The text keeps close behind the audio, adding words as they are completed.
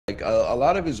like a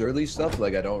lot of his early stuff,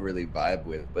 like I don't really vibe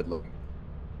with, but look,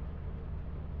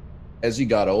 as he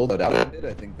got older, I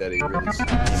think that he really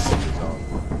started his own.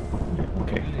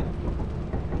 Okay.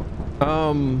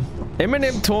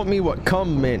 Eminem taught me what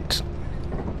cum meant.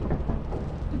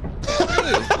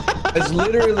 It's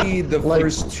literally the Like,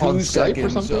 first on 2 Skype or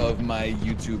seconds something? of my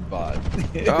YouTube bot.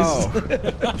 Oh.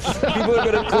 People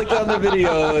are gonna click on the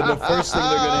video, and the first thing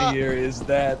they're gonna hear is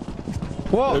that.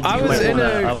 Well, I was in a.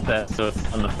 Up that, so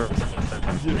it's on the first.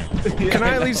 Can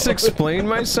I at least explain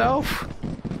myself?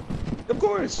 Of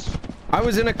course. I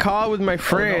was in a car with my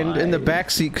friend in the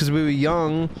back seat because we were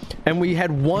young, and we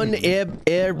had one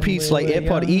earpiece, like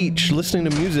AirPod each, listening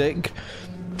to music.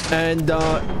 And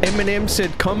Eminem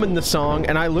said "come" in the song,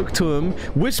 and I looked to him,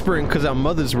 whispering because our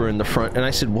mothers were in the front, and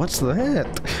I said, "What's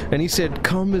that?" And he said,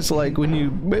 "Come is like when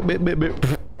you," and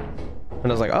I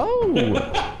was like, "Oh."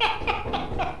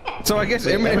 So I guess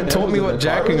Eminem taught me what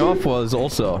jacking off was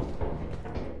also.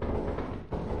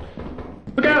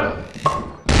 Look out!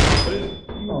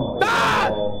 Ah!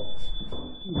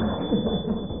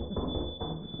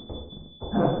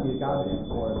 You got it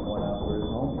for one out for his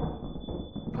homie.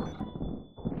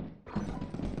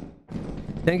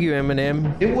 Thank you,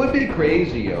 Eminem. It would be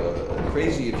crazy,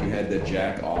 crazy if you had to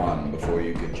jack on before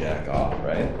you could jack off,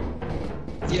 right?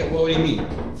 Yeah, well, what do you mean?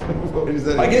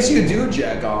 I guess you do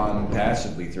jack on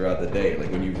passively throughout the day,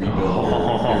 like when you rebuild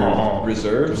your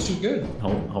reserves. Too good.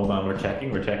 Hold on, we're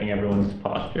checking everyone's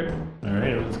posture. All right,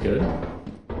 everyone's good.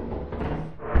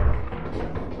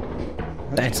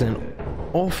 That's an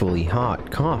awfully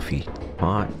hot coffee.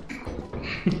 Hot.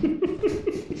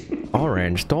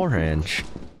 Orange.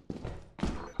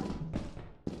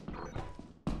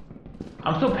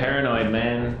 I'm so paranoid,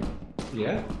 man.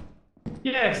 Yeah?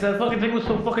 Yeah, because that fucking thing was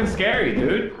so fucking scary,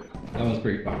 dude. That was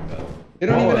pretty fucked up. They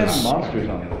don't even have monsters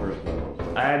on the first level.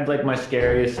 I had like my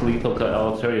scariest lethal cut.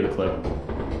 I'll show you the clip.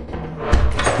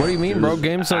 What do you mean, bro?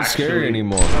 Game's not scary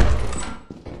anymore.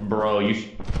 Bro,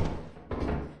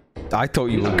 I thought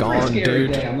you It was were a pretty gone, scary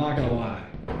dude. day, I'm not gonna lie.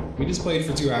 We just played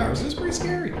for 2 hours. It was pretty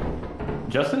scary.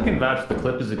 Justin can vouch the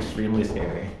clip is extremely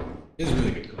scary. It was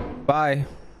really good. Bye.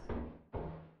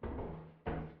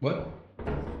 What?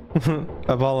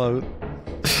 Apollo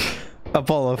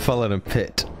fell in a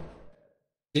pit.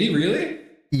 Did he really?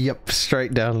 Yep,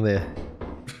 straight down there.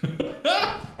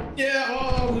 Yeah,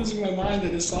 oh, I'm losing my mind. I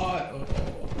just saw it.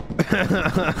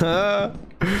 Oh,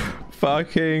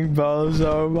 Fucking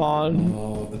bozo, man.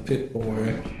 oh the pit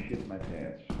boy. Get my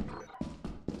pants.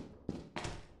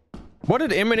 What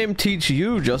did Eminem teach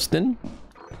you, Justin?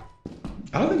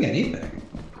 I don't think anything.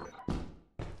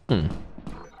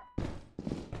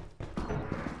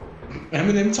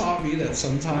 Eminem taught me that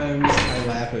sometimes I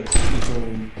laugh at people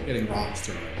getting rocks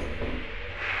thrown at them.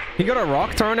 He got a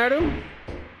rock thrown at him?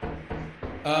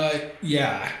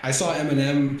 Yeah. I saw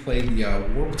Eminem play the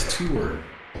Warped Tour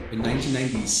in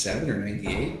 1997 or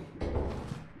 98.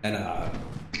 And,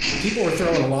 people were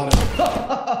throwing a lot of...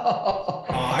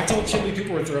 I told Chili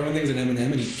people were throwing things at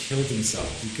Eminem and he killed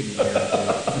himself. He couldn't wear it.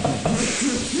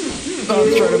 I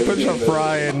was trying to push a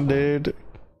Brian, dude.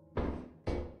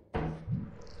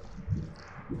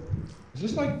 Is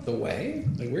this like the way?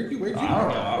 Like where'd you I don't know.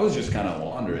 I was just kind of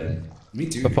wandering. Me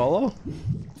too. Apollo?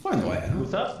 Find the way out.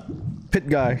 What's up? Pit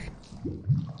guy.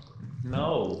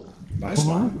 No. Bye,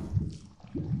 Slime.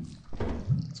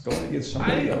 Let's go and get I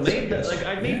somebody else.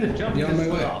 I made the jump Be on this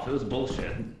my way. foot off. It was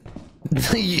bullshit.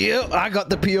 Yeah, I got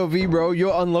the POV, bro.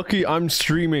 You're unlucky. I'm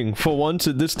streaming. For once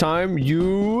at this time,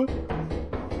 you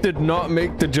did not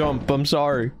make the jump. I'm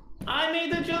sorry. I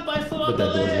made the jump. I stood on the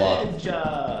that door's ledge.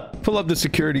 Pull up the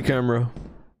security camera.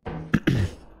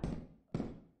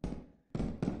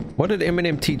 What did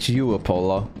Eminem teach you,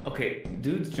 Apollo? Okay,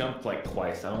 dude's jumped like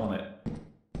twice. I don't want it.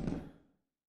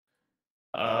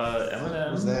 Eminem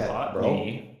What's that, taught bro?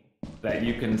 me that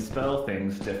you can spell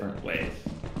things different ways.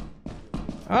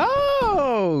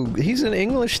 Oh, he's an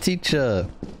English teacher.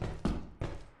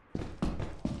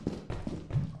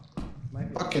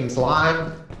 Fucking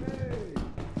slime.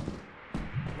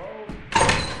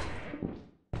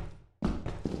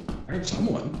 I heard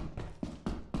someone.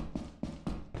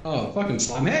 Oh, fucking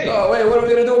Slime. Hey! Oh wait, what are we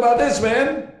gonna do about this,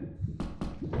 man?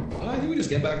 I think we just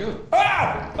get back up.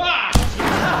 Ah! Ah!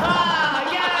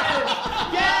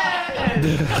 Yes!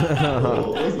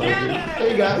 Yes!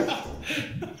 Hey guys.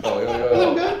 Oh,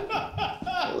 Hello guy.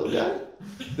 Hello guy.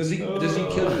 Does he kill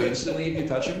you instantly if you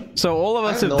touch him? So all of I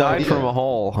us have have no died idea. from a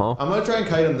hole, huh? I'm gonna try and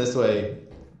kite him this way.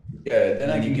 Yeah,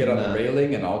 then I can get on the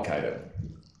railing and I'll kite him.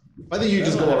 Why don't you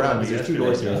just go around? Because there's 2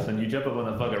 doors here. Justin, you jump up on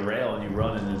the fucking rail and you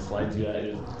run and it slides you out.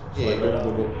 You just Yeah, slide right go, out.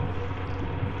 go, go. Yeah,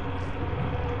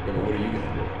 but what are you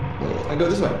gonna I go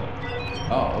this way.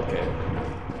 Oh, okay.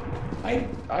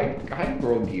 I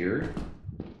grow gear.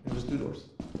 There's 2 doors.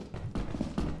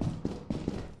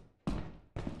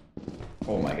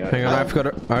 Oh my god. Hang on,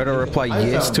 I had to reply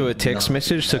yes to a text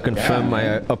message to confirm my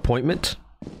appointment.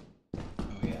 Oh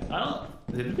yeah. I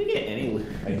don't. Did we get any?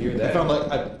 I hear I that. found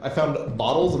I found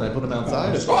bottles and I put them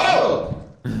outside. Oh!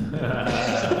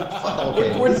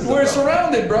 Okay. We're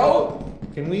surrounded, bro.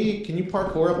 Can you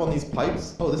parkour up on these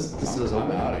pipes? Oh, this is I'm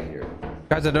open. out of here.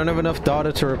 Guys, I don't have enough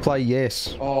data to reply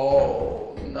yes.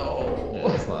 Oh no. Yeah,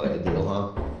 that's not ideal,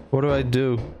 huh? What do I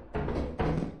do?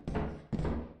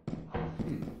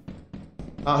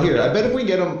 Here, I bet if we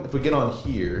get on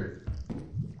here.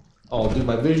 Oh, dude,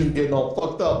 my vision's getting all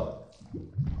fucked up.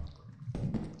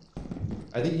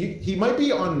 I think he might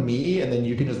be on me, and then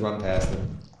you can just run past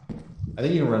him. I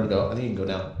think you can go. I think you can go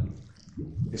down.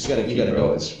 You gotta go. You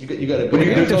gotta go. But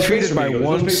you down. get defeated by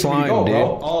one slime, dude.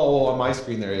 Oh, on my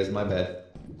screen there is. My bad.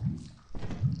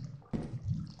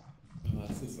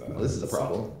 This is a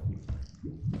problem.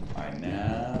 I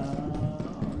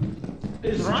know.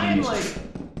 Is Ryan like?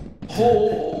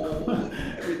 Oh,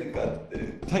 everything got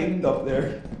tightened up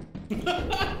there.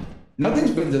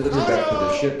 Nothing's been delivered back to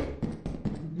the ship.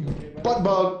 Butt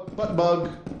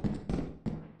bug.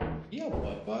 Yeah,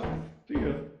 what bug? See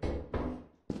ya.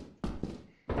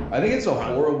 I think it's a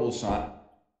horrible sign.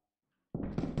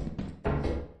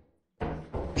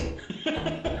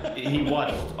 He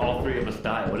watched all 3 of us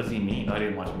die. What does he mean? I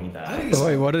didn't watch me I die. think it's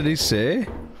Wait, what did he say?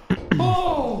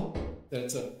 that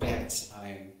it's a bad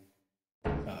sign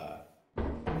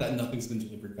that nothing's been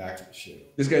delivered back to the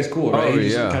ship. This guy's cool, right? Oh, He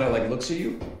just yeah. kind of like looks at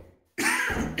you.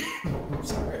 I'm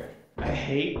sorry. I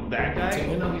hate that guy,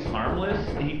 even though he's harmless.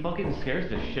 He fucking scares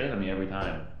the shit out of me every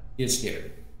time. He's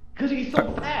scared. Cause he's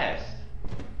so fast.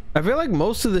 I feel like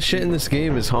most of the shit in this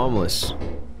game is harmless.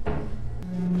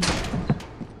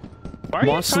 Why are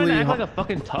you trying Mostly to act like a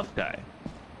fucking tough guy?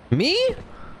 Me?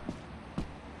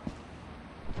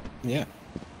 Yeah.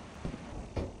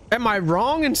 Am I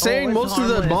wrong in saying it's most of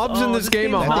the harmless. mobs in Oh, this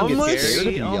game are game's harmless?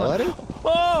 scary. Can you yell at him?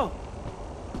 Oh!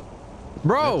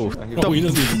 Bro, Oh, he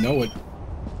doesn't even know it.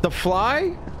 the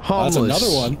fly, Oh, harmless. that's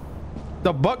another one.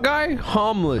 The butt guy,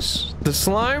 harmless. The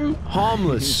slime, He's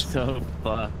harmless. so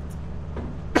fucked.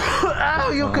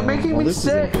 Ow, you're making well, me this is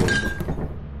sick.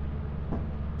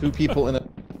 2 people in a.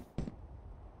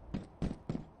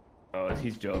 Oh,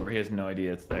 he's Jover. He has no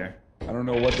idea it's there. I don't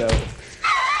know what that.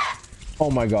 Oh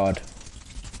my god.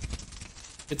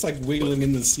 It's like wiggling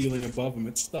in the ceiling above him.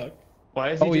 It's stuck. Why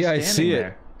is he Oh, just yeah, I standing see it.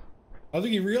 there? I don't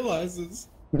think he realizes.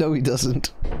 No, he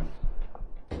doesn't.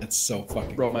 That's so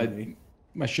fucking Bro, funny.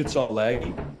 my shit's all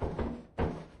laggy.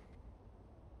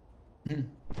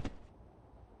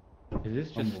 Is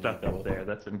this just stuck up there?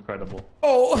 That's incredible.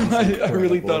 Oh, I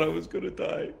really thought I was gonna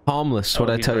die. Harmless. What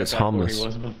Oh, I he's tell you, right it's back where harmless. He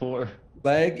was before.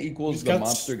 Lag equals He's the got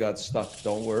monster got stuck.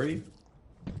 Don't worry.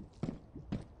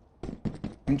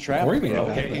 I'm trapped, Worry me bro.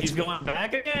 about Okay, he's going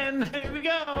back again. Here we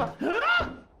go.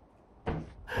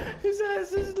 His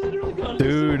ass is literally gone.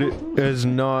 Dude is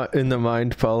not in the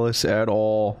mind palace at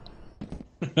all.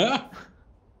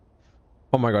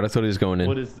 Oh my god, I thought he was going in.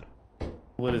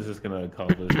 What is this gonna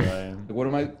accomplish, Ryan? What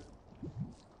am I?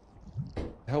 The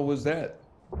hell was that?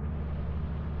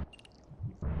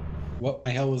 What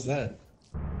the hell was that?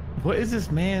 What is this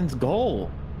man's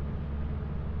goal?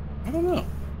 I don't know.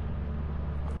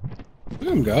 Look at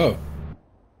him go.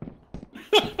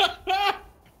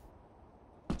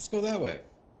 Let's go that way.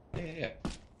 Yeah.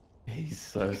 He's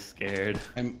so scared.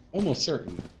 I'm almost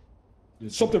certain.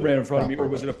 Something ran in front of me, or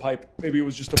was it a pipe? Maybe it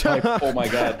was just a pipe. Oh my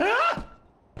god.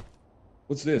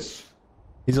 What's this?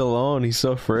 He's alone. He's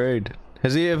so afraid.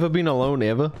 Has he ever been alone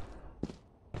ever?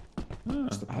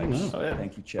 It's the I don't pipes. know. Oh, yeah.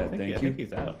 Thank you, Chad. I Thank think you.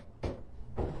 he's out.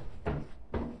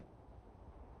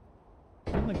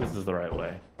 I don't think this is the right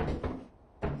way.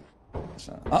 It's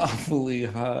an awfully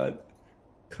hot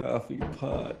coffee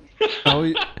pot.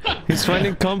 Oh, he's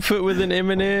finding comfort with an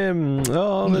Eminem.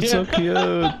 Oh, that's so cute.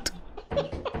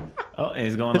 Oh, and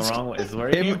he's going the wrong way. This is where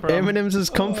he came from. Eminem's his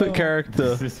comfort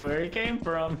character. This is where he came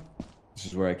from. This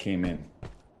is where I came in.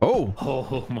 Oh,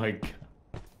 Oh my god.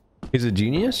 he's a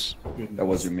genius. That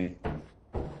wasn't me.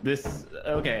 This,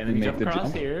 okay, and then You you make jump the across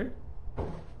jump? here.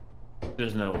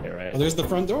 There's no way, right? Oh, there's the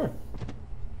front door.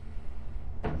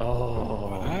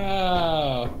 Oh.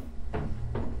 Wow.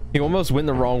 He almost went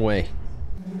the wrong way.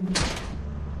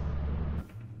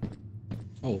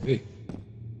 Oh, hey.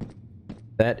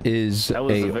 That is That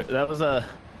was a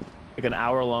like an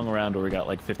hour-long round where we got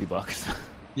like $50.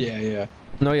 Yeah, yeah.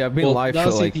 No, yeah, I've been live now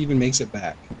for see if like. he even makes it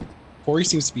back. Corey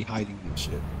seems to be hiding in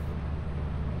shit.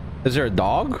 Is there a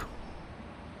dog?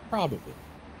 Probably.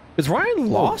 Is Ryan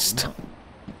lost?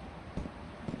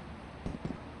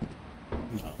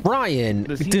 Ryan,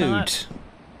 Does he dude. not-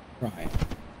 Right.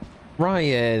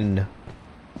 Ryan.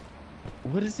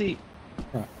 What is he?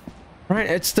 Right,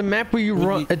 it's the map where you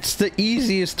run. It's the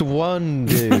easiest one,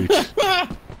 dude.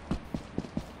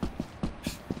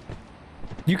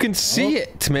 You can see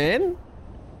it, man.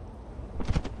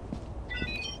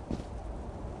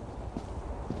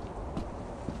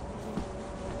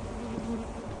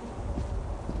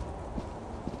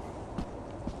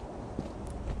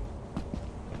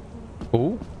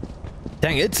 Oh,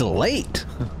 dang! It's late.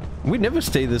 We never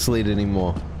stay this late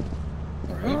anymore.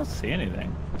 I don't see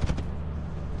anything.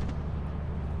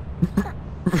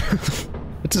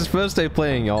 It's his first day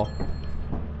playing, y'all.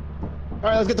 All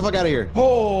right, let's get the fuck out of here.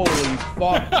 Holy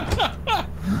fuck.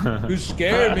 You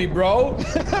scared me, bro.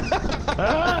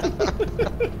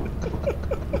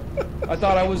 I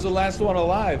thought I was the last one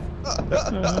alive.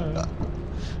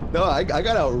 No, I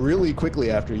got out really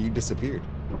quickly after you disappeared.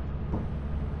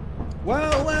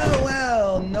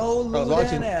 Well, no was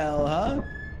watching- L, huh?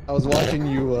 I was watching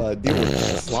you deal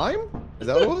with slime. Is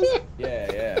that what it was?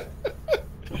 Yeah.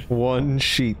 One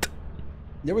sheet.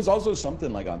 There was also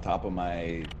something like on top of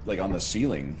my, like on the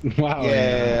ceiling. Wow.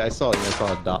 Yeah, I saw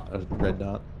a dot, a red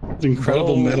dot. It's an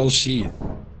incredible Bro. metal sheet.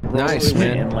 Nice, We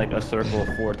went man. in like a circle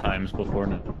 4 times before.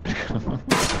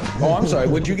 Oh, I'm sorry.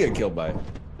 What'd you get killed by?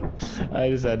 I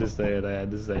just had to say it.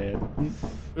 There's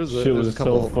Shit there's was a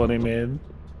couple. so funny, man.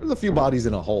 There's a few bodies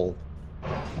in a hole.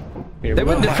 Here, They we're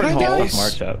were gonna different march out. holes.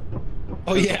 March up.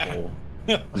 Oh yeah.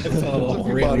 I fell A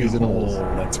few really bodies in hole. holes.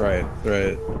 That's right.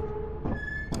 Right.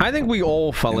 I think we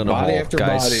all fell in a Body hole, after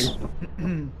guys.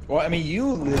 body. Well, I mean, you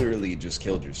literally just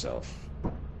killed yourself.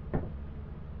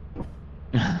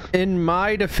 In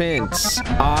my defense,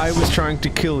 I was trying to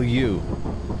kill you.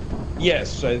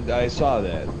 Yes, I saw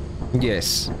that.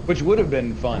 Yes, Which would have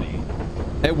been funny.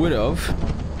 it would have.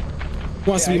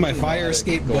 Who wants to be my actually, fire now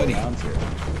escape that buddy? go around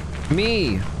here.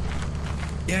 Me.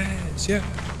 Yes. Yeah.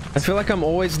 I feel like I'm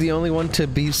always the only one to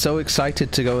be so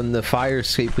excited to go in the fire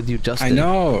escape with you, Justin. I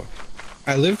know.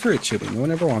 I live for it, Chili. No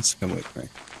one ever wants to come with me.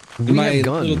 In We my have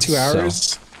guns, little 2 so-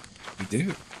 hours, we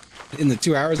do. In the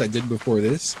 2 hours I did before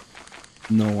this,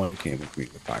 no one came with me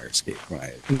to the fire escape. When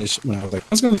I was like,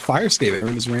 let's go to the fire escape,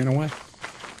 everyone just ran away.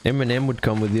 Eminem would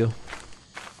come with you.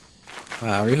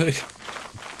 Wow, really?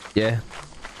 Yeah.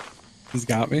 He's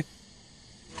got me.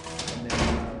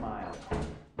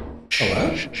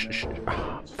 Hello?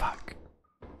 Oh, fuck.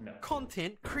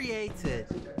 Content created.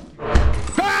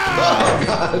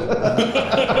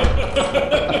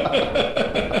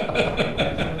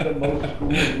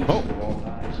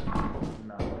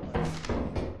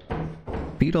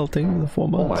 Beetle thing the 4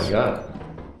 months. god.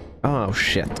 Oh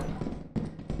shit.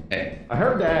 Hey, I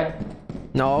heard that.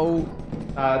 No.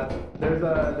 There's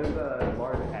a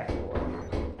large hack door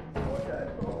here.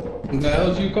 What the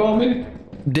hell did you call me?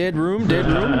 Dead room, dead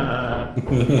room.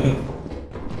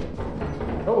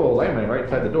 Oh, landmine right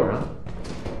inside the door, huh?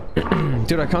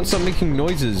 Dude, I can't stop making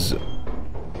noises.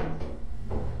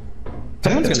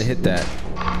 Someone's gonna hit that.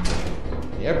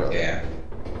 Yeah, bro. Yeah.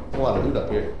 A lot of loot up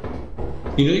here.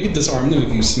 You know you can disarm them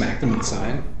if you smack them with the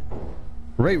sign?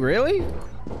 Wait, really?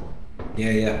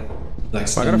 Yeah. Like I gotta,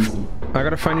 stuns them. I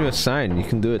gotta find you a sign. You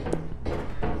can do it.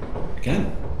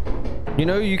 Again. You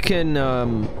know, you can,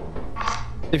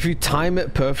 if you time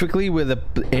it perfectly where the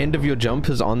end of your jump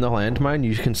is on the landmine,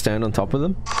 you can stand on top of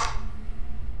them.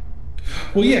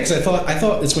 Well, yeah, because I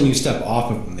thought it's when you step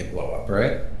off of them they blow up,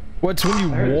 right? Well, it's when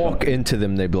you walk into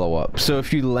them, they blow up. So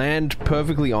if you land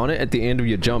perfectly on it at the end of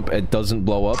your jump, it doesn't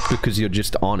blow up because you're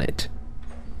just on it.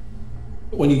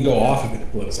 When you go off of it,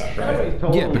 it blows up, right?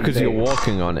 Yeah, because you're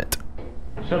walking on it.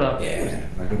 Shut up. Yeah.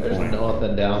 There's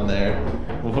nothing down there.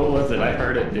 What was it? I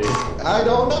heard it, dude. I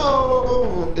don't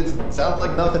know. It sounds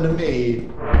like nothing to me.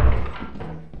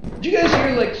 Did you guys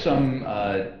hear like some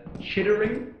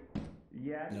chittering?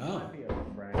 Yeah. No.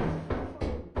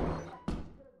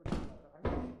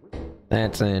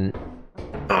 That's in.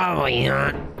 Oh,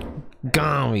 yeah.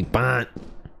 Golly, but.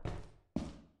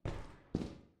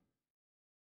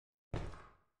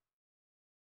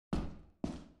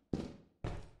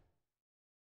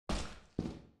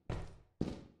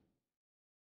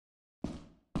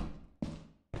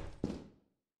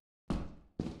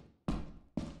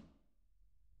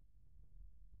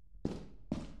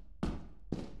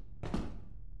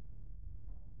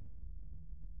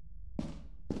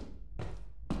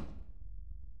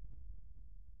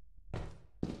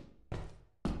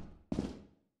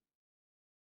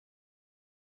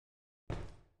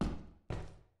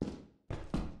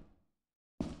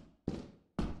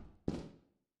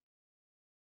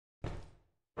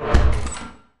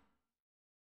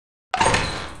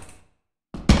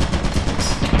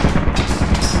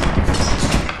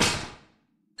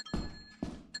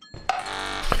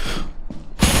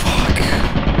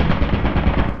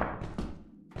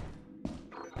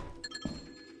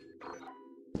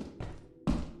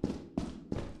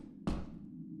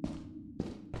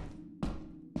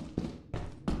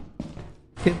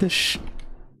 Get the sh.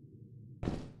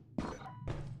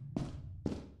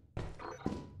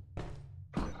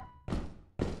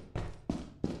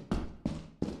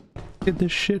 Get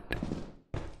this shit.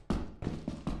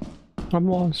 I'm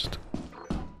lost.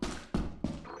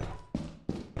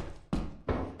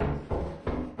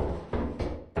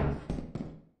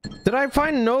 Did I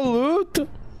find no loot?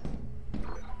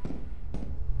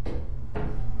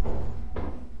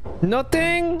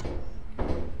 Nothing?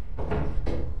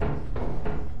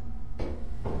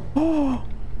 Oh.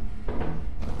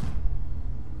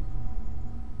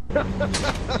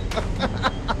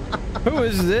 Who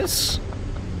is this?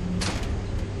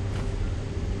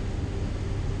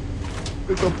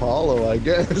 It's Apollo, I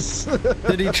guess.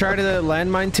 Did he try to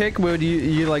landmine tick? Would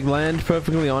you like land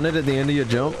perfectly on it at the end of your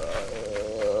jump?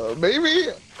 Maybe.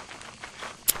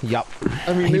 Yup.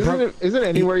 I mean, isn't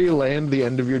anywhere you land the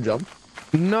end of your jump?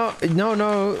 No.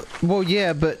 Well,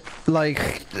 yeah, but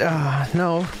like,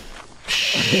 no.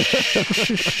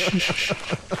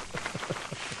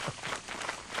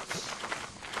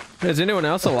 Is anyone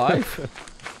else alive?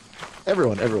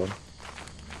 Everyone.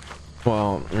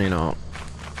 Well, you know,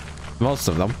 most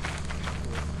of them.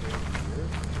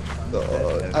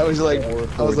 I was like,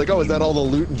 oh, is that all the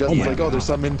loot? And Justin's like, oh, there's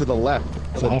some into the left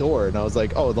of the door, and I was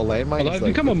like, oh, the landmine is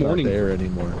like, become a morning not there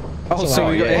anymore. Oh, so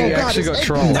we actually got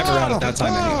trolled. Never out at that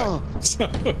time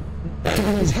anyway.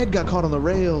 His head got caught on the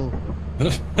rail.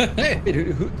 Wait,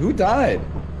 who died?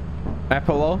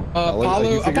 Apollo?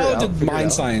 Apollo did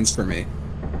mind science for me.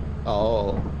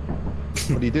 Oh.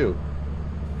 What'd he do?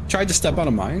 Tried to step on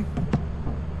a mine.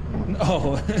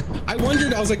 No. I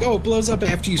wondered, I was like, oh, it blows up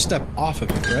after you step off of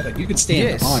it, right? Like, you could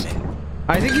stand on it.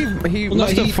 I think he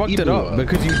must have fucked it up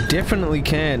because you definitely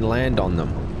can land on them.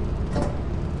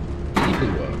 He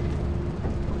blew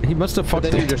up. He must have fucked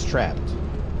it. Then you're just trapped.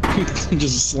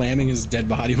 Just slamming his dead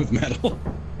body with metal.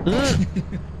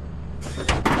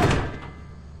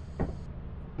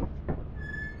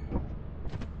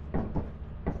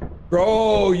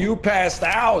 Bro, you passed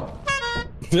out.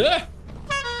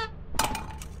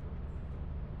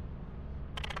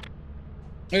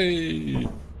 Hey.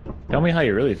 Tell me how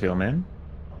you really feel, man.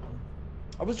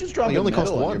 I was just dropping only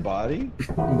cost metal on one. your body.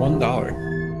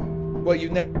 $1. Well,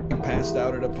 you've never passed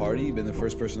out at a party. You've been the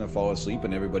first person to fall asleep,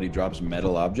 and everybody drops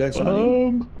metal objects on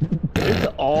you.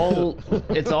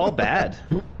 It's all bad.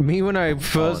 Me when I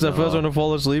first the first one to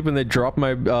fall asleep and they dropped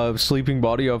my sleeping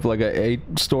body off like an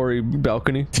 8-story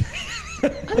balcony. I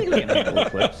think we can handle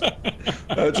clips.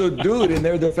 So, dude, in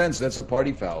their defense, that's the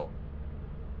party foul.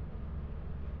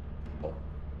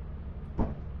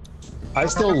 I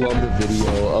still love the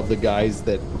video of the guys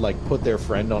that like put their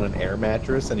friend on an air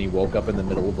mattress and he woke up in the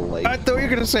middle of the lake. I thought you were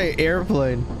gonna say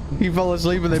airplane. He fell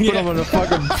asleep and they put him on a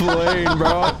fucking plane,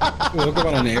 bro. Woke up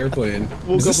on an airplane.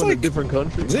 Woke Is up this in like a different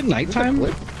country. Is it nighttime?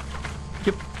 Yep.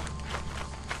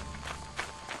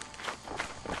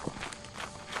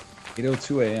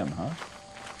 8:02 a.m., huh?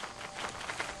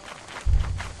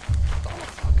 Oh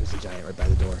fuck! There's a giant right by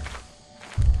the door.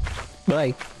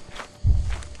 Bye.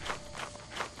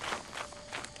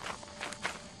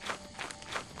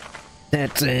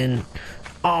 That's an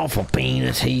awful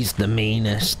penis. He's the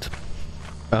meanest.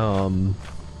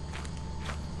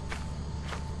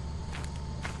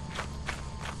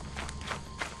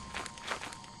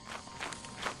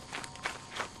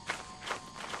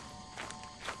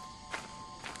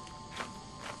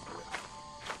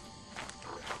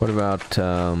 What about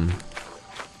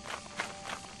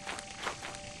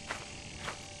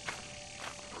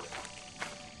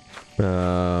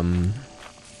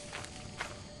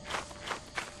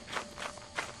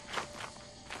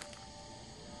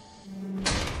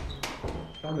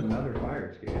Found another fire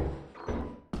escape.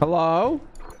 hello?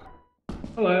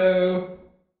 Hello.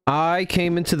 I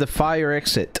came into the fire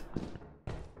exit.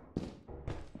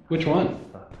 Which one?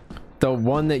 The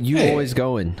one that you always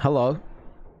go in. Hello.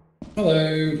 Hello.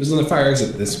 There's another fire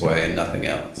exit this way and nothing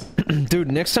else.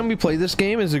 Dude, next time we play this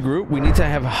game as a group, we need to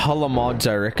have hella mods,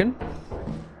 I reckon.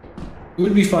 It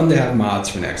would be fun to have mods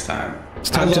for next time.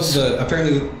 time I to love the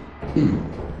apparently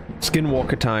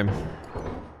Skinwalker time.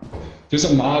 there's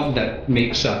a mod that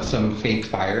makes up some fake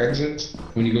fire exits.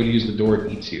 When you go to use the door,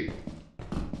 it eats you.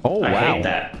 Oh wow. I hate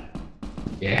that.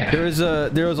 Yeah.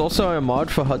 There was also a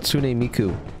mod for Hatsune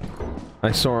Miku.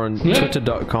 I saw on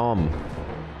twitter.com.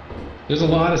 There's a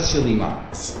lot of silly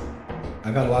mods.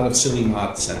 I've had a lot of silly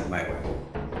mods sent my way.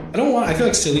 I feel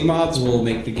like silly mods will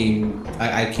make the game.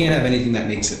 I can't have anything that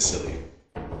makes it silly.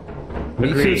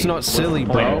 Miku's not silly,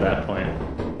 What's the point bro. at that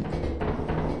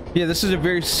point? Yeah, this is a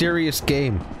very serious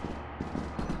game.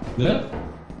 Yeah.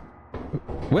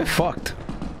 We're fucked.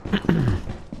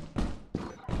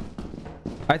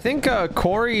 I think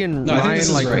Corey and No, I think this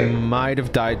Ryan is like right. might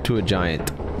have died to a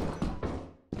giant.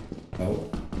 Oh.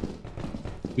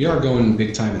 We are going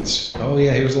big time. Oh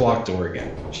yeah, here's the locked door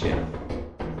again. Shit.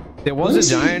 There was a Let's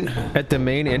see. giant at the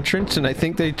main entrance, and I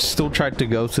think they still tried to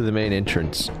go to the main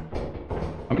entrance.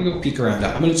 I'm gonna go peek around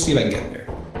that. I'm gonna see if I can get there.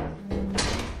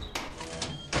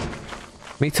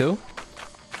 Me too.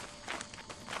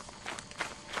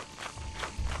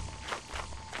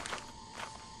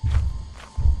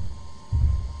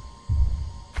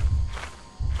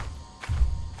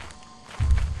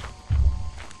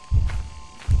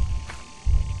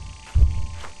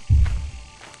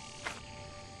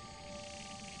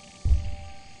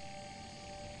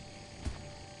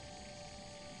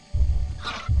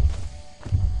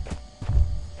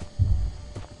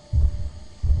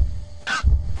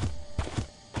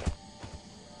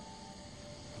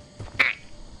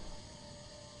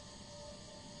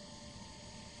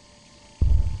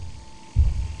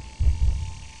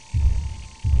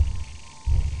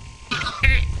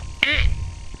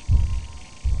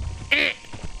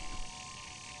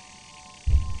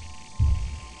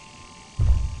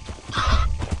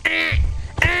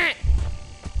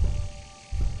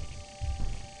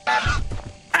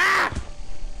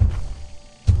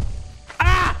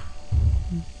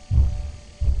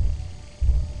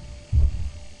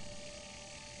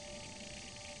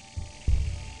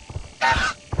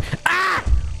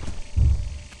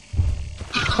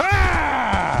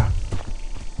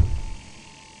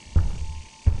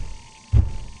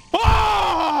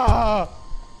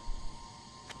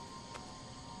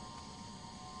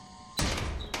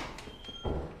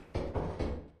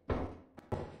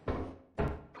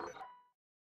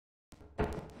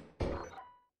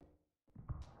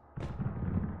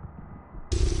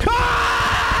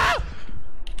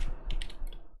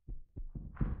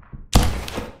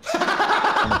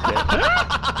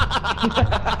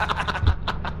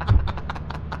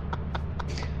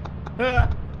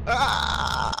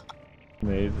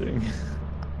 Amazing.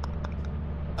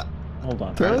 Hold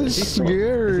on. That Is was he still- Is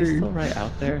scary. he still right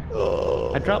out there?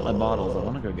 I dropped my bottles. I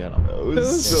want to go get them. It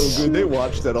was so good. They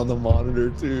watched that on the monitor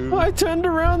too. I turned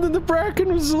around and the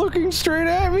Bracken was looking straight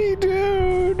at me,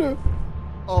 dude.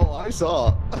 Oh, I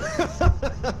saw. Bastard's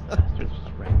just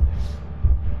right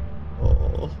there.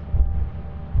 Oh.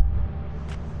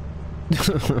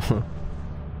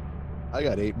 I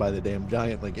got ate by the damn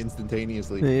giant like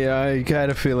instantaneously. Yeah, I had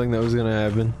a feeling that was gonna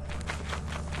happen.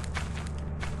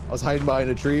 I was hiding behind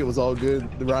a tree. It was all good.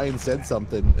 Ryan said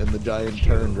something, and the giant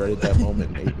turned right at that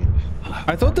moment and ate me.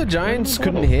 I thought the giants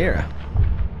couldn't hear.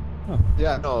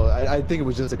 Yeah, no, I think it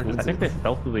was just a I think coincidence. they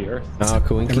fell through the earth. Oh,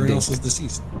 coinky Everyone dink. else is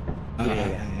deceased.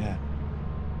 Yeah.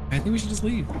 I think we should just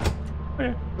leave.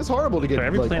 It's horrible to get So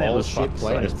every like planet all was shit fucked, so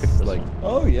I planets. just picked this Like one.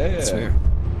 oh yeah, That's fair.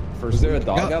 First, Was there a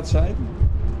dog Yeah. outside?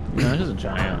 No, this is a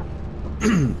giant.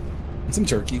 And some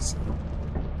turkeys.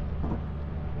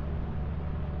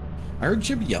 I heard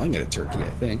Chip yelling at a turkey, I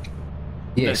think.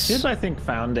 Yes. The kid, I think,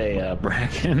 found a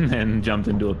bracken and jumped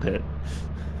into a pit.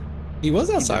 He was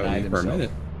outside with denied me for a himself.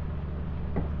 minute.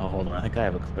 Oh, hold on. I think I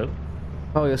have a clip.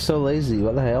 Oh, you're so lazy.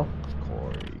 What the hell?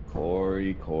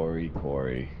 Corey.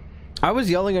 I was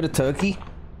yelling at a turkey.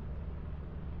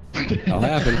 That'll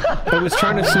happen. It was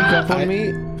trying to sneak up on me,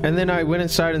 and then I went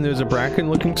inside and there was a Bracken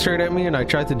looking straight at me, and I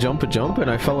tried to jump a jump, and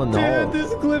I fell in the hole.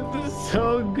 this clip is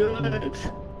so good.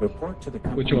 Report to the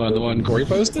company Which one? The one Corey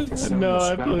posted? No,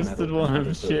 I posted one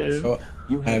of shit. Oh,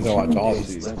 I have to watch all of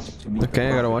these. Okay,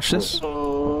 I gotta watch this. You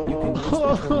can use the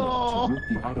terminal to route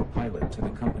the autopilot to the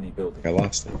company building. I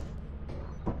lost it.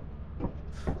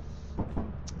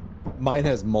 Mine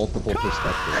has multiple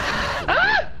perspectives.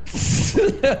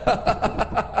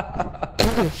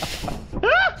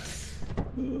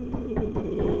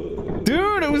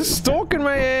 Dude, it was stalking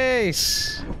my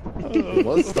ace. It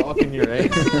was stalking your ass.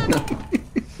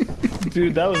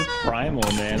 Dude, that was primal,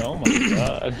 man. Oh my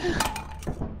god.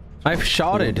 I've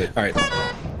shotted. All right,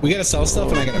 we gotta sell stuff,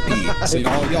 and I gotta pee. So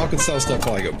y'all can sell stuff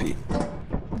while I go pee.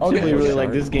 Okay, really,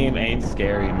 like, this game ain't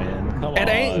scary, man. Come on. It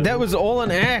ain't. That was all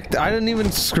an act. I didn't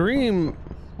even scream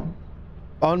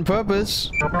on purpose.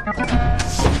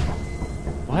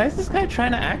 Why is this guy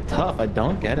trying to act tough? I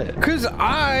don't get it. Cause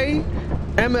I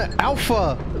am an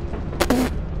alpha.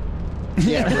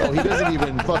 Yeah, bro. He doesn't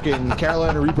even fucking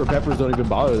Carolina Reaper peppers don't even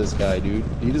bother this guy, dude.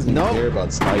 He doesn't Nope. care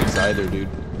about spikes either, dude.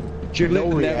 You'd No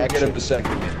never get reaction. up a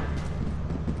second.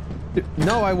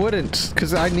 No, I wouldn't.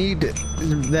 Cause I need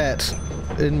that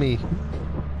in me.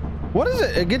 What is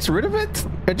it? It gets rid of it?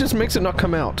 It just makes it not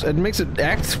come out. It makes it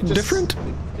act different?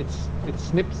 It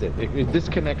snips it. It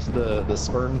disconnects the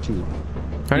sperm tube.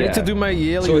 I need Yeah. to do my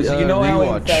yearly So you know how in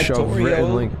rewatch of Factorio- Red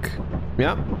and Link.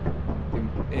 Yep.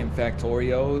 in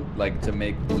Factorio, like to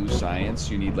make blue science,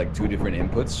 you need like 2 different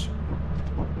inputs.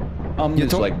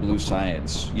 It's like blue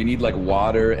science. You need like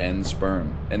water and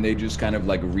sperm, and they just kind of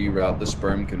like reroute the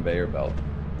sperm conveyor belt.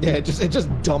 Yeah, it just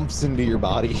dumps into your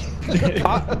body.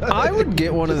 I would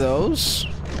get one of those.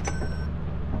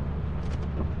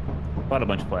 Bought a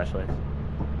bunch of flashlights.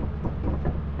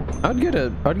 I'd get a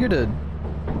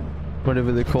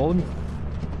whatever they're called.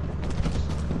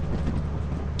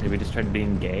 Maybe just tried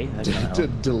being gay. I don't know.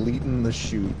 Deleting the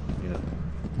shoot. Yeah.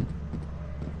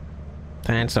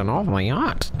 That's an awfully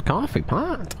hot coffee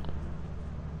pot.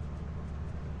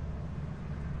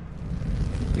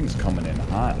 Thing's coming in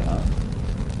hot, huh?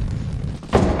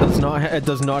 It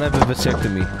does not have a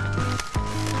vasectomy.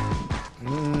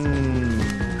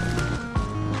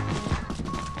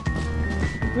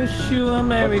 Wish you a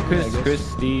Merry Christmas,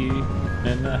 Christy,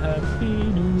 and a Happy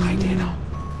New Year.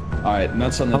 Alright,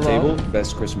 nuts on the table.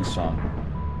 Best Christmas song.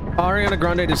 Ariana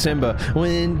Grande, December.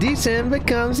 When December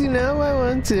comes, you know I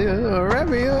want to wrap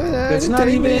you up. It's not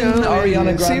even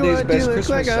Ariana Grande's best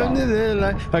Christmas song.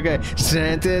 Okay,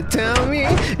 Santa, tell me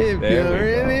if you're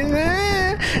really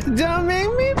there. Don't make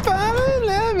me fall in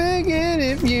love again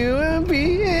if you will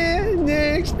be here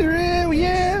next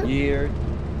year.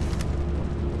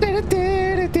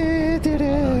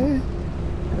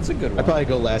 That's a good one. I'd probably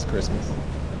go Last Christmas.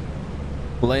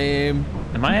 Lame.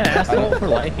 Am I an asshole for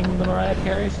liking the Mariah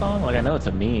Carey song? Like, I know it's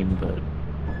a meme, but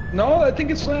No, I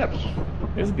think it slaps.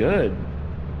 it's good.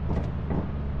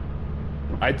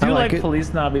 I do like like it. Police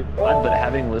Snobby, but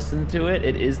having listened to it,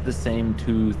 it is the same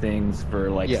 2 things for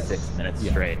like 6 minutes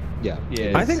straight. Yeah.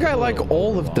 Yeah. I think I like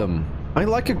all of them. I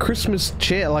like a Christmas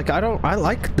chair. Like I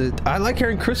like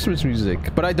hearing Christmas music,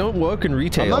 but I don't work in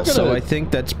retail, so I think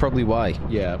that's probably why.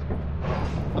 Yeah.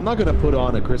 I'm not gonna put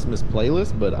on a Christmas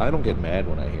playlist, but I don't get mad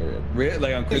when I hear it. Really?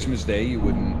 Like on Christmas Day, you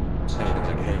wouldn't say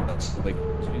like, "Hey, that's like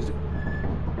music."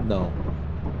 No.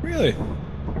 Really?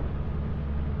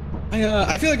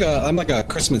 I feel like I'm like a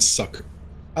Christmas sucker.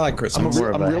 I like Christmas. more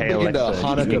of I'm a real big Hey into Alexa,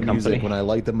 Hanukkah TV music. company. When I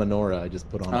light the menorah, I just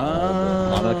put on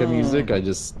all the Hanukkah music. I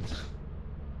just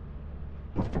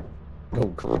go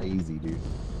crazy, dude.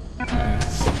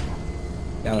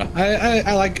 Yeah,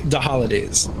 I like the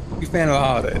holidays. You fan of the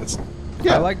holidays?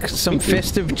 I like some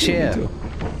festive cheer.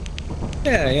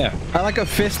 Yeah. I like a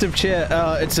festive chair.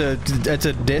 It's a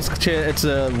desk chair. It's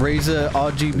a Razer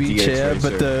RGB DX chair, Racer,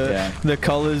 but yeah. the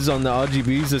colors on the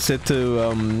RGBs are set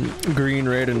to green,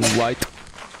 red, and white.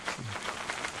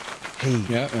 Hey,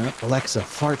 Yeah. Alexa,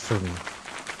 fart for me.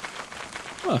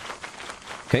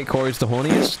 Okay, Corey's the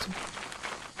horniest.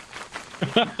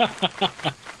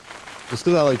 Just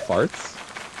because I like farts?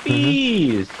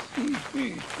 Bees!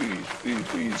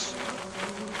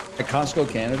 At Costco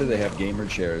Canada, they have gamer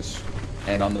chairs,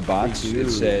 and on the box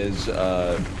it says,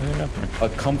 "A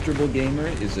comfortable gamer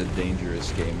is a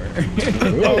dangerous gamer." Isn't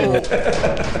it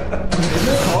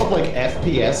called like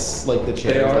FPS? Like the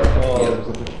chairs? They are like called.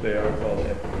 FPS? They are called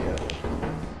FPS.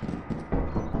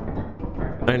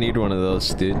 I need one of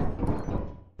those, dude.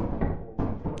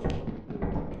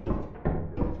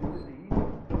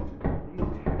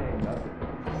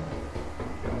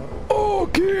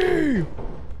 Okay.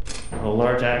 A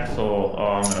large axle. Oh,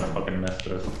 I'm gonna fucking mess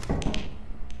this.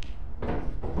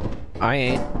 I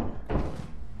ain't.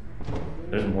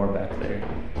 There's more back there.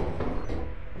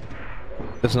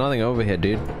 There's nothing over here,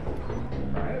 dude.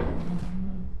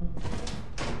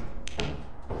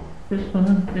 This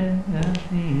one thing I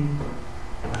see.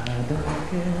 I don't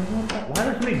care about. Why are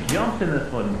there so many jumps in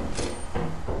this one?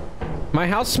 My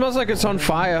house smells like it's on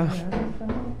fire.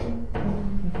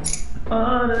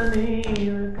 Underneath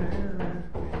the curve.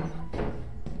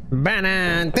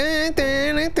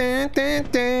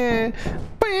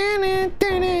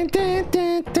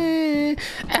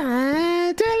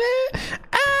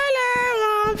 All I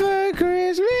want for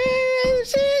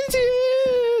Christmas is you.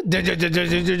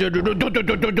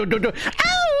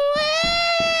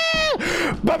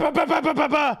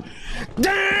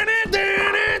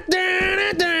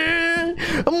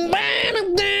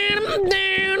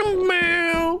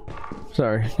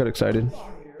 Sorry, got excited.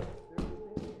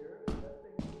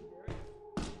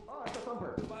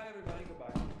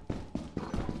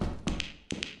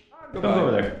 Go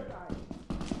over there.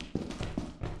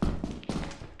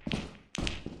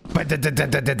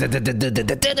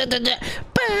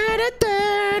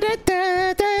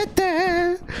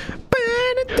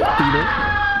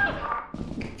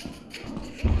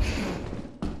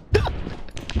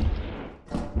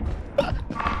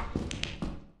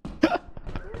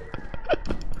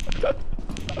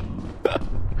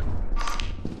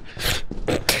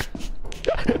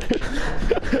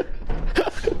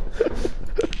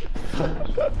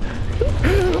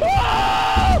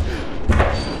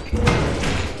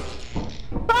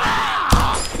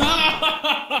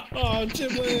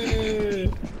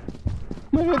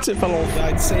 That's it, fellow.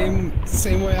 Died same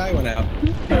way I went out.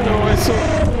 I know, I saw.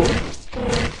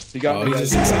 He got He me.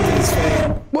 just accepted his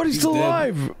fate. What? He's still dead.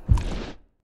 alive.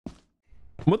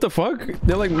 What the fuck?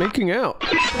 They're like making out.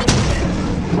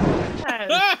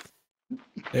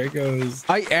 There goes.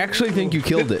 I actually think you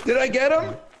killed it. Did I get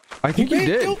him? I think you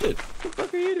did. Killed it. What the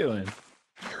fuck are you doing?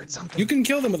 I heard something. You can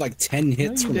kill them with like 10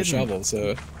 hits you from a didn't. shovel,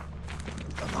 so.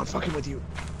 I'm not fucking with you.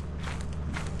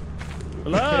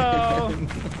 Hello?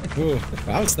 Ooh,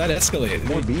 wow, it's that escalated.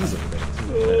 More bees over there.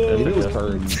 Too. Maybe it was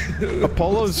birds.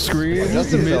 Apollo's scream.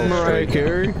 Justin Mid fell Mariah straight.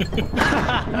 Carey.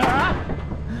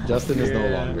 Justin is no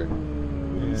longer.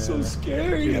 So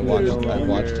scary. I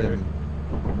watched him.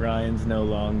 Ryan's no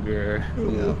longer.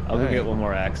 Yeah. I'll go get one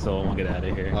more Axel and we'll get out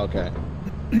of here. Okay.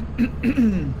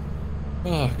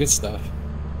 Oh, good stuff.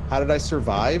 How did I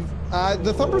survive?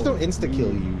 The thumpers don't insta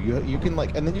kill you. You can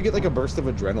like, and then you get like a burst of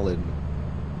adrenaline.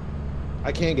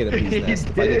 I can't get a bee's nest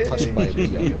if I get touched by a bee.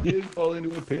 He did fall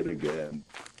into a pit again.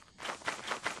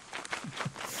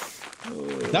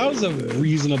 That was a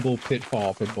reasonable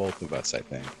pitfall for both of us, I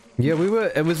think. Yeah, we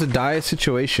were. It was a dire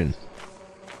situation.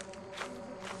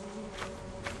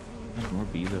 There's more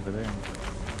bees over there.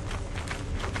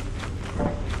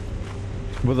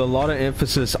 With a lot of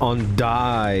emphasis on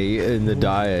die in the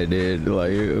die, dude.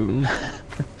 Like,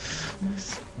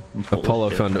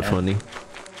 Apollo found it funny.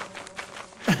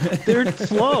 They're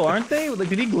slow, aren't they? Like,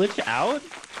 did he glitch out?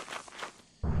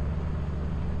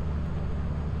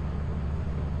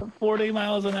 40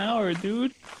 miles an hour,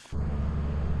 dude.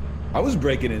 I was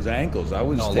breaking his ankles. I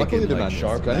was Luckily taking they're like not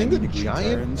sharp. I think the 90-degree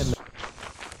giant turns.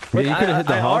 and Yeah, you could have hit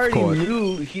the I half already court.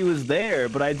 knew he was there,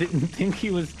 but I didn't think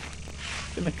he was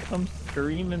gonna come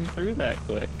screaming through that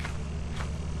quick.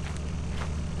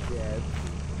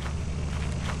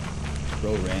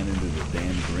 Bro ran into the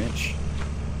damn Grinch.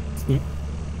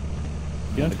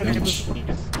 You don't think it was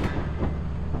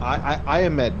I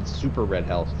am at super red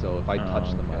health, so if I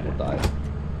touch them, I will die.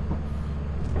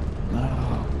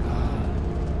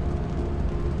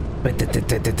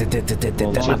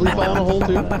 Chiblee fell in a hole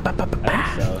too?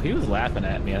 I think so. He was laughing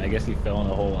at me, and I guess he fell in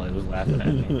a hole while he was laughing at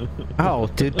me. Oh,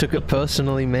 dude took it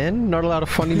personally, man. Not a lot of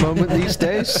funny moment these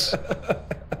days.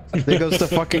 There goes the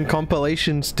fucking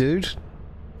compilations, dude.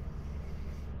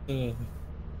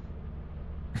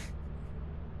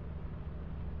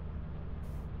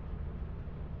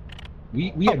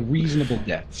 We had reasonable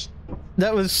deaths.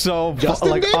 That was so Justin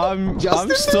like did? I'm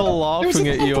Justin still There was laughing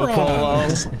a at you, thumper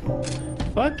on Apollo.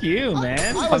 Fuck you,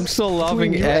 man. I'm still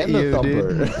laughing Between at and the you,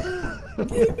 dude.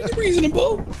 thumper.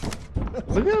 Reasonable.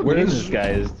 Look how mean Where's- this guy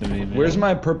is to me, man. Where's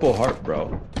my purple heart,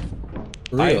 bro?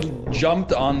 I Real.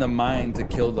 jumped on the mine to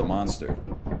kill the monster.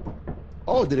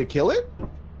 Oh, did it kill it?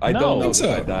 I No. don't know Think so.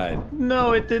 if I died.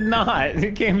 No, it did not.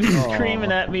 It came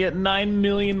screaming at me at 9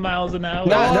 million miles an hour.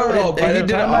 No, By he the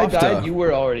did it time I after. died, you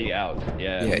were already out.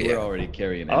 Yeah, Yeah, you yeah. were already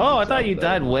carrying it. Oh, I thought you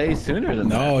died way sooner than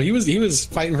that. No, he was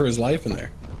fighting for his life in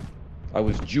there. I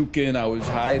was juking, I was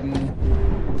hiding.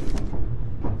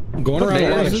 Going around Man,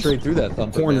 I all went the straight through that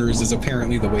thumper. corners is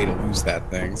apparently the way to lose that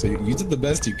thing. So you did the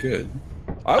best you could.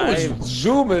 I was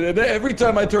zooming, and every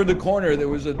time I turned the corner, there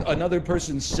was another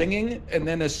person singing, and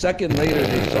then a second later,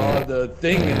 they saw the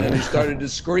thing, and then they started to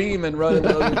scream and run in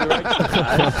the other direction.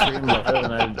 I screamed more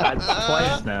than I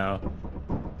twice now.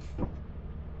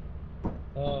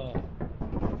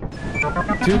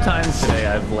 2 times today,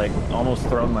 I've like almost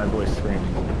thrown my voice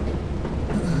screaming.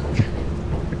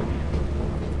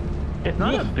 It's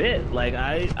not a bit. Like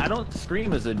I don't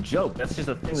scream as a joke. That's just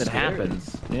a thing that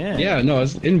happens. Yeah. Yeah, no,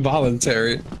 it's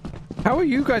involuntary. How are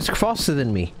you guys faster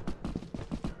than me?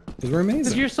 Because we're Because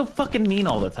amazing. you're so fucking mean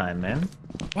all the time, man.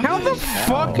 How the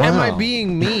fuck am I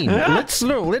being mean? Let's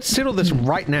settle this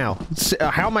right now.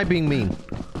 How am I being mean?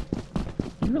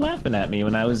 You were laughing at me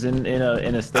when I was in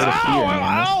a state of fear.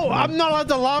 man. I'm not allowed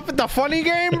to laugh at the funny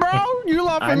game, bro. You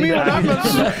laugh I at me need- when I I'm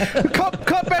need-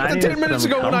 cut back I to need 10 minutes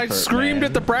some ago when I comfort, screamed man.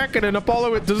 at the bracket and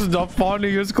Apollo went, "This is the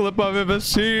funniest clip I've ever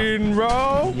seen,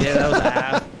 bro." Yeah,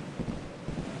 that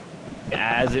was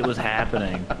as it was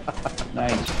happening.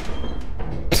 Nice.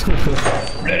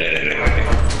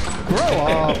 Grow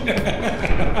up.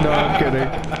 No, I'm kidding.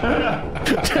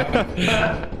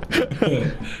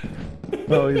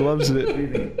 Oh, he loves it.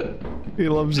 He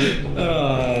loves it.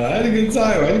 I had a good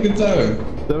time. I had a good time.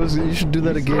 That was. You should do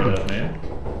that again. Man.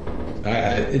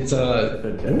 It's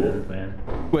Man.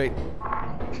 Wait.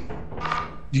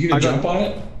 You gonna jump on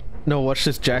it? No, watch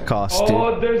this jackass, dude.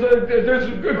 Oh, there's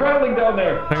a growling down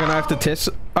there. Hang on, I have to test.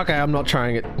 Okay, I'm not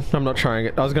trying it. I'm not trying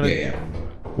it. I was gonna. Yeah.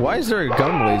 Why is there a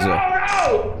gun laser?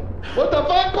 What the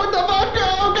fuck? What the fuck?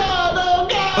 Oh god! Oh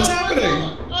god! What's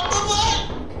happening?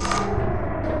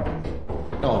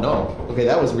 Oh no! Okay,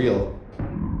 that was real.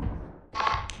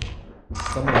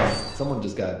 Someone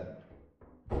just got.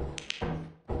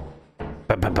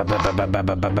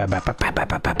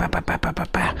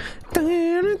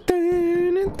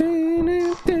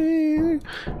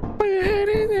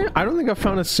 I don't think I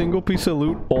found a single piece of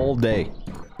loot all day.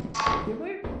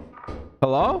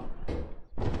 Hello?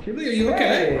 Kimberly, are you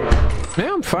okay?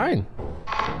 Yeah, I'm fine.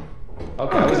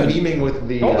 Okay, I was memeing with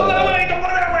the. Don't go that way! Don't go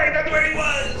that way! That's where he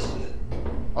was!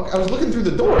 Okay, I was looking through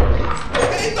the door.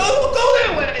 Okay, don't go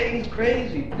that way! He's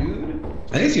crazy, dude.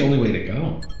 I think it's the only way to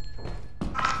go.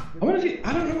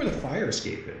 I don't know where the fire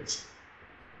escape is.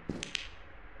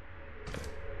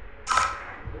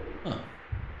 Huh.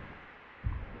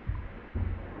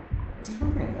 Is there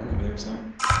over there or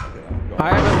something?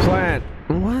 I have a plan.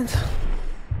 What?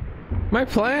 My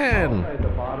plan. At the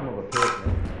bottom of a pit.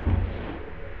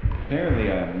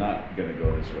 Apparently, I'm not gonna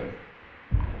go this way.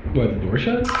 What, the door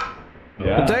shut?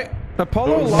 Yeah.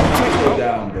 Apollo Don't locked go me.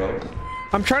 down, bro.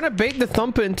 I'm trying to bait the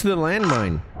thumper into the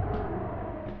landmine.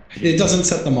 It doesn't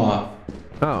set them off.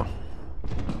 Oh.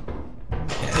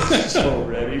 So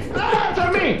ready for Ah, it's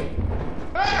on me!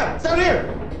 Ah, it's down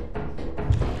here!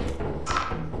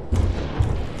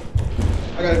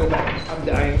 I gotta go back. I'm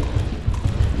dying.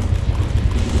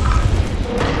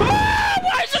 Ah,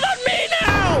 why is it on me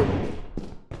now?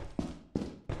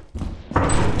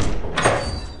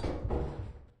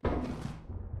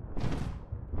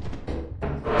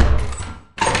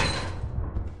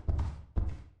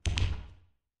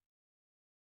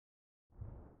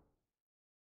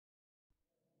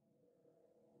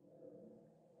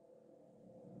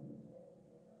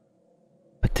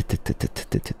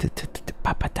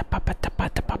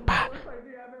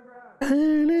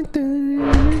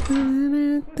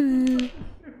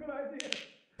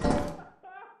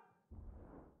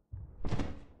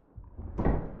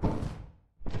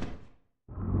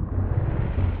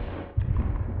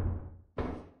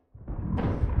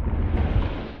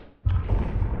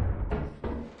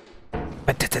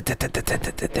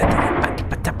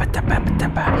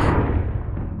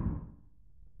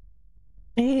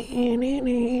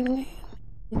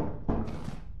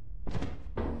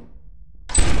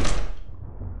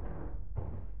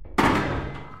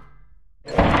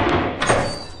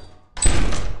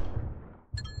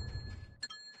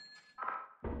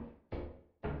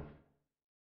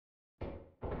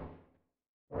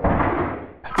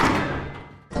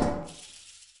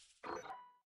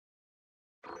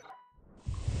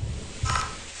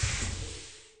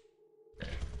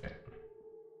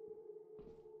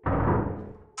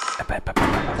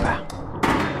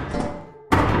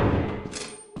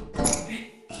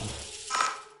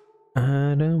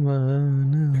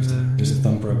 There's a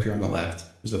thumper up here on the left.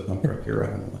 There's a thumper up here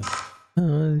right on the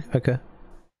left. Okay.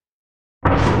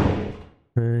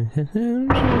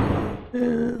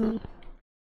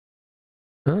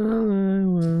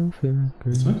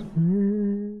 This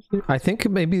one? I think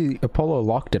maybe Apollo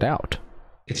locked it out.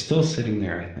 It's still sitting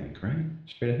there, I think, right?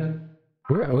 Straight ahead?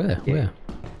 Where?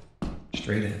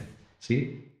 Straight ahead.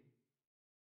 See?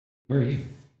 Where are you?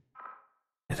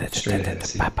 Straight ahead,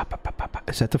 see?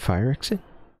 Is that the fire exit?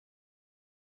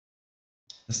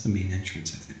 That's the main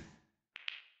entrance, I think.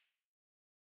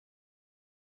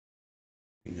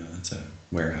 No, that's a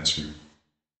warehouse room.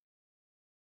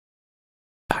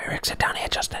 Fire exit down here,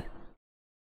 Justin.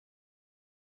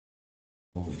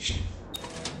 Holy shit.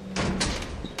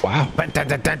 Wow.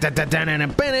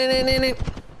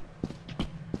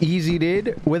 Easy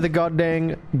did with a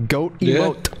goddamn goat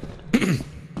emote.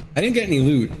 I didn't get any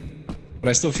loot, but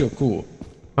I still feel cool.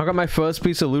 I got my first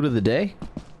piece of loot of the day.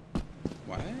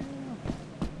 Wow.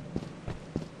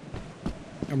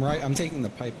 I'm taking the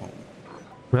pipe home.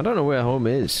 I don't know where home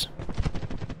is.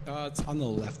 It's on the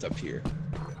left up here.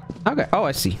 Okay. Oh,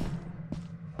 I see.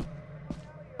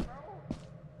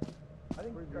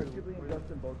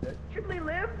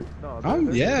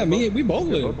 Yeah, we both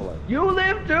live. You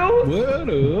live too? What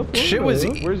up? Shit was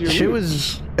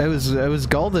it was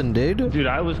golden, dude. Dude,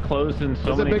 I was closing so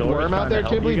There's a many big doors worm out trying to there,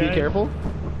 help Kimberly. you Be guys. careful.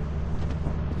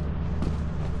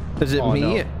 Is it Oh, me?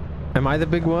 no. Am I the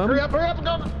big worm? Hurry up,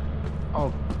 go!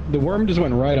 Oh, The worm just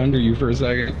went right under you for a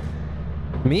second.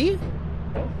 Me?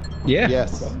 Yeah.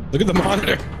 yes. Look at the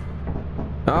monitor.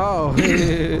 Oh.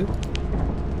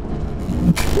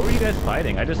 What were you guys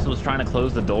fighting? I just was trying to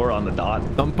close the door on the dot.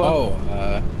 Thumper?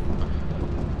 Oh,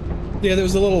 yeah, there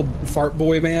was a little fart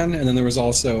boy man, and then there was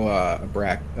also a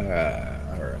brack, or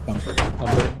a thumper.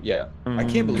 Thumper? Yeah. I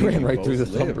can't believe You ran right both through the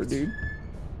thumper, lived. dude.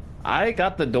 I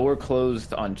got the door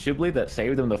closed on Chiblee that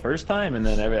saved him the first time, and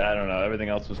then I don't know, everything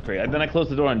else was crazy. And then I closed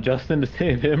the door on Justin to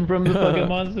save him from the fucking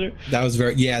monster. That was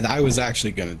very, yeah, I was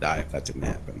actually gonna die if that didn't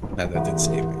happen. That did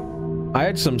save me. I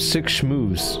had some sick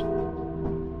schmooze.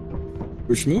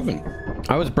 We're moving.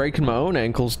 I was breaking my own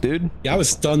ankles, dude. Yeah, I was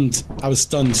stunned. I was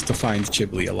stunned to find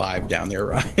Chiblee alive down there,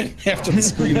 Ryan, after the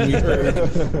scream we heard.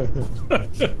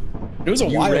 It was a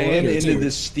You while ran later, into too. the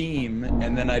steam,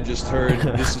 and then I just heard,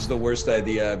 "This is the worst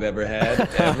idea I've ever had."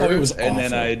 Ever. It was and then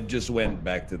awful. I just went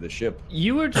back to the ship.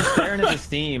 You were just staring at the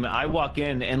steam. I walk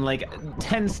in and like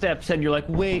 10 steps, and you're like,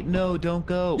 "Wait, no, don't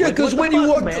go." Yeah, Like, because what when the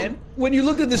you fuck, walked, man. when you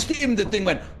looked at the steam, the thing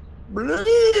went.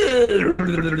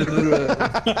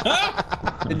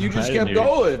 And you just I kept knew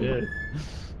going. shit.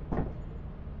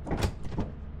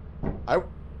 I It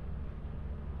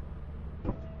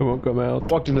won't come out.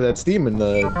 walked into that steam and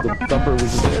the thumper was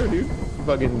just there, dude.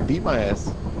 Fucking beat my ass.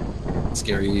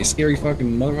 Scary, scary fucking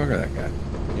motherfucker, that guy.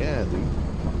 Yeah,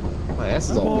 dude. My ass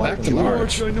is all black to and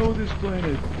large. March. I know this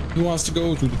planet. Who wants to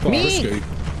go to the far Me. escape?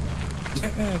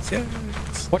 Yes,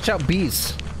 yes. Watch out,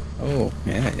 bees. Oh,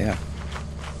 yeah, yeah.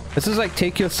 This is like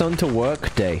take your son to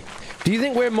work day. Do you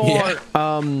think we're more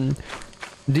Yeah.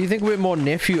 do you think we're more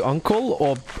nephew uncle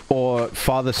or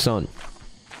father son?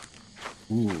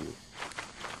 Ooh.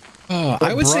 Oh,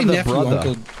 I would say brother, nephew, brother.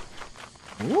 uncle.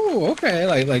 Ooh, okay,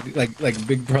 like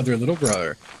big brother, little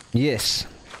brother. Yes.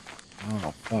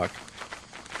 Oh, fuck.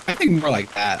 I think more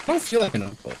like that. I don't feel like an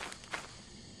uncle.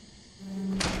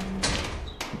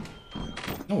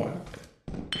 Oh, wow.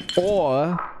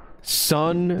 Or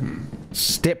son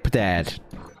stepdad.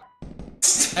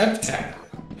 Stepdad.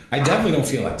 I definitely don't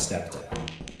feel like stepdad.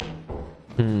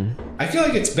 I feel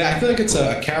like it's bad. I feel like it's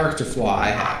a character flaw I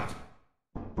have.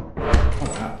 Oh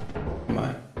wow. Come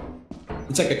on.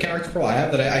 It's like a character flaw I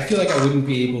have that I feel like I wouldn't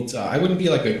be able to. I wouldn't be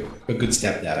like a good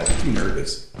stepdad. I'd be too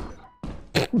nervous.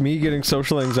 Me getting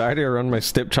social anxiety around my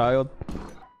stepchild.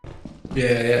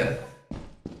 Yeah, yeah.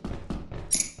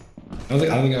 I don't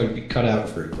think I would be cut out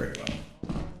for it very well.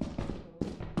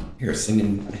 You're a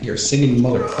singing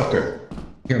motherfucker.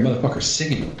 You're a motherfucker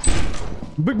singing.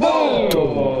 Big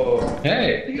Oh,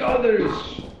 Hey, the others.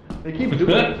 They keep doing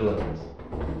it to us.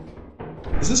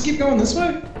 does this keep going this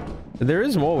way? There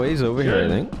is more ways over here, I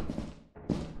think.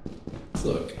 Let's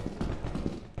look.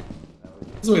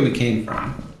 This is the way we came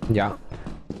from. Yeah.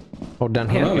 Oh, down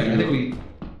I here. don't know, man.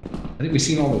 I think we've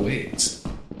seen all the ways.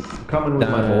 I'm coming with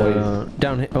my boys.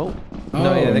 Down here. Oh.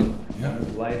 No, yeah, I think yeah.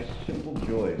 Life's simple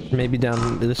joys. maybe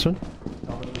down this one.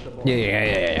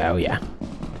 Yeah. Oh, yeah.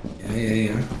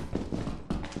 Yeah.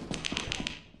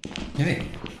 Hey.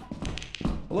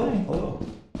 Hello.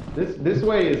 This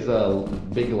way is a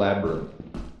big labyrinth.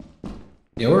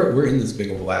 Yeah, we're in this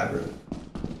big old labyrinth.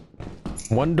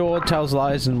 One door tells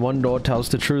lies and one door tells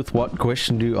the truth. What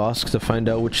question do you ask to find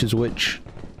out which is which?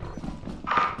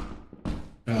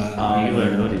 You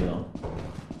learned the deal.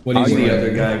 What Is do you the think?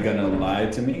 other guy gonna lie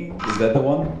to me? Is that the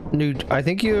one? Dude, I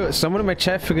think someone in my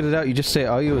chat figured it out. You just say,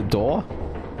 are you a door?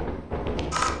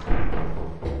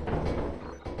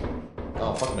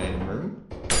 Oh, fuck, man. Room?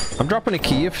 I'm dropping a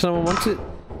key if someone wants it.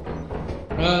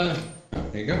 There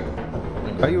you go.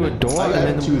 Are you a door? I And got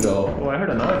then two, though. Oh, I heard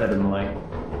a noise I didn't like.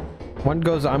 one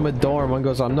goes, I'm a door, and one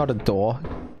goes, I'm not a door.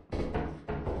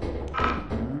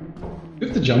 You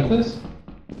have to jump this?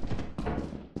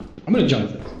 I'm gonna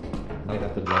jump this. Might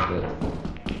have to jump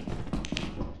it.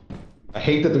 I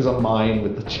hate that there's a mine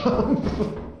with the jump.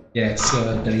 Yeah, it's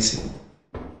dicey.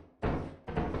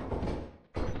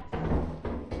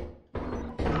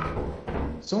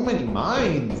 So many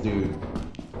mines, dude.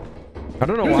 I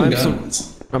don't know why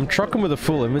I'm trucking with a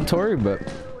full inventory, but...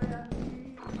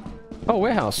 Oh,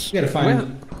 warehouse. You gotta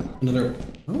find another.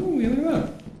 Oh, yeah, look at that. You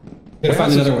gotta Warehouse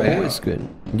find is another way always out. good.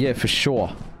 Yeah, for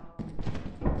sure.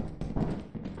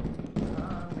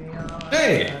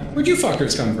 Hey, where'd you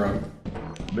fuckers come from?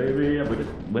 Baby, we just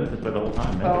went this way the whole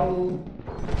time, man.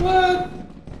 What?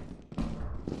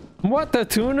 What, the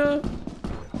tuna?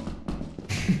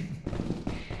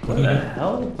 What the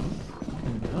hell?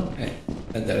 Oh, Hey,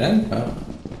 at that end? Oh.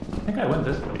 I think I went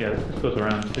this way. Yeah, this goes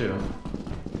around too.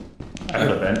 I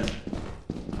heard a vent.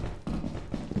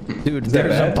 Dude,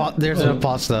 that bad? there's an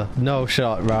imposter. No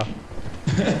shot, bro.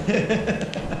 Wait,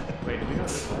 did we go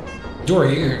this way? Door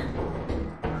here.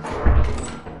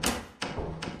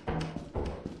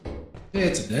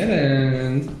 It's a dead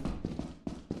end.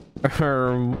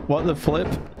 What the flip?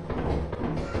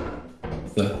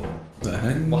 The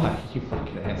heck? Why, you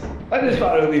fucking ass? I just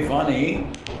thought it would be funny.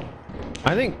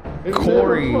 I think It's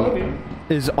Corey never funny.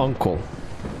 is uncle.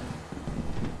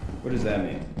 What does that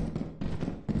mean?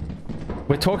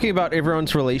 We're talking about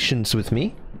everyone's relations with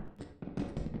me.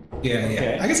 Yeah, yeah.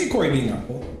 Okay. I can see Corey being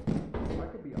uncle.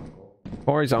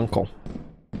 Or his uncle.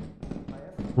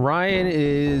 Ryan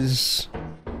is...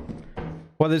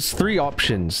 Well, there's 3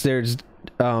 options. There's,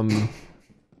 uncle,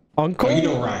 Oh, you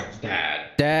know Ryan's dad.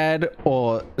 dad,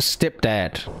 or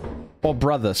stepdad. Or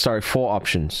brother, sorry, 4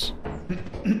 options.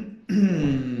 I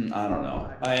don't know.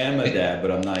 I am a dad,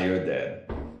 but I'm not your dad.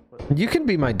 You can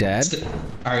be my dad.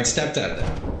 All right, stepdad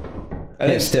then. I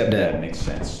think stepdad. stepdad makes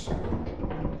sense.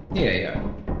 Yeah, yeah.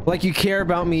 Like, you care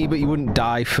about me, but you wouldn't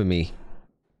die for me.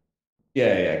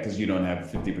 Yeah, because you don't have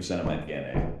 50% of my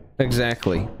DNA.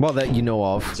 Exactly. Well, that you know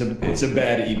of. It's a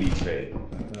bad EV trait.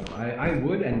 No, I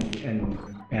would and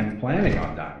am planning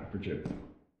on dying for Jim.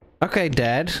 Okay,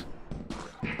 Dad.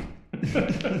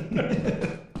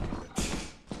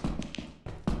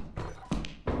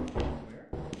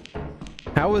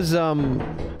 How was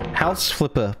House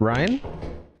Flipper, Ryan?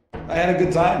 I had a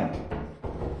good time.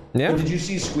 Yeah. But did you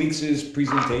see Squeaks'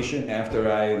 presentation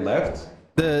after I left?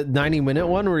 The 90-minute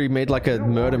one where he made like a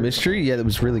murder mystery? Yeah, that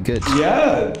was really good.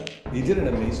 Yeah, he did an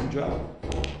amazing job.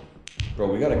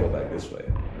 Bro, we gotta go back this way.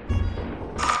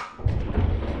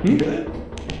 You hear that?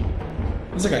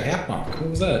 It was like a half honk. What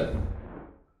was that?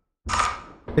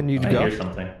 Can you I go? hear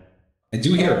something. I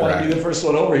do hear I want to Brad. be the first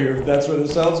one over here if that's where the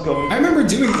sound's going. I remember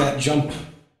doing that jump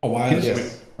a while ago,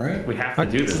 Yes. right? We have to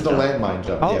do This this. is the now. landmine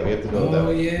jump. Oh. Yeah, we have to go that Oh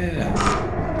way. yeah.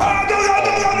 Oh, go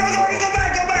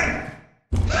back!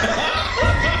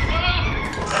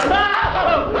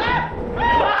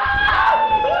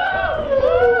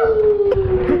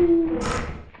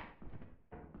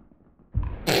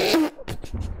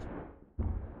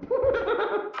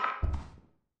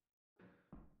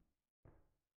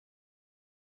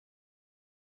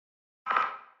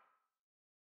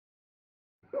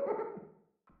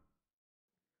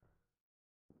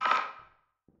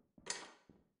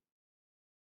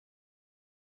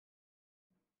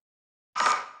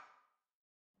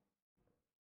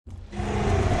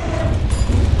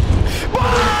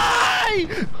 Why?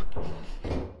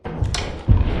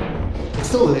 It's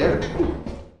still there.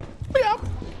 Yeah.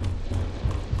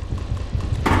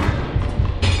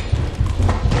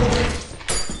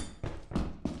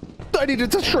 I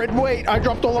needed to shred weight. I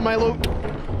dropped all of my loot.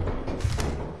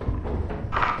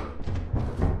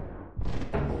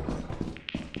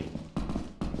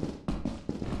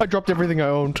 I dropped everything I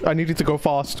owned. I needed to go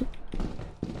fast.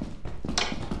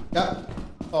 Yeah.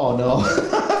 Oh no.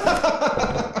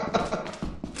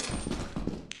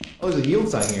 Oh, there's a yield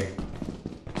sign here.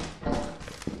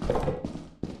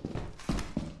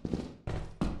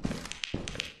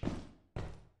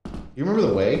 You remember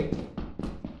the way?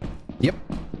 Yep.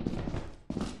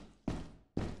 And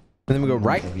then we go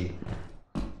right. Maybe.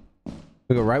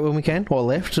 We go right when we can, or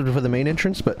left for the main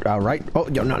entrance, but right. Oh,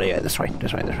 no, yeah, this way,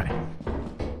 this way, this way.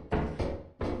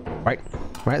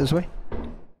 Right this way.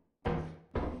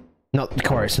 No,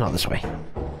 Corey, it's not this way.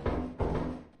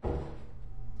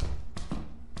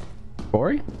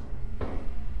 Corey?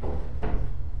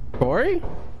 Corey?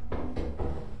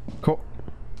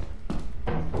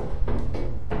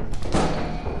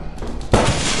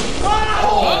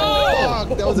 Oh,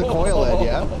 that was a coil head,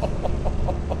 yeah?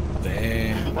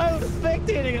 Damn. I was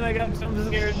spectating and I got jump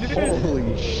scared, dude.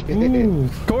 Holy shit. Ooh.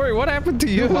 Corey, what happened to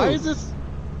you? Why is this?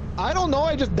 I don't know,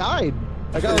 I just died.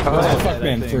 I got That's that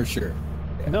Fuckman thing. for sure.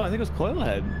 No, I think it was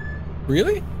Coilhead.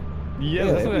 Really? Yeah,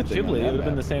 Yeah, that's what everything Ghibli. on It that would have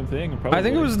been map. the same thing. Probably. I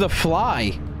think it was the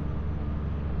fly.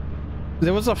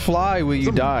 There was a fly where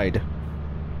you died.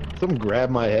 Someone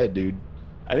grabbed my head, dude.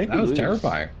 I think That we was lose.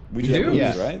 terrifying. We You just do? lose,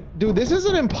 Yeah. right? Dude, this is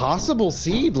an impossible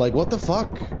seed. Like, what the fuck?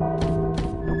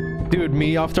 Dude,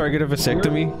 me after I get a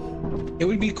vasectomy. It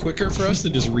would be quicker for us to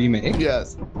just remake.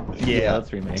 Yes. Yeah,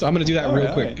 let's remake. So I'm gonna do that real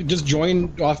Alright, quick. alright. Just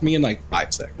join off me in like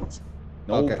 5 seconds.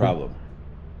 No Okay. problem.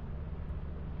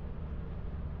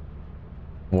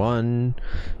 1,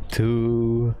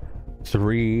 2,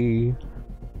 3,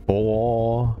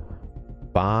 4,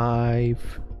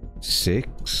 5,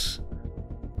 6,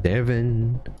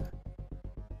 7.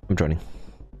 I'm joining.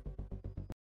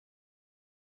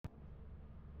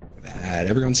 That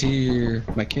everyone's here.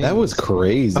 My king. That was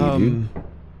crazy, dude.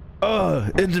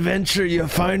 Adventure, you're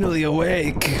finally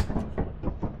awake.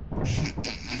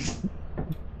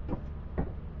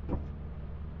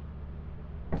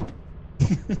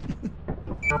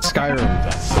 Skyrim.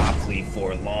 The softly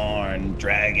forlorn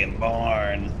dragon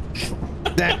born.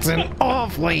 That's an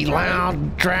awfully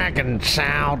loud dragon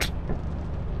shout.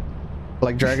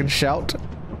 Like dragon shout?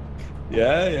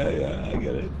 Yeah, I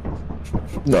get it.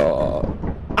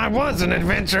 No. I was an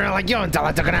adventurer like you until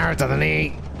I took an arrow to the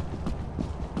knee.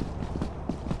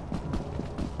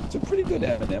 It's a pretty good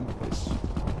Eminem voice.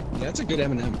 Yeah, that's a good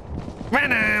Eminem.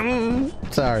 Venom!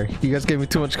 Sorry, you guys gave me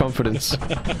too much confidence.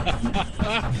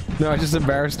 No, I just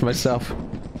embarrassed myself.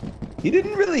 He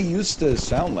didn't really used to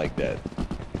sound like that.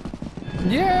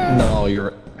 Yeah. No,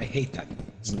 you're. I hate that.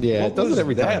 Yeah, it does it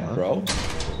every time, huh? bro.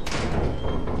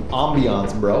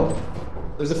 Ambiance, bro.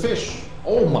 There's a fish.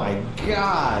 Oh my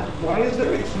god. Why is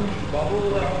there a huge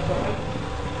bubble outside?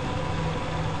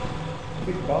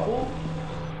 Big bubble?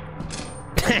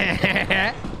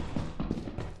 I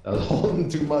was holding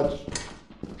too much.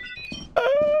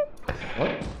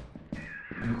 What?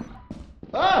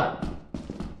 Ah!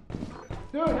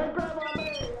 Dude, head crab on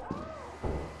me!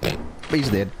 He's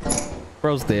dead.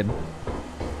 Bro's dead.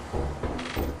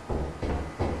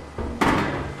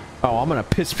 Oh, I'm gonna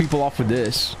piss people off with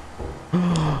this. I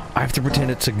have to pretend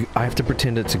it's a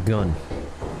gun.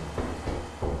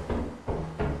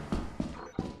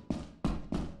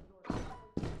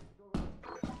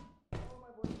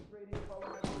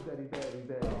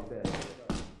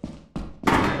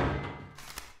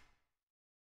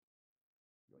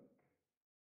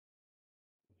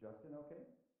 Justin okay?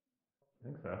 I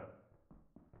think so.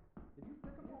 Did you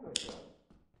pick up all my stuff?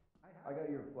 I got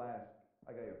your flash. I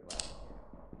got your flash.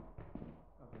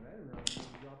 Okay, I didn't realize you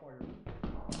drop all your...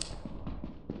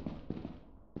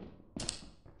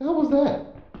 The hell was that?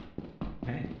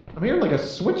 Hey, I'm hearing like a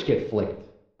switch get flicked.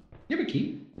 you have a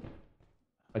key?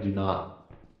 I do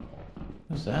not.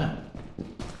 What's that?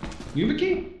 You have a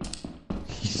key?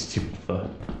 You stupid fuck.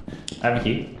 I have a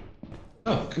key.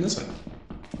 Oh, come this way.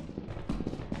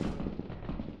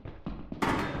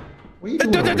 What are you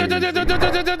doing?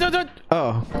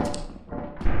 Oh.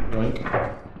 Yoink.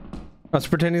 I was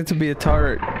pretending to be a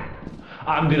turret.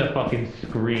 I'm gonna fucking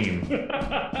scream.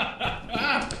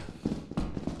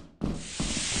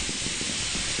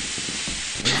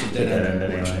 Dead end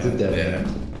anyway. It's a dead end.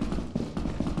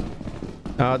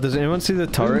 Does anyone see the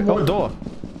turret? Oh, door.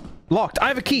 Locked. I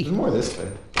have a key. There's more this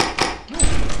way. I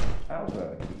also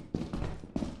have a key.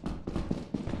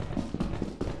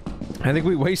 I think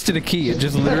we wasted a key. It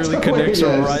just literally connects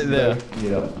right there.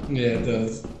 Yep. Yeah, it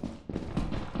does.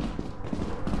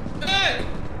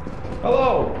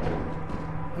 Hello!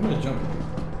 I'm gonna jump.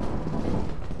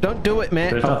 Don't do it,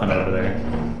 man. There's nothing over there.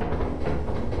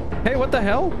 Hey, what the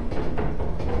hell?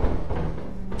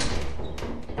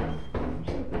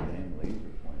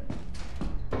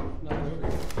 Nothing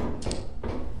over here.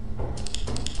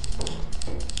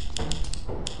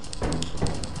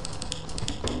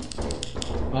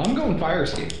 I'm going fire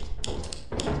escape.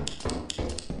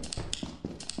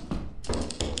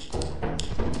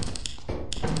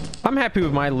 I'm happy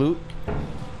with my loot.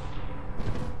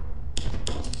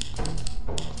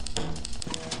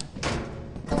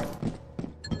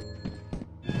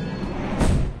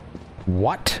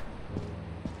 What?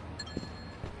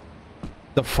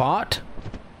 The fart?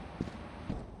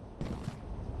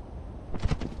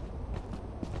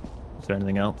 Is there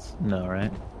anything else? No,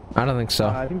 right? I don't think so.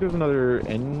 I think there's another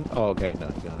N. Oh, okay. No,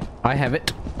 you got it. I have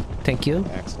it. Thank you.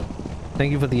 Axle.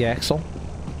 Thank you for the axle.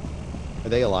 Are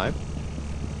they alive?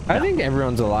 I think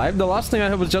everyone's alive. The last thing I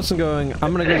heard was Justin going,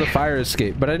 I'm gonna go to the fire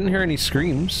escape, but I didn't hear any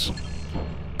screams.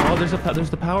 Oh, there's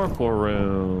the power core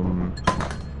room.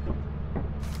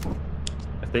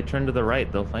 If they turn to the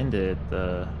right, they'll find it.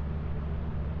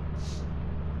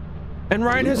 And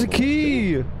Ryan has a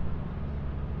key!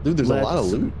 Dude, there's a lot of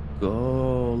loot.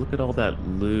 Go. Look at all that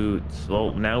loot.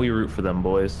 Well, now we root for them,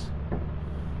 boys.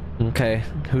 Okay,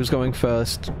 who's going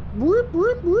first? Whoop,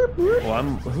 whoop, whoop, whoop.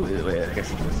 Well, wait, I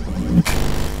guess it's this.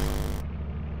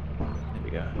 There we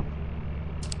go.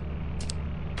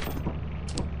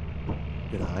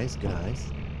 Good eyes, good eyes.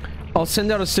 I'll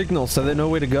send out a signal so they know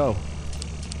where to go.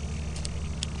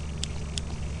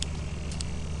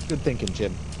 Good thinking,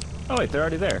 Jim. Oh wait, they're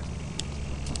already there.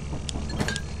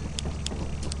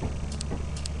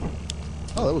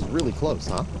 Oh, that was really close,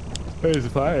 huh? There's a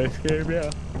fire escape, yeah.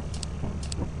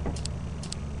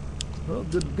 Well,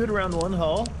 good round one,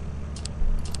 haul.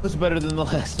 Was better than the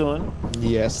last one.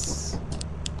 Yes.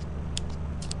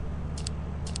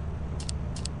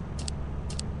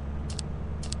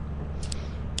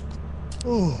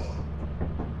 Oh.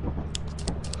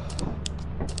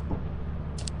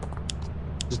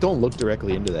 Just don't look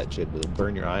directly into that shit. It'll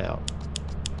burn your eye out.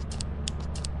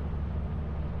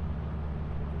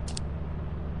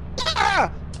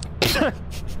 Ah!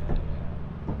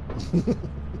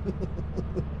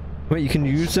 Wait, you can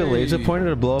use the laser pointer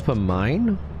to blow up a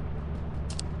mine?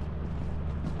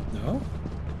 No?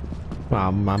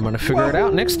 I'm gonna figure it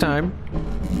out next time.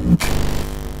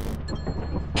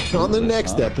 On the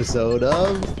next episode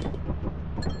of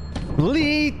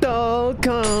Lethal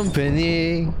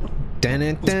Company. Dun,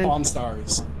 dun, dun. Pawn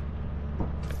stars.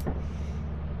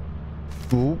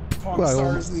 Oop. Pawn Well,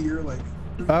 Stars of the year, like.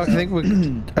 I think we're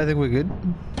good.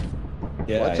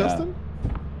 Yeah, What, Justin?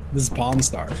 This is Pawn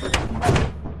Star.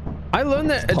 I learned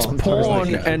that it's Pawn Stars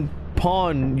pawn like- and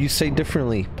pawn you say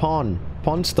differently. Pawn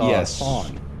star. Yes.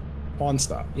 Pawn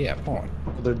Star. Yeah, Pawn.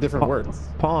 They're different words.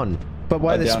 Pawn. But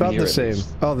why are they Down spelled here the it same?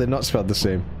 is. Oh, they're not spelled the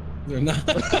same. They're not.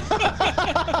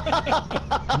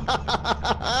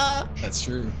 That's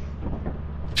true.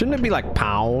 Shouldn't it be like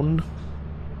pound?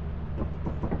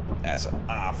 That's an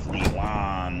awfully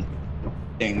one.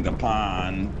 Ding the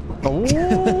pond. Oh.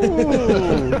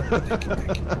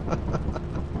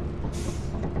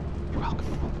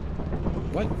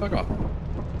 What? Fuck off.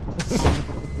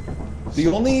 The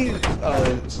only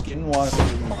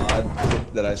Skinwalker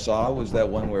mod that I saw was that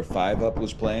one where 5-Up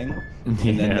was playing, and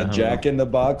then the Jack in the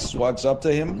Box walks up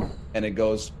to him, and it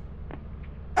goes,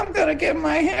 "I'm gonna get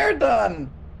my hair done."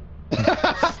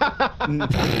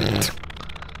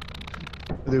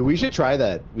 Dude, we should try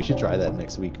that. We should try that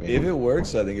next week, man. If it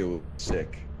works, I think it will be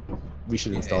sick. We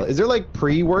should install it. Is there like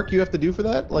pre-work you have to do for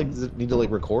that? Like, does it need to like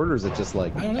record, or is it just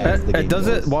like? I don't know. as the game It does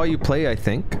it goes? while you play, I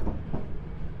think.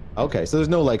 Okay, so there's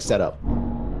no like setup.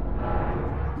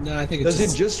 No, I think it's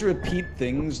Does it just repeat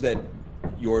things that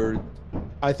your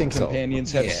I think so.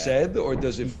 companions have Yeah. said, or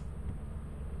does it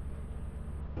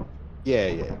Yeah.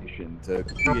 to create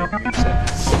new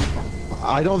sentences?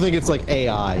 I don't think it's like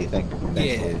AI thing.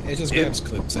 Yeah, it just grabs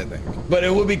clips, I think. But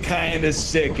it would be kind of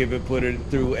sick if it put it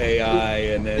through AI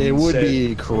and then It would said-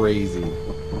 be crazy.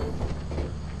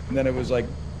 And then it was like,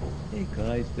 "Hey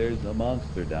guys, there's a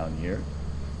monster down here."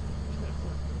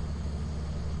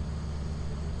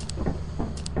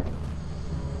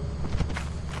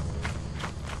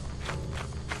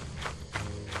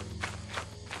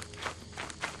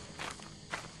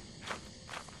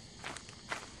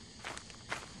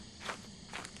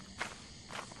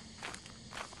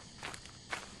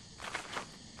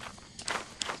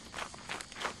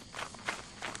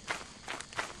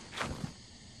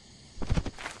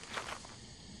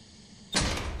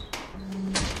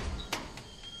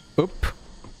 Oop.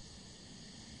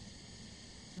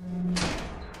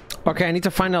 Okay, I need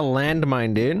to find a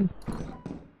landmine, dude.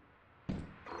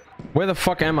 Where the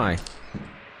fuck am I?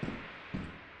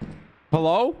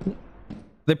 Hello?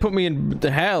 They put me in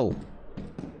the hell.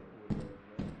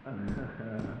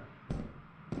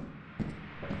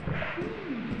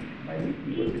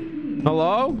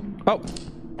 Hello? Oh.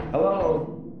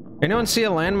 Hello. Anyone see a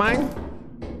landmine?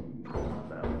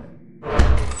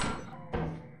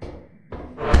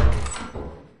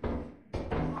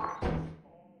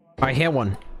 I hear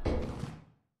one.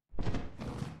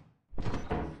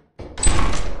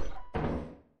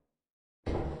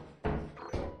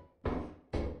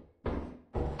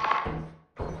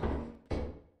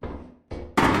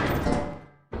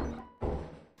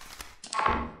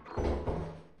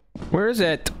 Where is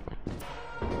it?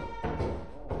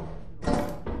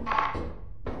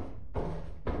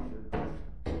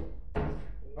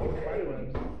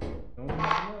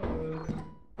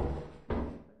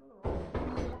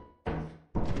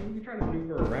 You try to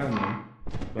maneuver around them,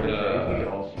 but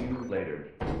I'll see you later.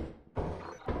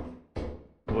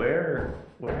 where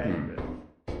have you been?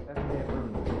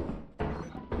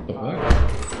 The fuck?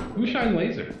 Who shined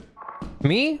laser?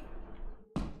 Me?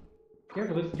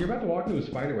 Careful, you're about to walk into a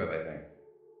spider web, I think.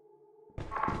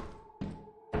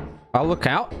 I'll look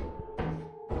out.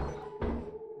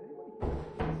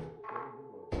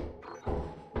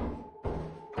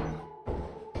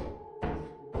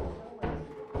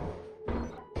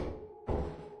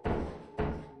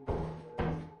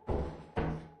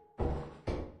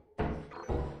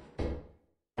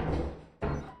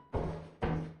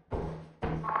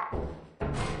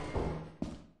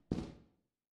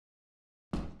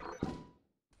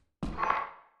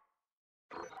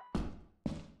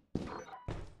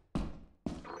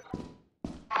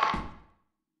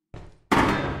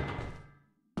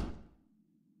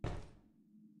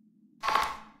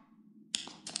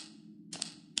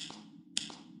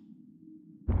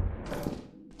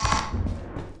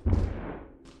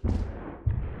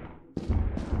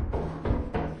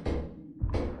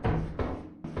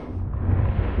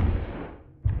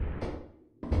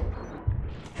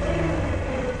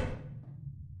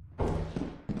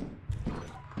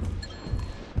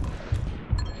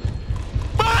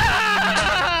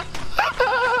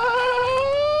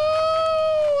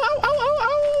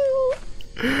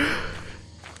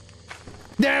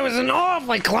 That was an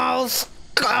awfully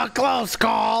close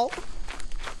call.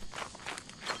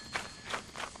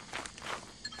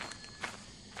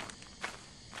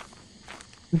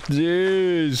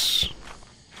 Jeez.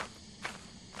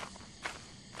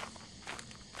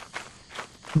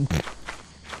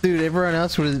 Dude, everyone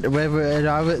else was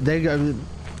they go.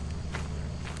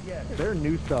 Yeah, their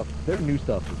new stuff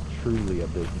is truly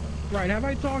abysmal. Ryan, have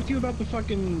I talked to you about the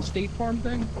fucking State Farm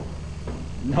thing?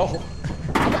 No.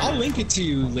 I'll link it to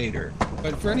you later.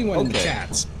 But for anyone in the Okay.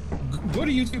 chats, go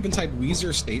to YouTube and type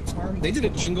Weezer State Farm. They did a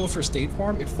jingle for State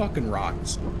Farm. It fucking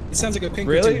rocks. It sounds like a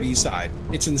Pinkerton Really? B-side.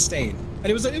 It's insane.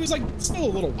 And it was like still a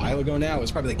little while ago now. It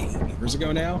was probably like 8 years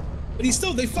ago now. But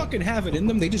they fucking have it in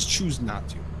them. They just choose not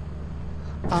to.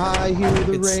 I hear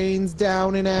the rains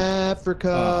down in Africa.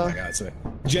 Oh my god, so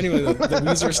genuinely the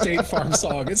Weezer State Farm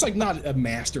song. It's like not a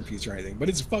masterpiece or anything, but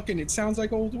it sounds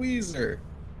like old Weezer.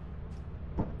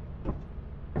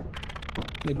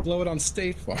 They blow it on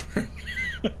State Farm.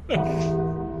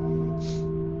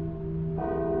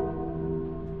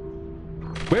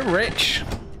 We're rich.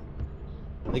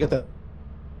 They got that.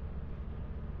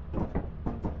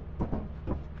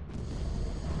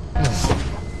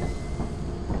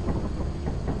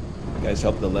 Guys,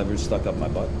 help the levers stuck up my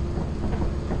butt.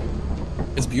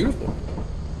 It's beautiful.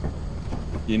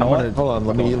 You know what? Hold on,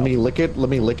 let me lick it. Let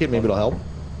me lick it. Maybe it'll help.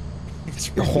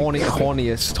 The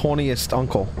horniest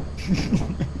uncle.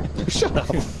 Shut up.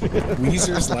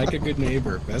 Weezer's Like a Good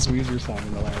Neighbor. Best Weezer song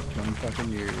in the last 20 fucking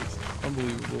years.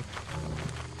 Unbelievable.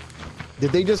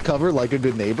 Did they just cover Like a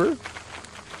Good Neighbor?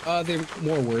 There are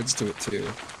more words to it too.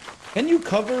 Can you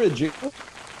cover a jingle?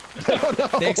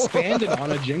 They expanded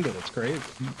on a jingle. It's crazy.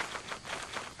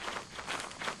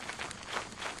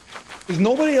 Is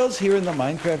nobody else hearing the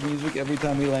Minecraft music every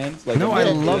time we land? Like, No, I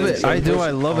love it. I do.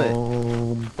 I love it.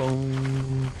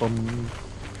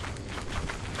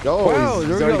 Oh, Wow, he's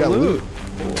there already we got go, loot.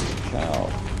 Holy cow.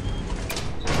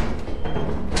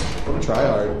 Try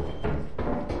hard.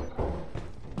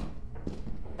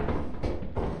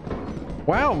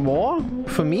 Wow, more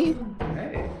for me?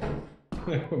 Hey.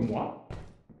 What?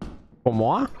 For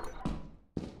moi?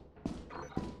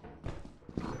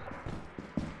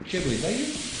 Ghibli, is that you?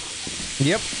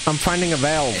 Yep, I'm finding a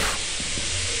valve.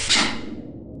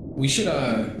 We should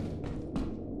I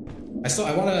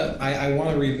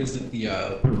wanna revisit the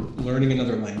learning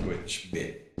another language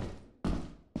bit.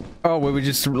 Oh, where we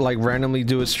just like randomly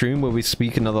do a stream where we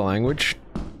speak another language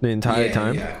the entire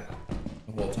time? Yeah.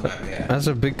 The whole time, yeah. That's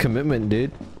a big commitment,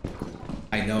 dude.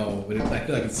 I know, but I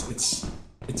feel like it's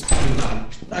probably not.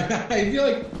 I feel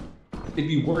like it'd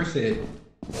be worth it.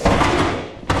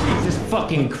 Jesus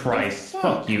fucking Christ.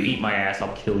 Fuck you, eat my ass,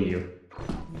 I'll kill you.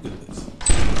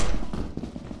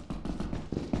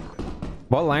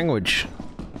 What language?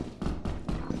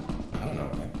 I don't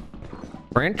know, man.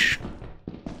 French?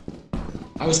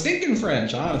 I was thinking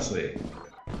French, honestly.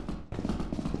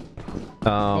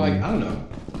 Like, I don't know.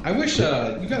 I wish you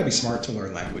gotta be smart to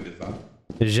learn languages, though.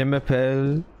 Je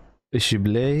m'appelle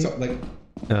Chiblé. So, like,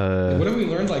 what have we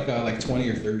learned? Like 20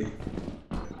 or 30?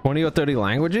 20 or 30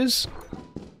 languages?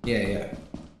 Yeah.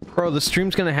 Bro, the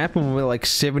stream's gonna happen when we're like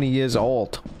 70 years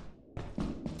old.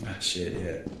 Ah, shit,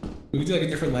 yeah. We could do like a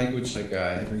different language like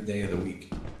every day of the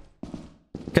week.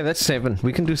 Okay, that's 7.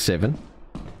 We can do 7.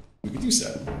 We could do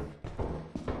 7.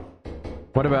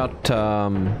 What about,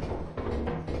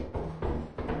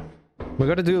 we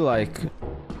gotta do like...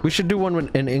 We should do one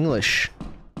in English.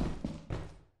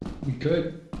 We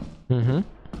could. Mm-hmm.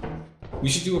 We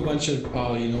should do a bunch of,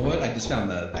 oh, you know what? I just found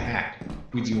the hack.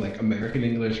 We do like American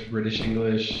English, British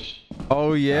English.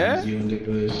 Oh, yeah? New Zealand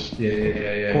English.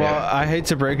 Yeah. Well, I hate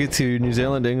to break it to you, New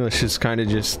Zealand English is kind of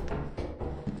just...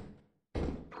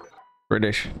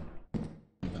 British.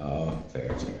 Oh,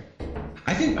 fair.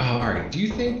 I think, alright, do you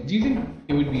think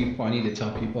it would be funny to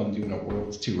tell people I'm doing a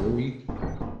World Tour week?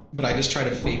 But I just try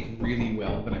to fake really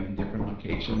well that I'm in different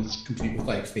locations, complete with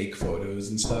like fake photos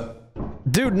and stuff.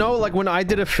 Dude, no, like when I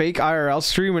did a fake IRL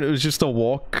stream and it was just a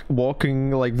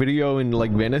walking like video in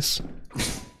like Venice.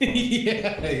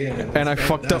 yeah. And I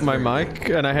fucked up my mic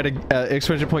and I had a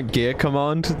exclamation point gear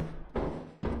command.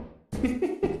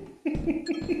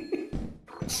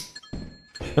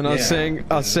 And I was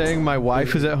saying my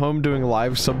wife is at home doing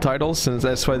live subtitles, since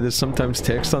that's why there's sometimes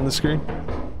text on the screen.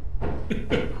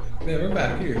 Yeah, we're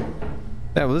back here.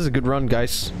 Yeah, well, this is a good run,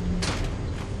 guys.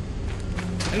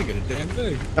 I didn't get a damn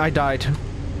thing. I died.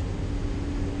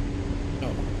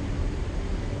 Oh.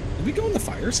 Did we go in the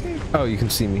fire escape? Oh, you can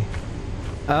see me.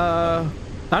 I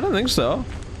don't think so.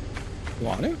 You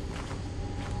want to?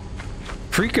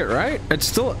 Freak it, right? It's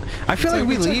still... I feel like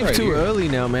we leave right too here. early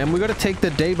now, man. We gotta take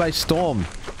the day by storm.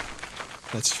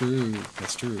 That's true.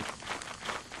 That's true.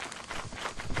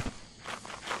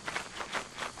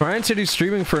 Ryan said he's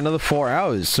streaming for another 4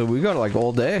 hours, so we got like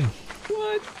all day.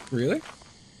 What? Really?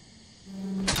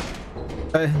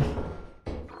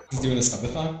 He's doing a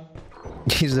subathon?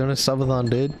 He's doing a subathon,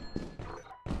 dude.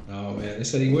 Oh man, I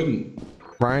said he wouldn't.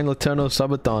 Ryan Letourneau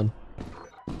Subathon.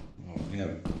 Oh, yeah.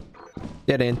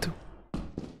 Get into.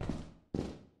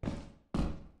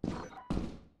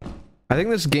 I think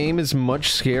this game is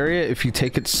much scarier if you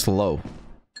take it slow.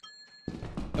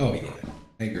 Oh yeah,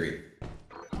 I agree.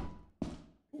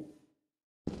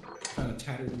 Found a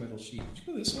tattered metal sheet. Did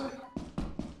you go this way?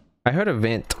 I heard a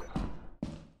vent.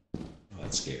 Oh,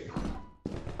 that's scary.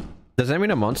 Does that mean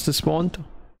a monster spawned?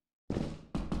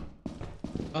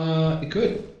 It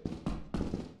could.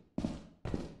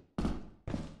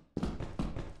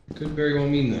 It could very well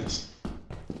mean this.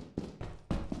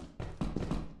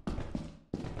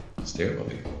 Stair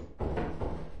buddy.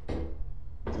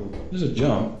 There's a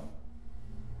jump.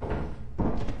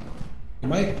 You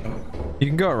might. Oh. You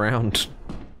can go around.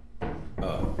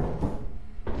 Don't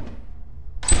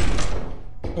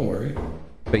worry.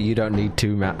 But you don't need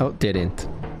to. Oh, didn't.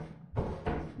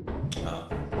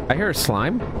 I hear a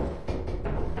slime.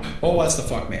 Oh, that's the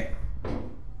fuck man.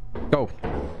 Go.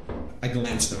 I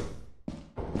glanced him.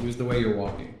 He was the way you're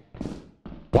walking.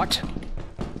 What?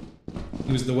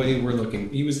 He was the way we're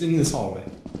looking. He was in this hallway.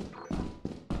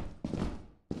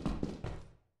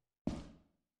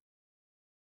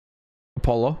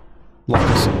 Apollo, lock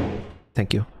us in.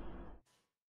 Thank you.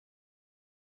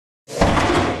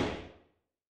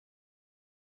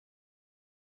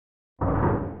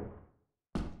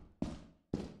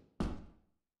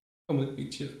 Come with me,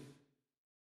 Chip.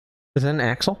 Is that an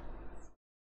axle?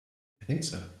 I think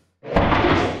so.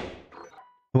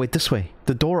 Wait, this way.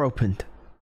 The door opened.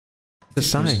 The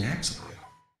sign. There's an axle there.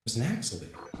 There's an axle there.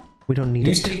 We don't need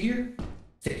Can it. you stay here?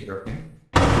 Stay here,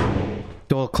 okay?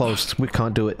 Door closed. We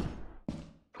can't do it.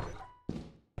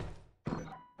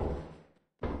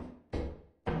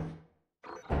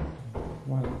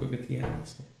 Why don't we go get the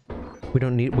axle? We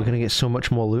don't need. We're gonna get so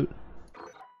much more loot.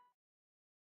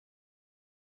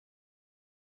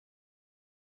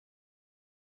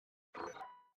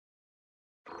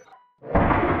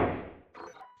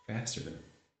 Faster.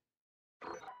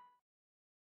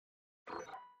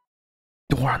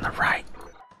 Door on the right.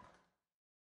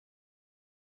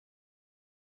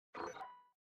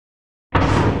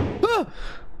 Ah!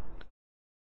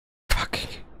 Fucking.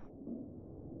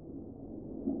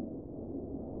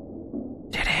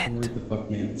 Didn't. Where the fuck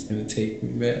man is gonna take me,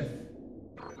 man?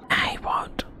 I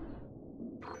won't.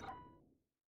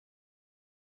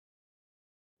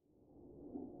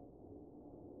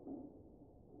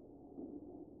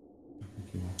 I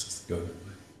think he wants us to go that way.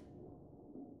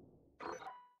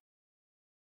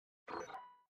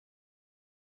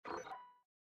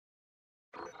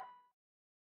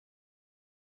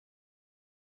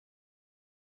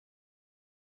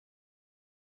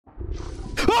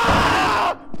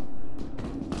 Ah!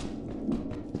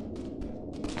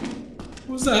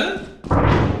 What was that?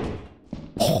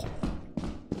 Oh.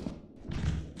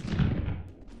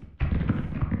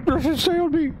 Does it say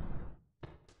on me?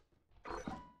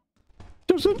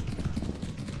 Does it?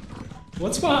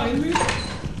 What's behind me?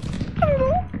 I don't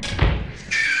know.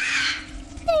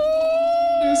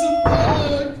 There's a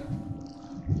bug.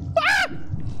 Ah!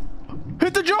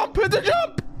 Hit the jump! Hit the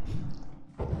jump!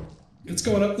 It's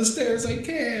going up the stairs. I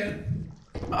can't.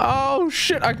 Oh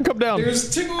shit! I can come down. There's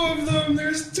two of them.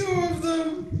 There's two of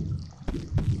them.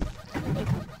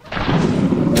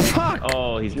 Fuck!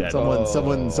 Oh, he's dead. Someone.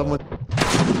 One of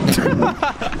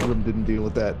them didn't deal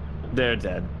with that. They're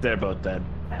dead. They're both dead.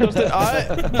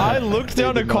 I looked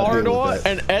down a did not deal corridor, with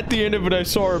that. and at the end of it, I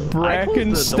saw a I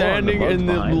bracken closed the door standing and in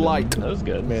the the bugs behind him. light. That was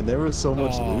good. Man, there was so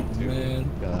much loot, dude. Man.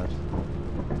 Gosh.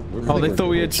 Oh, they thought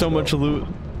we had so much loot.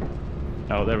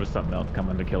 Oh, there was something else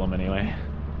coming to kill him anyway.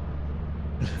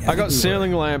 I got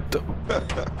ceiling lamped.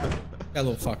 That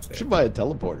little fuck there. Should buy a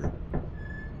teleporter.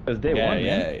 It was day one,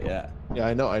 man. Yeah. Yeah,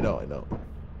 I know.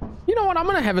 You know what? I'm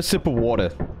gonna have a sip of water.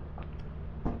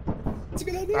 That's a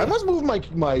good idea. I must move my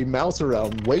mouse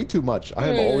around way too much. I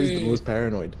am always the most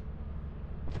paranoid.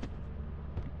 I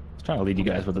was trying to lead you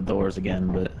guys with the doors again,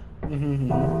 but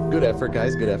Good effort,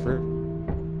 guys. Good effort.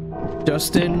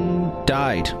 Justin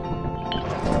died.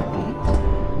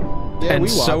 Yeah, And we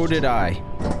so watched. did I.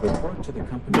 Report to the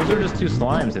company. those are just two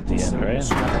slimes at the end, right?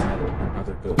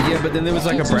 Yeah, but then there was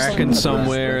like a bracken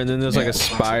somewhere, and then there's like a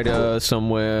spider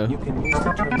somewhere. You can use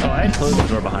the terminal. Oh, I had closed the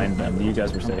door behind them, but you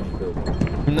guys were safe.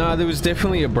 No, there was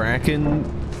definitely a bracken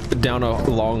down a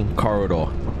long corridor.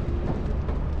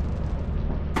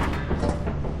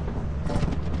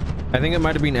 I think it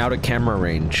might have been out of camera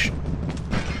range.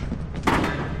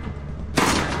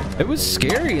 It was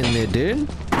scary in there, dude.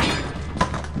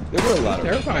 There were a lot of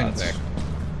Terrifying robots. thing.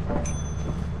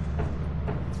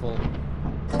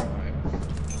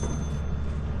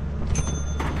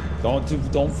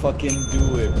 Don't fucking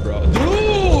do it, bro.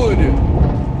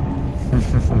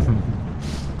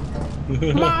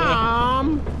 Dude!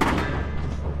 Mom!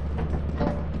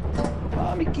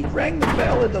 Mommy, he rang the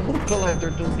bell at the loot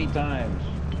collector 2 times.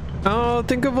 Oh,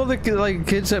 think of all the like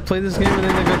kids that play this game and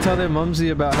then they go tell their mumsy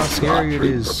about how scary it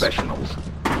is. Professionals.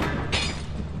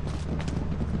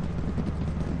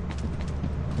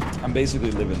 I'm basically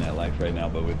living that life right now,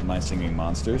 but with My Singing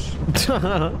Monsters.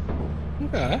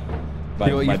 Okay.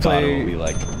 My daughter will be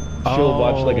like, she'll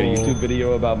watch like a YouTube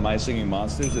video about My Singing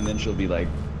Monsters, and then she'll be like,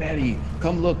 Daddy,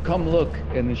 come look,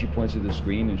 and then she points at the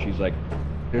screen and she's like,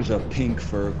 there's a pink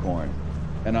fur corn,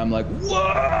 and I'm like, whoa,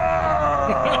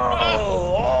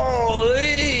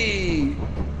 holy!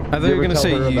 I thought you were gonna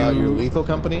say about your lethal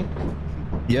company.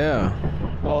 Yeah.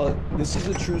 Well, this is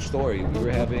a true story. We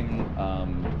were having,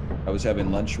 I was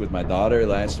having lunch with my daughter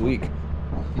last week,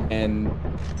 and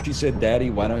she said, Daddy,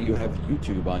 why don't you have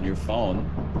YouTube on your phone?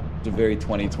 It's a very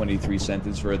 2023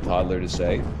 sentence for a toddler to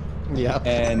say. Yeah.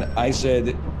 And I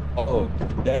said, oh,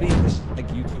 Daddy is like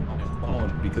YouTube on his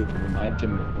phone because it reminds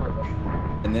him of work.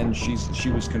 And then she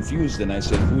was confused, and I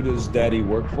said, who does Daddy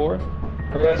work for?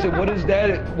 Or I said, what is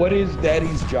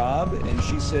Daddy's job? And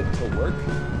she said, to work.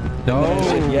 No. And then I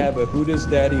said, yeah, but who does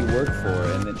Daddy work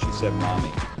for? And then she said,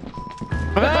 Mommy.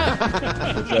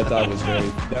 Which I thought was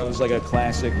that was like a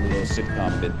classic little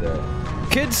sitcom bit there.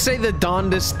 Kids say the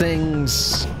darndest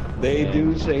things. They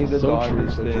do say the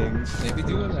darndest things. They be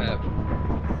doing that.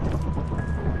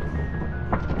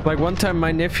 Like one time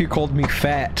my nephew called me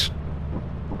fat.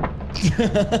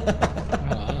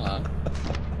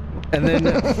 And then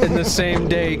in the same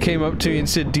day came up to me and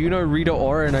said, do you know Rita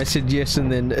Ora? And I said yes,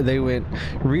 and then they went,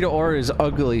 Rita Ora is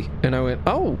ugly. And I went,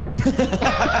 oh.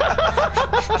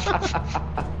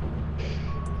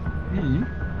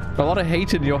 A lot of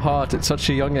hate in your heart at such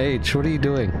a young age. What are you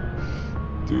doing?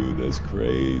 Dude, that's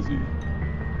crazy.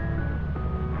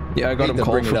 Yeah, I got him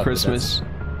called for Christmas.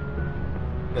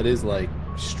 That is like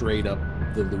straight up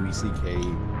the Louis C.K.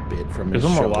 bit from his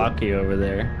There's a show. Milwaukee over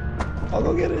there. I'll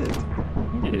go get it.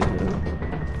 Yeah.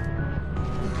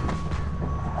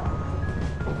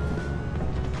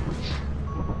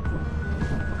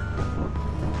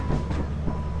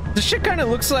 This shit kind of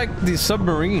looks like the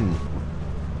submarine.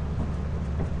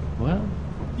 What?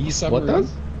 The submarine? What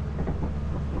does?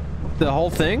 The whole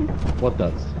thing? What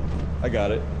does? I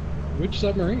got it. Which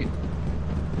submarine?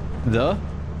 The?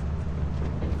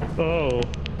 Oh.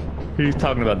 He's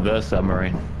talking about the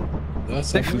submarine. The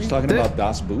submarine? Who's talking about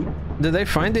Das Boot? Did they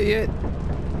find it yet?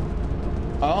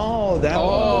 Oh, that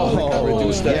one. That got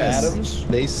reduced to atoms?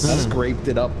 They scraped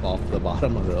it up off the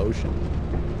bottom of the ocean.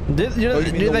 Did, you know, Oh,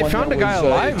 you mean the they one found that a guy was,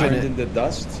 alive in turned it. into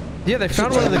dust? Yeah, they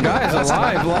found one of the guys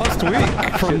alive last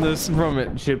week from it.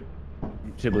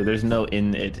 Shibley, there's no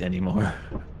in it anymore.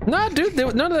 Nah, dude,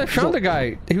 they found a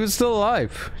guy. He was still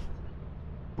alive.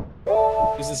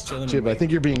 Who's this chilling? Chip, I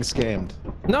think you're being scammed.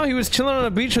 No, he was chilling on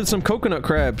a beach with some coconut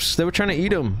crabs. They were trying to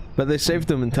eat him, but they saved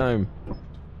him in time.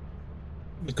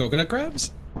 The coconut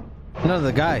crabs? No,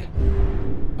 the guy.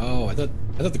 Oh, I thought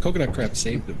the coconut crabs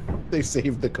saved him. They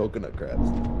saved the coconut crabs.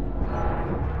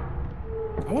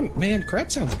 Man,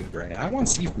 crab sounds good, right? I want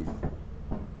seafood.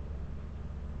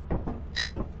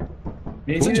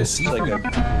 Maybe it's like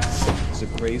it's a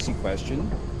crazy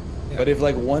question. Yeah. But if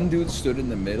like one dude stood in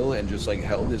the middle and just like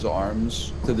held his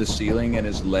arms to the ceiling and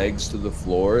his legs to the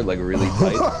floor like really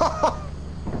tight,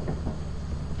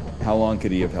 how long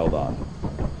could he have held on?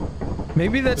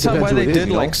 Maybe that's not why they did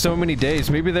like so many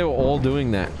days. Maybe they were all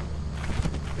doing that.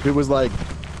 If it was like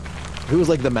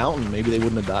the mountain, maybe they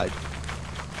wouldn't have died.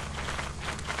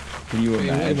 Can you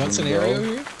imagine? What scenario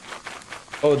here?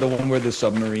 Oh, the one where the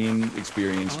submarine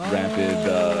experienced rapid,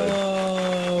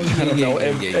 I don't know,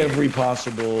 every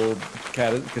possible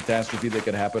catastrophe that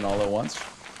could happen all at once.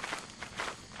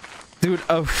 Dude,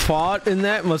 a fart in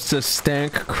that must have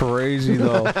stank crazy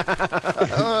though.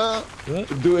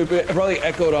 Dude, it probably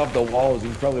echoed off the walls. It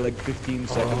was probably like 15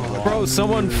 seconds long. Bro,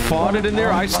 someone farted in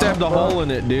there. I stabbed a hole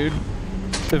in it, dude.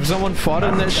 If someone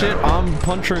farted in that shit, I'm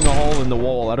puncturing a hole in the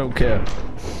wall. I don't care.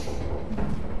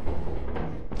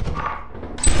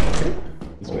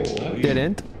 Dead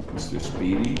end? Mr.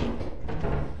 Speedy.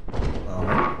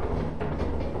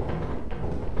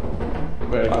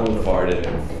 But I would fart in it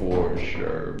for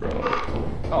sure, bro.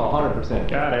 Oh, 100%.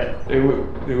 Got it. It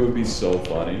would be so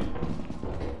funny.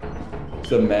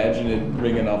 Just imagine it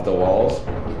ringing off the walls.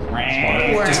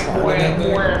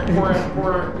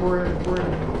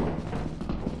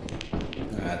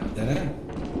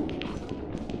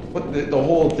 But the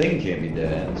whole thing can't be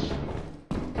dead ends.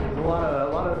 There's a lot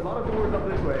of doors up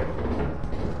this way.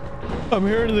 I'm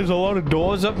hearing there's a lot of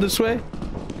doors up this way.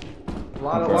 A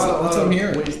lot That's what I'm of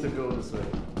hearing. ways to go this way.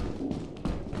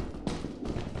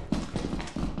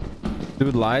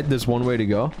 Dude lied. There's one way to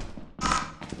go.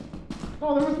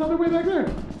 Oh, there was another way back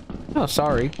there. Oh,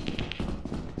 sorry.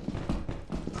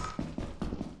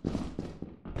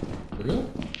 Really?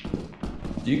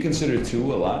 Do you consider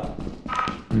 2 a lot?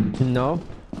 No.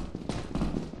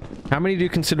 How many do you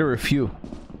consider a few?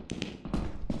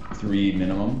 3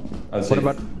 minimum. I'd say What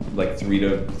about like 3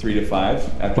 to 5.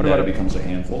 After What that, about it becomes a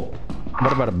handful.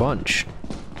 what about a bunch?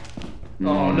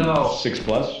 Oh no. 6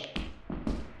 plus.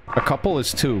 A couple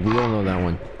is 2. We all know that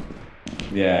one.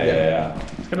 Yeah.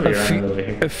 It's gonna be around over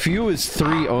here. A few is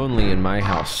 3 only in my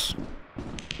house.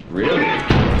 Really?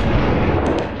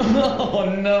 Oh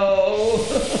no!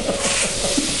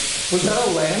 Was that a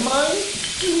landmine?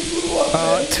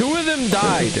 2 of them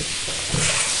died.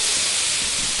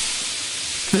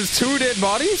 There's 2 dead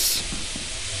bodies?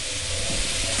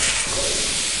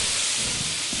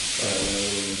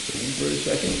 For a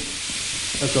second.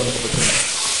 That's unfortunate.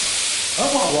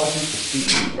 I'm not watching the TV,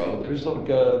 bro. There's like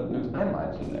there's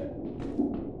landmines in there.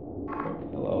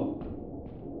 Hello.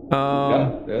 Yeah,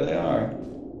 there they are.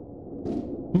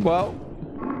 Well,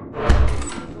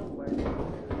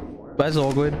 that's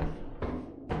all good.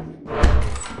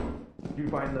 Did you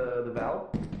find the valve?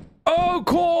 Oh,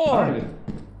 cool!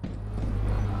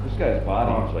 This guy's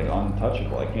body is like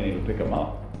untouchable. I can't even pick him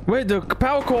up. Wait, the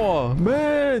power core,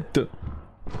 man.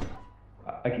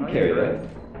 I can carry that.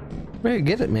 Wait,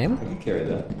 get it, man. I can carry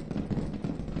that.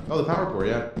 Oh, the power core,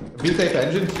 yeah. V-tape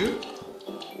engine too.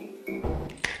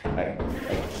 I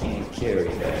can't carry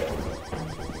that.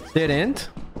 Dead end?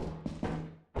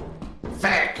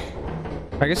 Fact.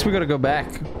 I guess we gotta go back.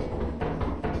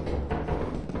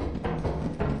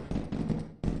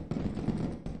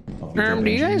 Do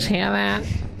you guys hear that?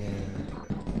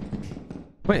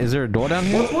 Wait, is there a door down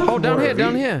here? What's Oh, down more, here,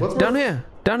 down V? here, What's down more? here,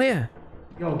 down here.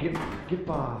 Yo, get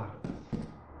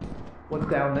what's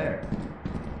down there?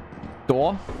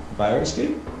 Door? Fire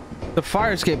escape? The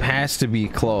fire escape has to be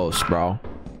close, bro.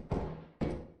 Oh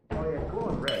yeah,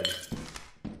 glowing red.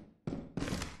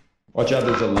 Watch out,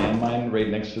 there's a landmine right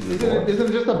next to the door. Isn't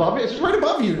it just above it? It's just right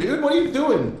above you, dude. What are you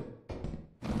doing?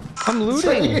 I'm It's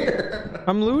right looting. here.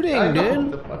 I'm looting, I know.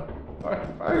 dude. The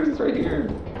fire is right here.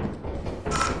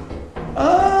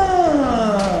 Ah!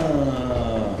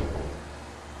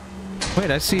 Wait,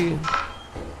 I see.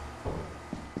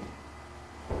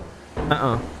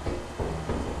 I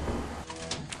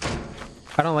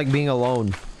don't like being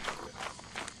alone.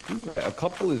 A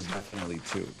couple is definitely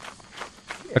 2.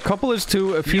 A couple is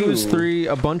 2, a few is Few. 3,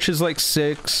 a bunch is like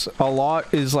 6, a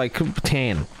lot is like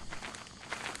 10.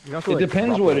 It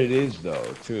depends what it is,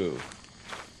 though, too.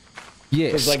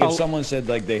 Yes. Because, like, if someone said,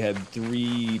 like, they had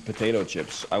 3 potato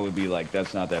chips, I would be like,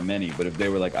 that's not that many. But if they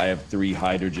were like, I have 3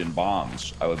 hydrogen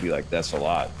bombs, I would be like, that's a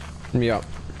lot. Yeah.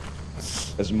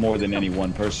 That's more than any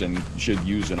one person should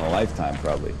use in a lifetime,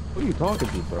 probably. What are you talking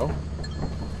to, bro?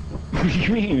 What do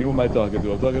you mean? Who am I talking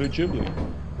to? I'm talking to Chimney.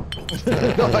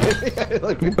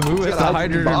 Who has the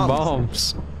hydrogen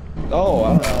bombs? Oh,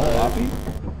 I don't know. Hoppy?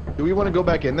 Do we want to go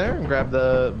back in there and grab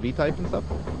the V-type and stuff?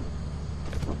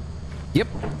 Yep.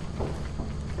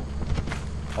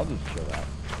 I'll just chill out.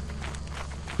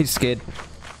 He's scared.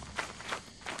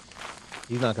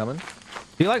 He's not coming.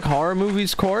 Do you like horror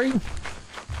movies, Corey?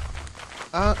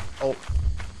 Oh. Oh,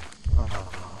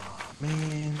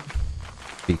 man.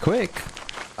 Be quick.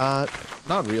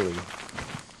 Not really.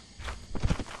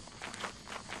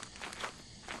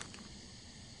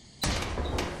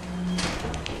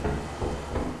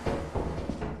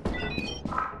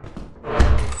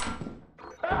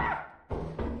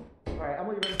 Alright, I'm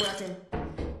leaving Bracken.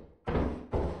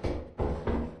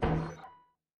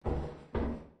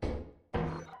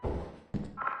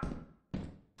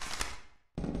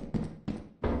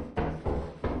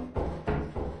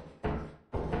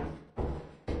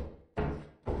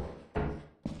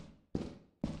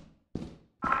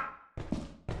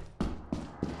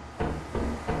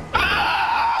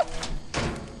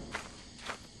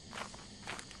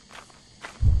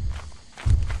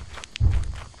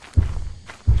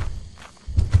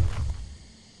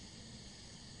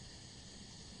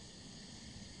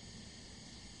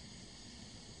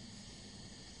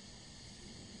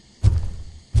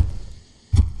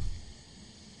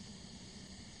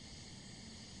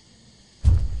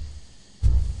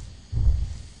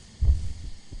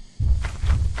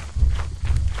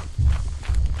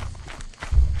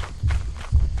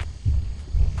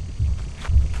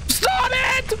 Start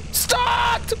it!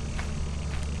 Start!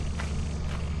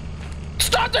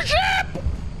 Start the ship!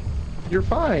 You're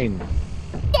fine.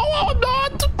 No, I'm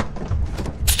not!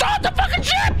 Start the fucking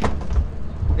ship!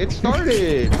 It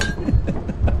started.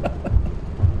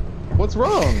 What's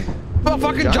wrong? A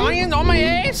fucking giant on my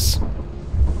ass?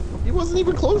 He wasn't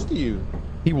even close to you.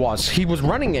 He was. He was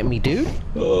running at me, dude.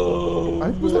 Oh,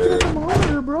 I was looking at the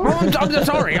monitor, bro. Oh, I'm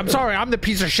sorry. I'm sorry. I'm the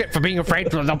piece of shit for being afraid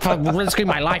for risking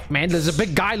my life, man. There's a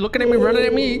big guy looking at me, running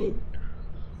at me.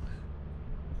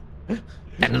 And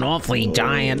an awfully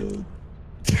giant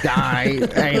guy,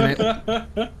 ain't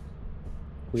it?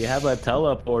 We have a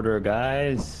teleporter,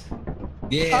 guys.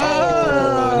 Yeah.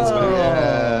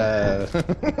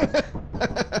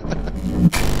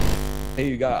 Hey,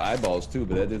 you got eyeballs too,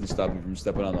 but that didn't stop you from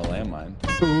stepping on the landmine.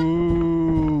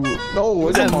 Ooh. No,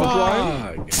 it's a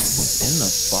fog. In the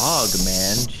fog,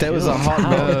 man. That was a hot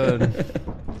burn.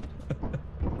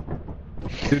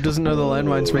 Dude doesn't know the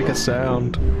landmines make a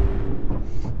sound.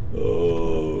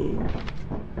 Oh.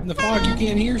 In the fog, you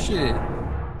can't hear shit.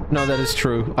 No, that is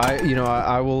true.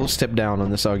 I will step down on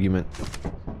this argument.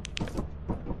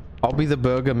 I'll be the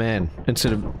burger man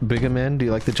instead of bigger man. Do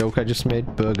you like the joke I just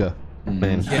made? Burger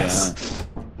man. Yes.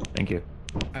 Thank you.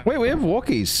 Wait, we have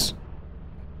walkies.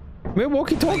 We have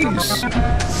walkie-talkies.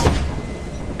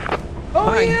 Oh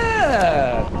Hi.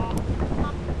 yeah.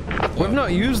 We've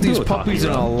not used these puppies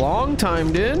in a long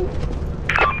time, dude.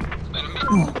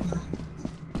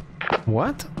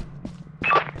 What?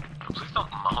 Please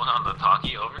don't moan on the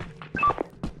talkie, over.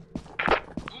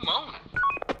 Who moaned?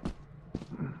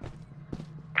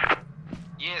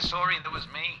 Yeah, sorry, that was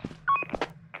me.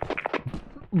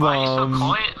 Why are you so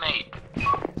quiet, mate?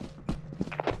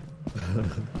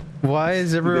 Why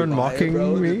is everyone mocking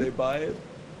me? Did they buy it?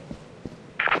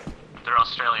 They're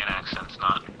Australian accents,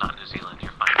 not New Zealand.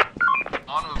 You're fine.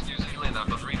 On with New Zealand. I've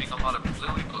been reading a lot of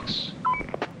Bluey books.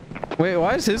 Wait,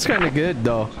 why is his kind of good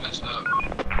though? Messed up.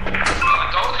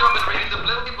 I told you I've been reading the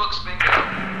Bluey books,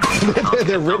 bingo.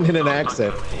 They're written in an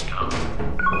accent.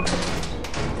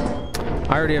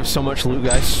 I already have so much loot,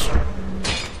 guys.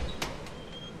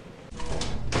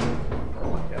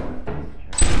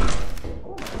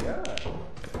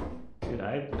 Dude,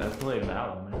 I played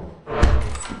that one, man.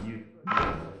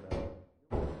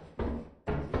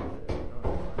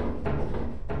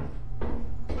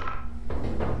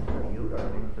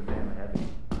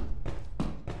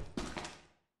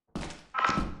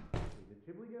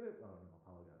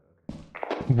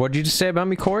 What did you just say about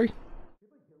me, Corey?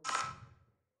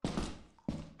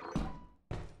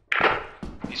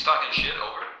 He's talking shit,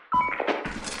 over.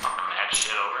 Talking mad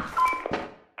shit, over.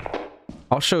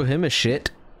 I'll show him a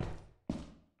shit.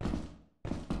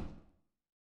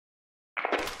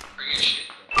 Bring your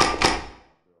shit.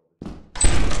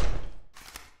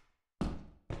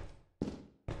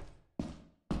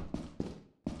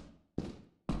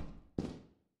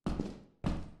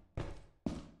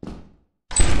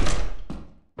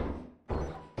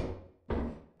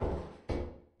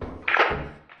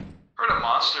 Heard a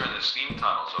monster in the steam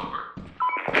tunnels, over.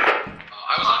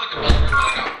 I was on the computer, but I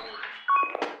got bored.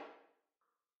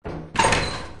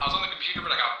 I was on the computer,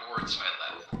 but I got bored, so I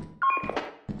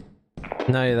left.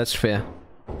 No, yeah, that's fair.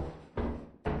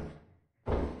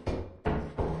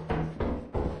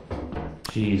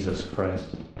 Jesus Christ.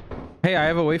 Hey, I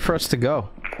have a way for us to go.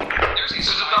 There's a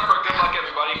thumper. Good luck,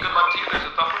 everybody. Good luck to you. There's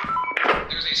a thumper.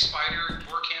 There's a spider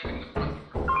door camping the front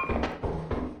door.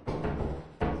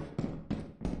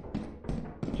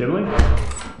 Ghibli?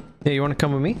 Yeah, you want to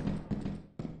come with me?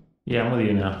 Yeah, I'm with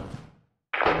you now.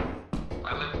 I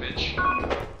live, bitch.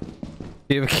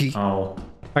 You have a key. Oh.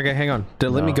 Okay, hang on.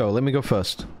 Let me No. go. Let me go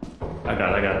first. I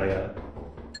got it.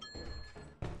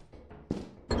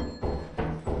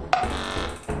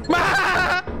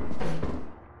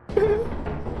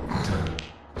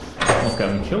 Almost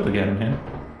got me killed again, man.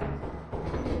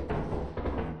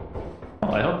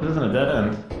 Oh, I hope this isn't a dead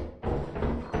end.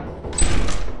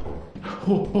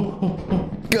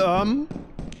 Gum.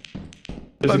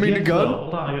 There's I mean, a gift, gun? though.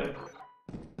 Hold on,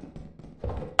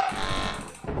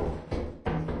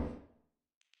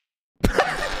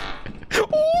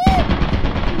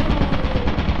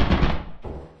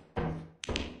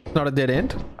 Not a dead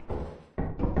end.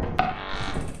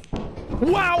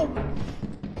 Wow!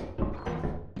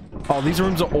 Oh, these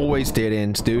rooms are always dead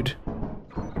ends, dude.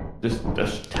 Just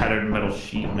a tattered metal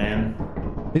sheet, man.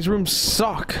 These rooms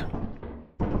suck.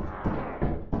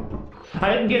 I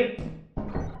didn't get...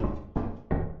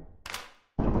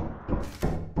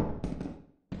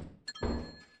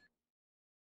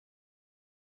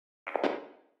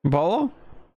 Bolo?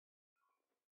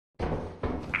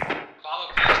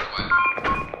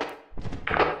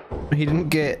 He didn't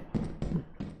get...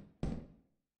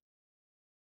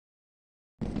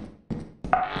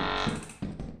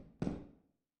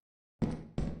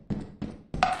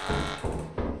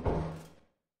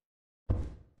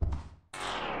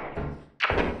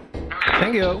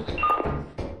 Thank you.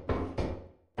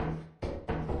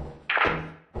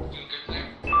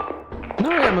 No,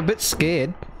 I'm a bit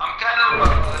scared. I'm kind of,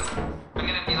 I'm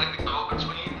gonna be like the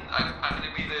go-between. I'm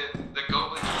gonna be the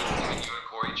go-between giving you and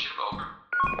Corey shit over.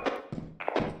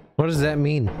 What does that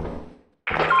mean? It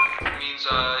means,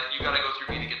 you gotta go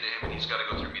through me to get to him, and he's gotta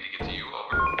go through me to get to you,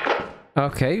 over.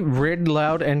 Okay, read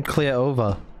loud and clear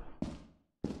over.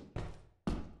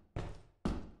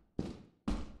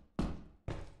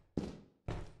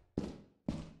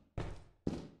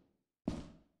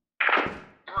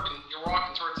 You're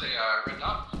walking towards a red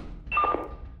dot.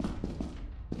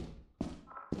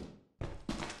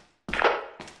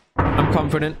 I'm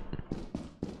confident.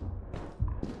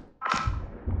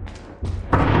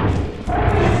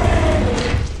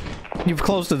 You've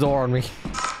closed the door on me.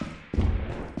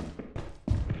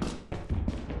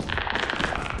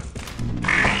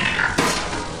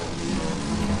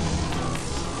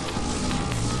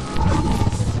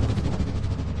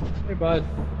 Hey, bud.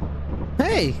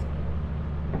 Hey!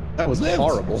 That was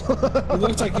horrible. It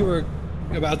looked like you were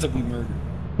about to be murdered.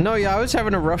 No, yeah, I was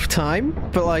having a rough time,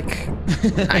 but like...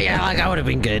 yeah, like I would have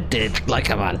been good, dude. Like,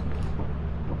 come on.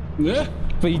 Yeah.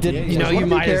 But you did, Yeah, you know, you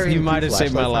might have saved my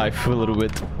flashlights life a little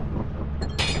bit.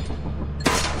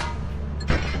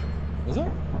 Was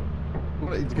that?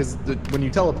 Because when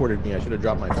you teleported me, I should have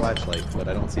dropped my flashlight, but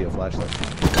I don't see a flashlight.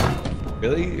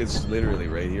 Really? It's literally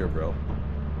right here, bro.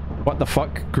 What the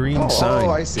fuck? Green sign.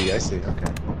 Oh, I see.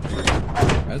 Okay.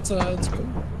 That's cool.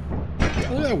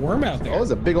 Look at that worm out there. Oh,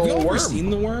 it's a big Have old you ever worm. seen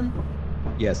the worm?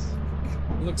 Yes.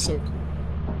 It looks so cool.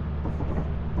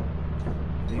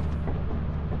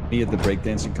 Me at the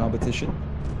breakdancing competition.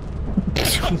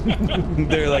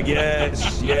 They're like,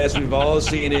 yes, we've all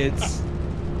seen it.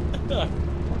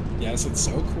 Yes, it's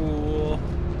so cool.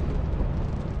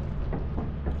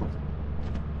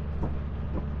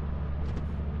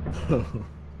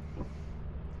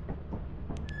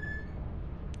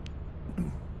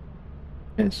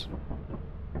 Yes.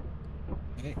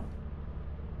 Hey.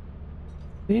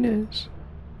 Venus.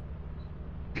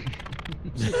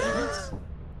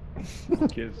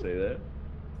 Can't say that.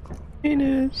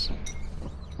 Venus.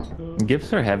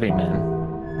 Gifts are heavy,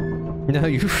 man. No,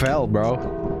 you fell, bro.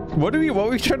 What were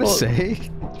you trying to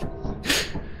say?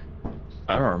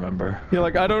 I don't remember. You're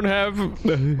like, I don't have...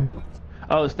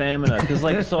 Oh, stamina. Because,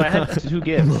 like, so I had 2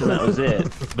 gifts and that was it.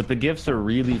 But the gifts are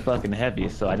really fucking heavy,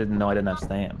 so I didn't know I didn't have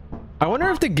stam. I wonder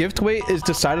if the gift weight is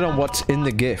decided on what's in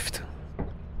the gift.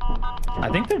 I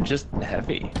think they're just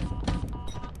heavy.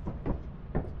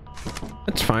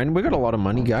 That's fine. We got a lot of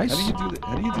money, guys. How do you do that?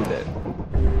 How do you do that?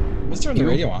 Let's turn the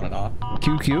radio on and off.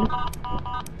 QQ.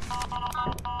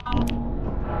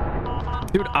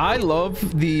 Dude, I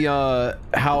love the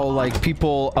how like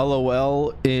people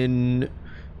LOL in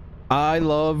I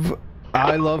love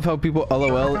how people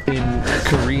LOL in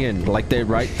Korean. Like they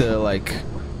write the like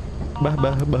bah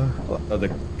bah bah. Oh, the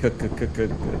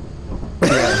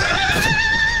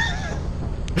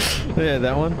Yeah,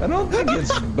 that one. I don't think it's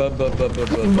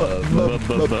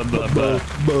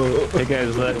Hey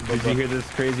guys, did you hear this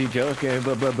crazy joke? Is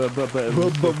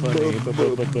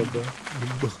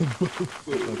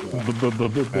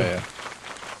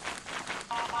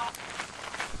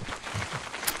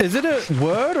it a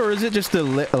word or is it just a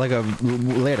like a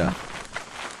letter?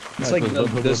 It's like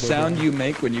the sound you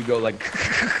make when you go like.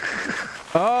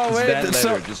 Oh it's wait, that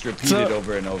letter, just repeat it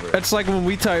over and over. It's like when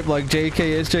we type like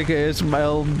JKS,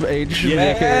 LH,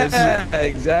 yeah, JKS.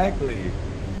 Exactly.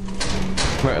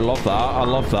 Wait, I love that. I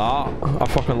love that. I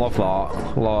fucking love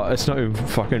that. Like, it's not even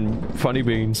fucking funny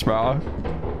beans, bro.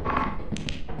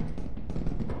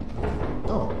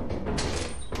 Oh.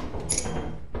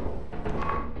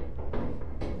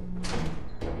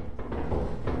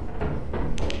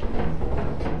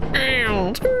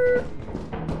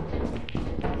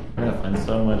 We're gonna find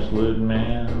so much loot,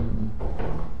 man.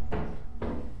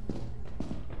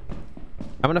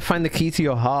 I'm gonna find the key to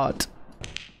your heart.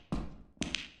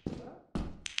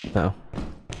 No.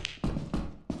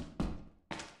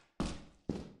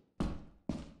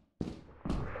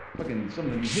 Fucking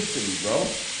something hit to me, bro.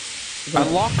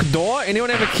 Unlock door?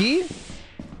 Anyone have a key?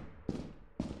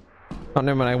 Oh,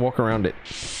 never mind. I walk around it.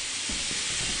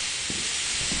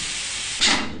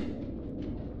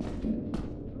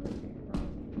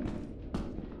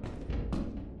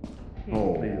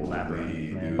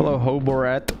 Hello,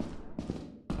 Hoborat.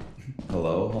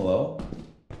 Hello.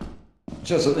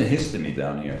 Just something hissed to me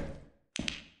down here.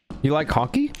 You like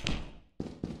hockey?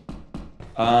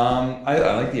 I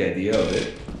like the idea of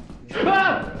it.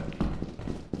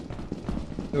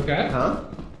 Okay. Huh?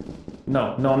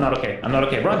 No, I'm not okay. I'm not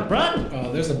okay. Run!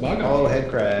 Oh, there's a bug. Oh, head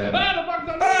crab. The bug's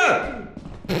on me!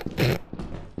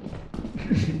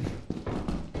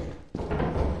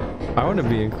 I want to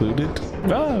be included.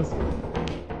 Ah.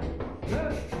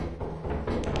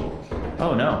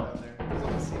 Oh no.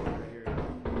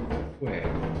 Wait.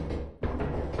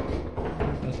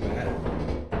 That's bad.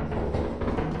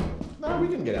 No, we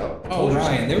can get out. Oh,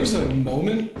 Ryan, there was a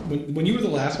moment when you were the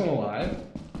last one alive.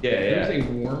 Yeah, There yeah. was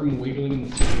a worm wiggling in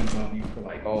the ceiling above you for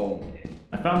like. Oh.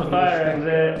 I found the fire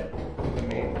exit.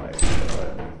 And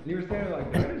you were standing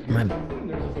like, did I just hear something?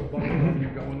 There's just a bug above you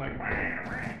going like.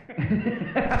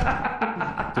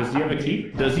 Does he have a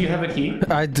key? Does he have a key?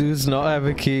 I do not have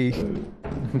a key.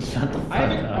 Shut the fuck I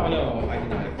have a, up. oh no, I do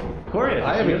not have a key. Corey,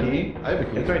 I have a key. I have a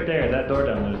key. It's right there. That door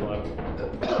down there's locked.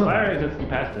 Fire exit. You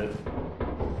passed it.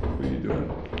 What are you doing?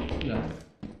 Nothing.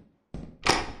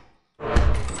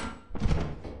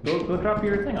 Go drop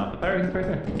your thing off. The fire exit's right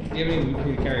there. Do you have any loot for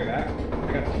me to carry back?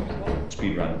 I got 2 slots.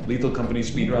 Speed run. Lethal Company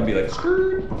speed run. Be like,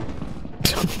 skirt.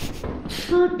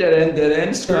 Skirt. Dead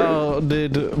end, skirt. Oh,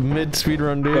 dude, mid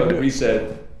speedrun, Oh, dude.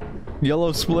 reset.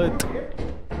 Yellow split.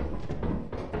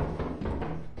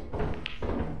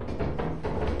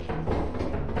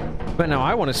 But now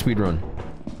I want to speedrun.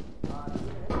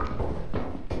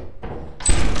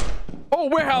 Oh,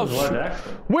 warehouse!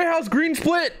 Warehouse green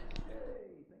split!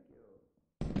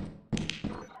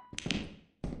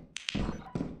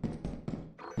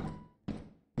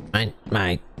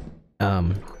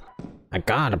 I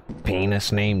got a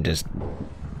penis named as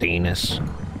Venus.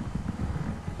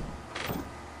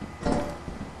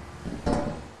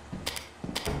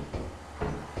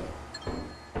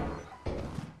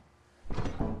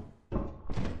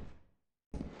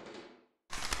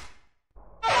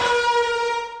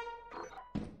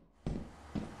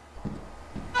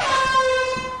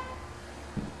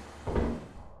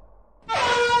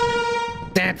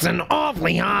 That's an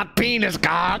awfully hot penis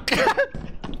cock.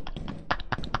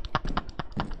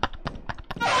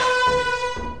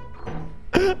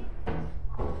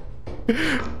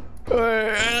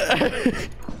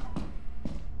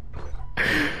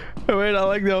 Wait, I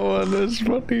like that one. That's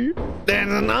funny.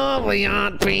 That's an awfully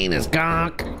hot penis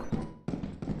cock.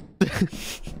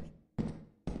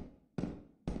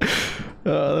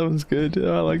 Oh, that was good.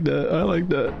 I like that. I like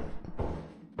that.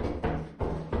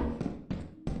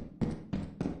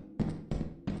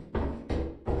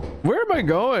 Where am I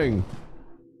going?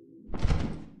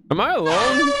 Am I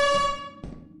alone?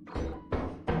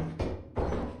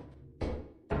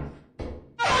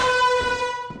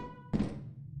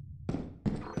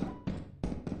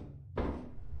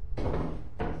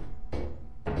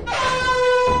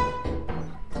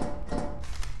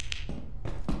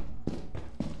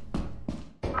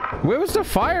 Where was the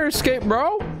fire escape,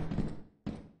 bro?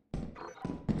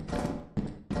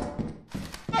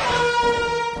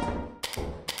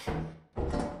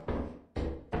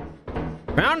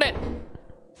 Found it.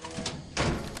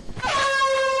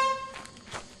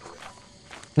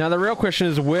 Now the real question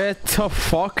is, where the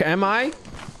fuck am I?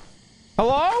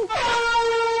 Hello?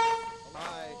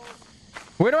 Hi.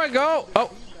 Where do I go? Oh.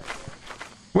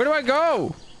 Where do I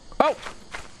go? Oh.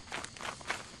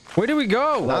 Where do we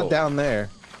go? Not down there.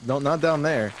 No, not down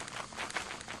there.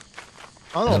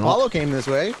 Oh no, Apollo came this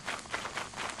way.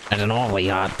 That's an awfully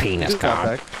hot penis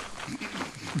cock.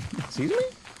 Excuse me?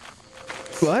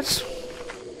 What?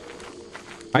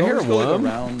 I hear a worm.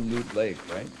 Around Loot Lake,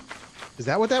 right? Is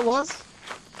that what that was?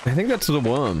 I think that's the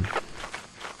worm.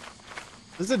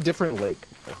 This is a different lake.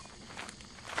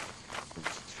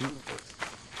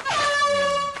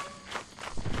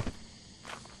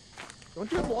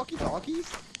 Don't you have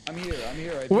walkie-talkies? I'm here. I'm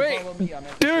here. If Wait, you follow me, I'm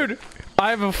at the dude,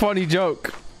 I have a funny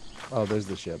joke. Oh, there's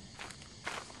the ship.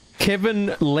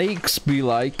 Kevin Lakes be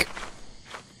like,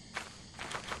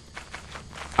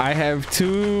 I have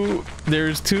two.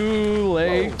 There's 2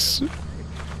 lakes.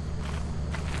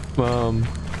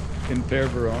 in Fair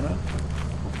Verona.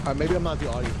 Maybe I'm not the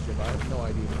audience ship. I have no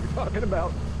idea what you're talking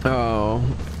about. Oh.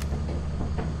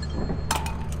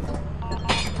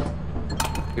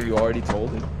 You already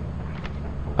told it.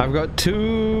 I've got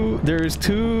 2. There's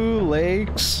 2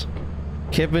 lakes.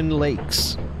 Kevin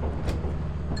Lakes.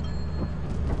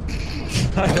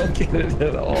 I don't get it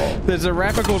at all. There's a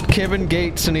rapper called Kevin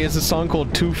Gates, and he has a song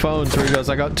called 2 Phones, where he goes,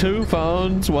 I got 2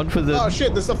 phones, one for the... Oh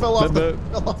shit, this stuff fell off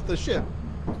the ship.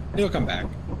 He'll come back.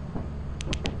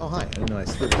 Oh hi, I didn't know I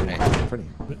slipped in front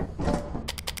of you.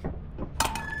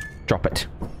 Drop it.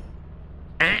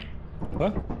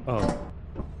 What? Oh.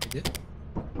 I did?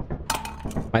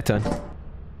 My turn.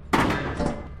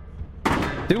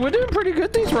 Dude, we're doing pretty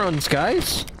good these runs,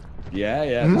 guys. Yeah,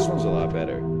 yeah, this one's a lot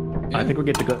better. I think we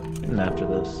get to go in after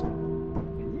this.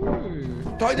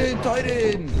 Titan,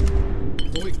 Titan!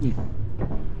 Look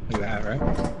at that, right?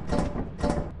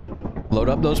 Load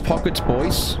up those pockets,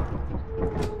 boys.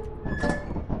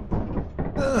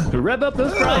 To rev up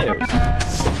those fryers.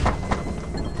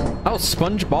 Oh,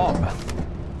 SpongeBob.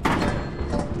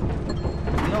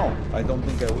 No, I don't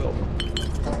think I will.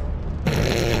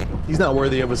 He's not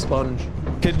worthy of a sponge.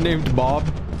 Kid named Bob.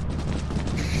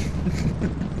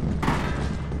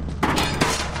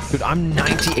 Dude, I'm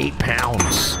 98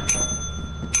 pounds.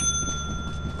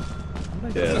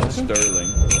 Yeah, that's sterling.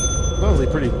 Honestly,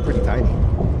 pretty tiny.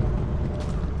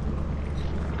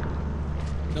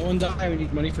 No one die. We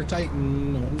need money for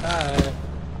Titan. No one die.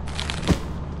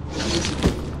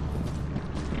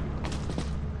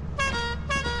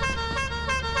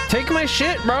 Take my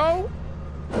shit, bro.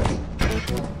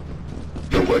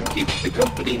 The work keeps the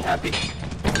company happy.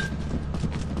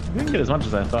 We didn't get as much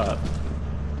as I thought.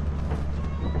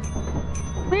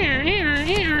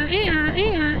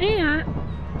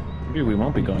 Maybe we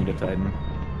won't be going to Titan.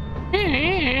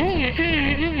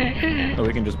 Oh,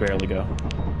 we can just barely go.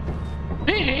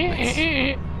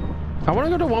 I want to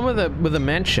go to one with a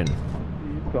mansion.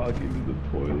 Talking to the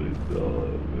toilet,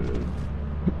 man.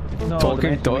 No,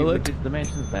 Talking toilet? The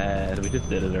mansion's bad. We just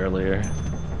did it earlier.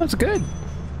 That's good.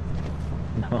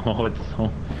 No, it's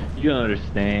so... You don't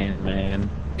understand, man.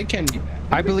 It can be bad.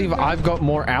 I believe I've got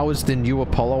more hours than you,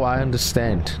 Apollo. I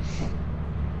understand.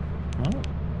 Oh.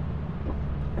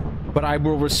 But I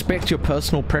will respect your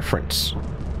personal preference.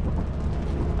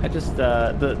 I just,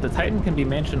 the Titan can be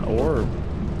mansion or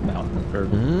mountain, or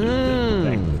it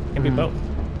can be both.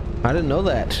 I didn't know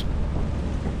that.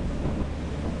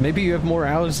 Maybe you have more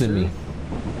hours than me.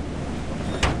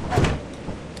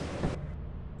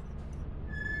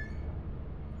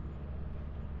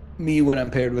 Me when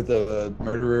I'm paired with a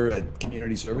murderer at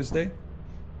community service day?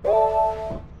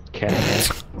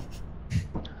 Cat.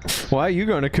 Why are you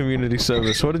going to community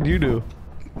service? What did you do?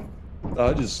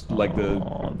 I just like to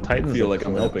Titan's feel like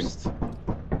I'm helping.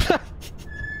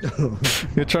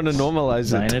 You're trying to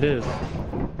normalize it. Nine it is.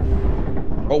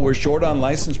 Oh, we're short on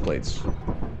license plates. Is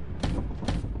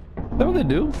that what they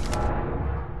do?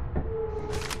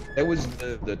 That was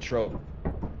the trope.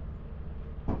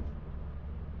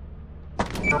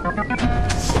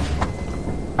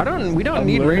 We don't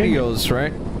need radios,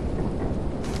 right?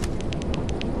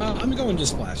 I'm going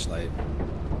just flashlight.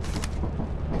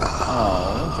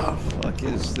 Oh, what the fuck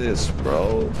is this,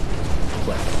 bro?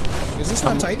 Is this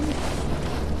not Titan?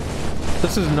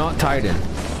 This is not Titan.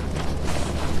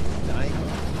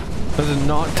 This is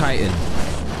not Titan.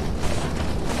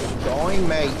 Going,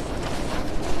 mate.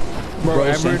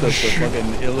 Bro, Sent us to average,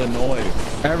 fucking Illinois.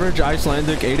 average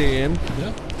Icelandic 8 a.m.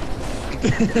 Yeah.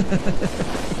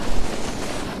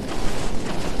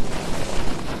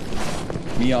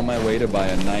 Me on my way to buy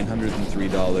a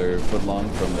 $903 footlong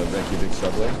from the Reykjavik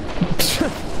subway.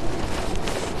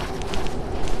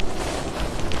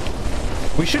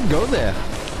 We should go there.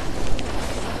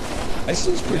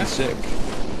 Iceland's pretty sick.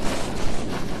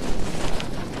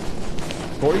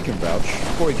 Corey can vouch.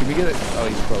 Corey, can we get it? Oh,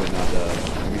 he's probably not,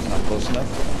 maybe he's not close enough.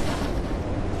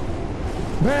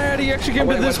 Man, he actually came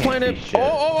Oh, to wait, this what? planet. Shit.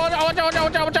 Oh, watch out, watch out,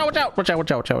 watch out, watch out, watch out, watch out,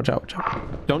 watch out, watch out, watch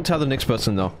out. Don't tell the next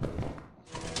person, though.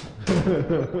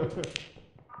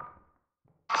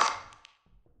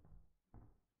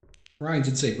 Ryan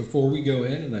did say before we go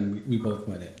in, and then we both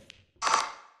went in.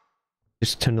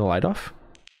 Just turn the light off.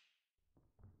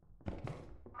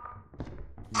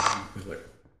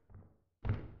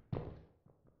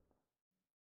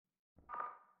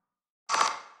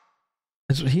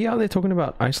 Is he out there talking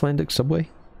about Icelandic subway?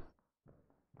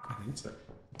 I think so.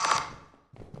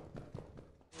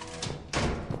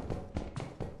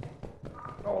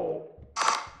 Oh.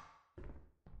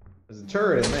 There's a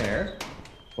turret in there.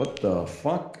 What the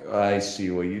fuck? I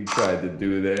see what you tried to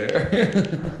do there.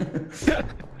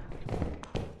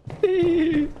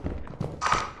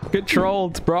 Get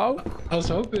trolled, bro. I was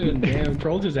hoping, damn,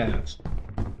 trolled his ass.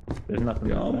 There's nothing.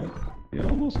 You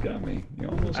almost got me. You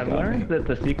almost I've got learned me. that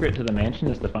the secret to the mansion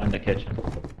is to find a kitchen.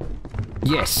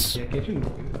 Yes. Yeah, kitchen.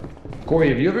 Corey,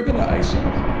 have you ever been to Iceland?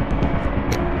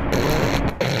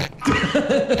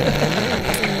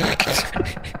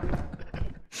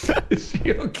 Is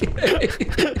he okay?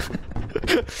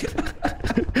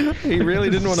 He really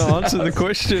didn't want to answer the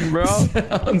question, bro.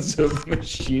 Sounds of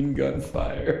machine gun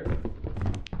fire.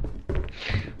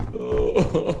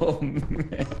 Oh,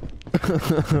 man.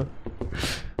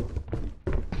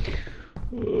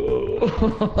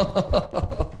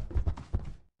 Oh.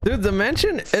 Dude, the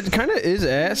mansion, it kind of is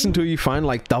ass until you find,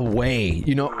 like, the way,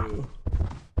 you know?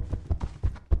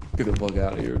 Get the fuck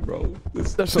out of here, bro.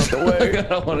 That's not the way. I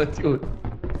don't want to do it.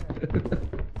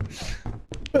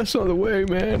 That's not the way,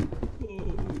 man.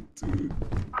 Oh, dude.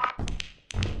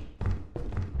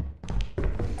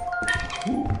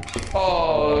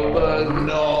 Oh,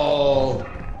 no.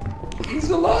 He's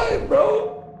alive,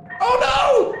 bro. Oh,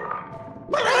 no!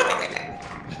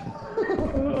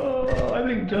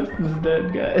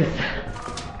 dead, guys.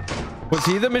 Was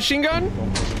he the machine gun?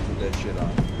 Don't put that shit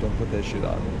on. Don't put that shit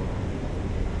on.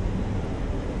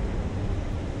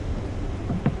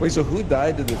 Wait, so who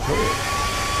died to the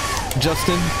turret?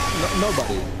 Justin?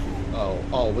 Nobody.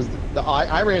 Was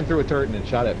I ran through a turret and it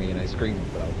shot at me and I screamed,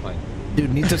 but I was fine.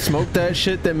 Dude, need to smoke that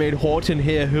shit that made Horton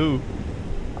hear who.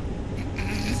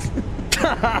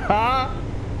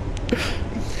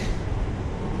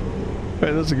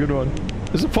 Hey, that's a good one.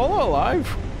 Is Apollo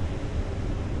alive?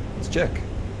 Let's check.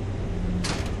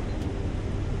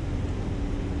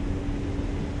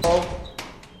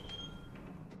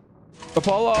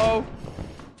 Apollo!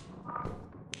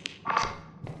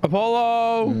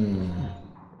 Apollo!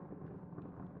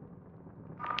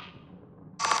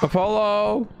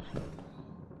 Apollo!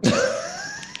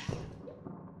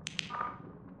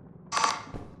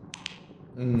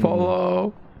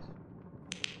 Apollo!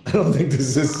 I don't think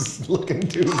this is looking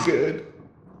too good.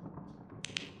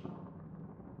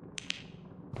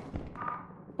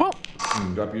 Well,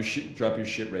 drop your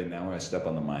shit right now, or I step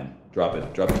on the mine. Drop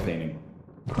it. Drop your painting.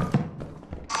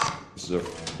 This is a.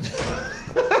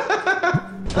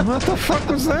 What the fuck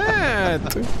was that?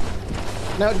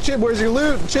 Now, Chib, where's your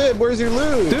loot? Chib, where's your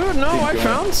loot? Dude, no, I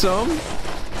found some.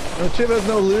 No, Chib has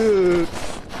no loot.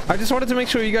 I just wanted to make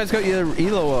sure you guys got your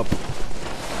elo up.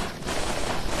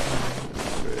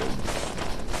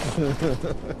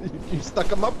 You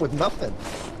stuck him up with nothing.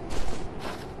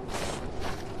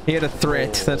 He had a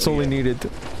threat. That's all he needed.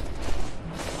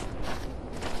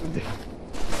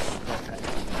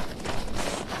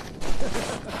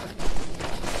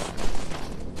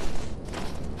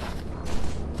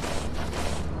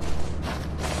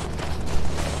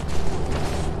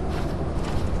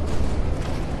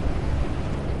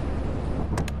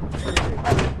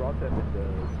 Brought them into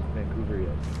Vancouver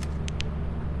yet?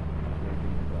 Maybe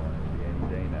any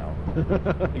day now.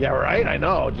 Yeah, right? I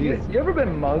know. Jeez. You ever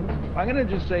been mugged? I'm gonna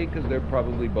just say, because they're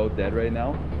probably both dead right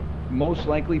now. Most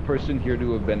likely person here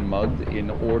to have been mugged in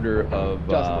order of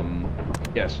Justin.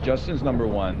 Yes, Justin's number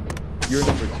 1. You're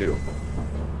number 2.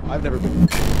 I've never been.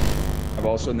 I've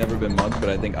also never been mugged, but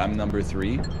I think I'm number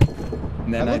 3.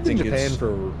 And then I I lived in think Japan it's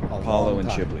for a Apollo long and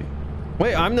time. Chipley.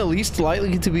 Wait, I'm the least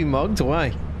likely to be mugged?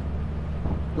 Why?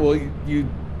 Well, you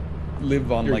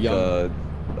live on You're like young.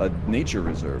 a nature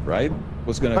reserve, right?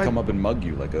 What's gonna come up and mug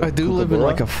you? Like a I do live in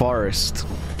kookaburra? like a forest.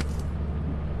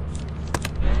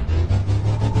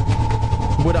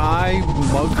 Would I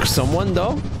mug someone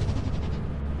though?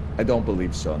 I don't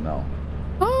believe so, no.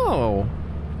 Oh.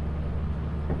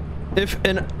 If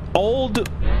an old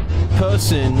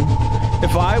person,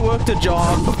 if I worked a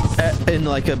job in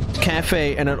like a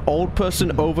cafe and an old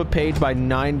person overpaid by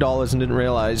 $9 and didn't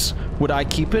realize, would I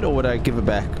keep it or would I give it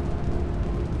back?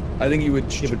 I think you would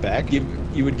Give it back?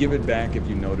 You would give it back if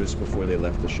you noticed before they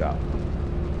left the shop.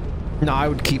 No, I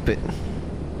would keep it.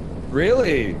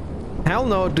 Really? Hell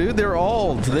no, dude. They're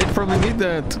old. They probably need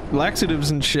that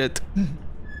laxatives and shit.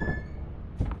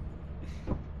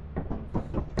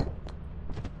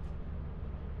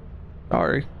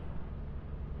 Sorry.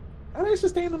 How do I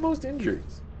sustain the most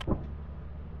injuries?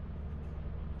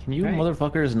 Can you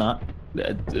motherfuckers not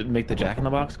make the Jack in the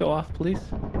Box go off, please?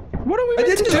 What are we I meant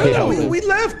didn't to do do? it. We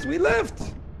left. We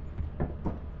left.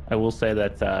 I will say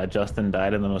that Justin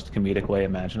died in the most comedic way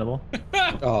imaginable.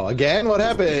 Oh, again? What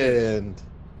happened?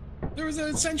 There was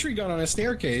a sentry gun on a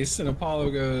staircase, and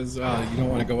Apollo goes, "You don't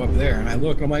want to go up there." And I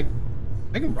look, and I'm like,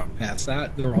 "I can run past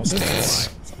that." There were also lines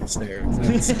on the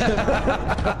stairs.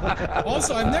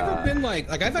 Also, I've never been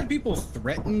like I've had people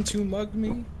threaten to mug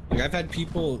me. Like I've had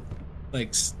people like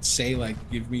say like,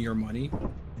 "Give me your money."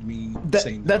 Me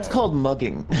saying That's no. called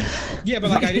mugging. Yeah, but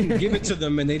like I didn't give it to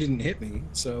them, and they didn't hit me.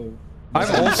 So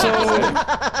I've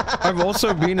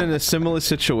also been in a similar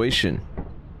situation.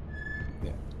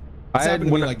 yeah, I it's had happened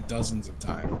to when me like dozens of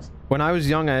times. When I was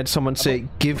young, I had someone say,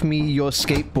 "Give me your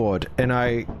skateboard," and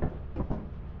I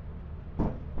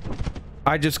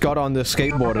just got on the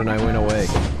skateboard and I went away.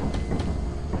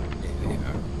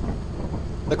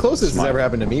 The closest that's ever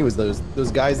happened to me was those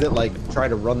guys that like try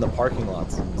to run the parking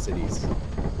lots in cities.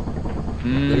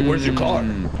 Like, where's your car?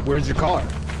 Where's your car?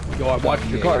 Yo, I watched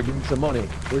your car. Give me some money.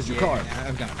 Where's your car? Yeah,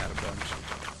 I've gotten that a bunch.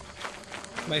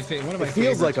 One of my It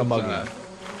feels like a favorites was, mugging.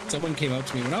 someone came up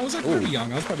to me when I was like pretty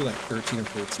young. I was probably like 13 or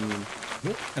 14,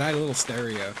 and I had a little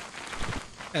stereo.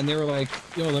 And they were like,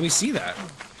 "Yo, let me see that."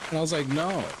 And I was like,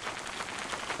 "No."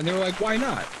 And they were like, "Why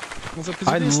not?" I was like, "'Cause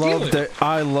you're gonna steal it."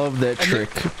 I love that And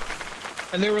trick.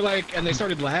 And they were like, and they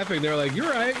started laughing. They were like, "You're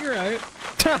right, you're right."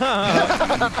 But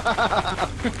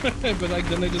like,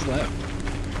 then they just left.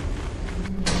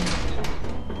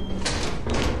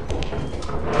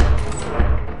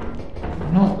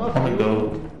 No, I'm gonna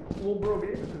go. We'll bro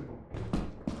gave it to me.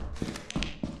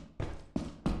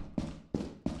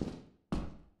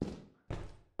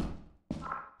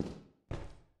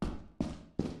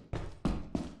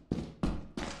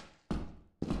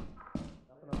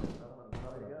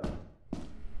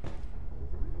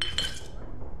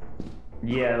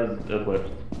 Yeah, it was equipped.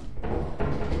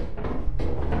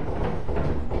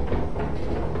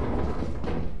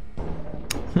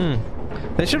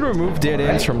 They should remove dead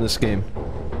ends from this game.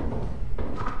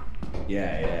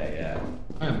 Yeah.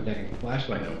 I have a dang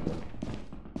flashlight out.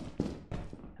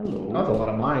 Hello. That's a lot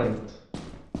of mines.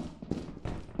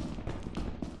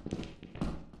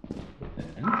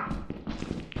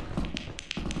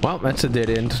 Well, that's a dead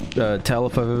end. Tell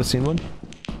if I've ever seen one.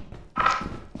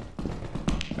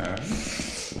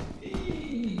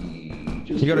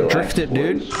 You gotta drift it,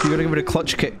 dude. You gotta give it a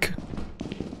clutch kick.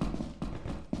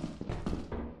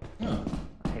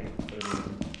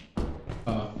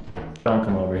 Don't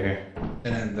come over here.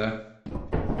 And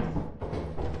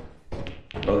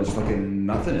Oh, there's fucking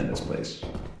nothing in this place.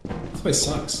 this place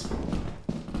sucks.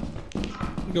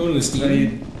 You go to the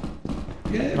Steam.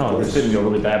 Yeah. No, this didn't go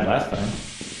really bad last time.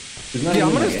 Yeah,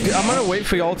 I'm gonna wait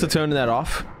for y'all to turn that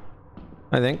off.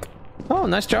 I think. Oh,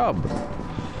 nice job.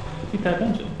 P-type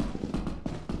engine.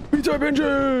 P-type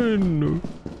engine.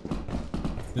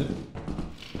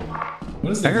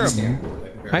 What is the I hear V a- stand for?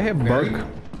 Like, I have very- bug.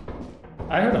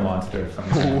 I heard a monster from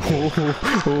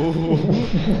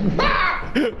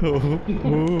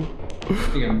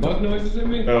You got bug noises in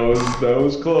me? That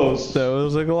was close. That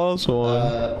was a close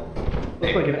one.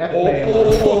 Looks like an F-man.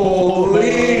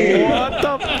 Holy! What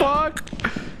the fuck?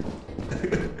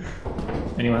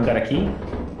 Anyone got a key?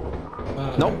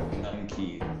 Nope.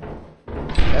 Key.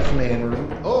 F-man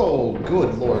room. Oh,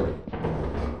 good lord.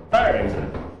 Fire exit.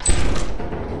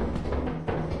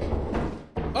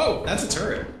 Oh, that's a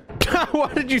turret.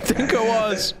 What did you think it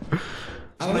was?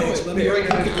 I don't know. Let me right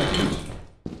now get my keys.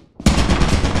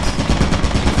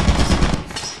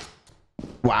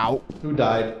 Wow. Who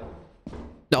died?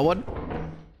 No one.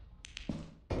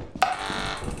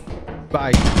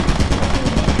 Bye.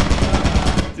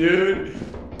 Dude.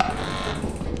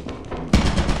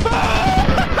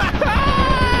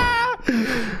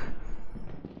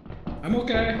 I'm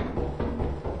okay.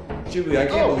 Julie, I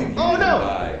can't believe you didn't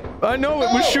die. I know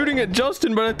it was shooting at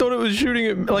Justin, but I thought it was shooting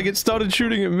at, like, it started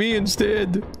shooting at me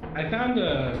instead. I found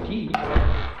a key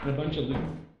and a bunch of loot,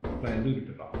 but I looted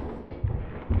it all.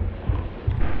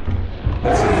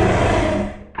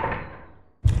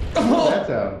 That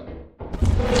sound.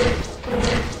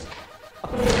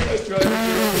 I tried to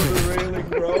get over the railing,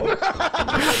 bro. Get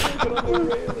on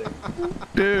the railing.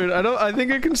 Dude, I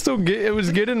think I can still get, it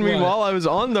was getting me What? while I was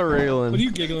on the railing. What are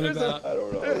you giggling about? I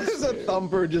don't know. There's a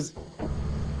thumper just...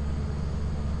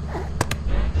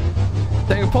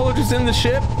 Dang, Apollo just in the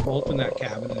ship. Open that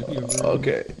cabinet if you ever.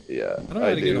 Okay, yeah. I don't know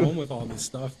how to get home with all this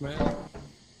stuff, man.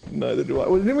 Neither do I.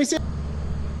 Well, didn't we see...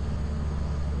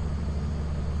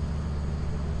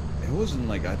 It wasn't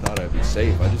like I thought I'd be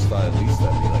safe. I just thought at least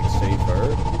I'd be like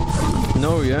safer.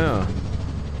 No, yeah.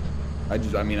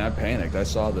 I mean, I panicked. I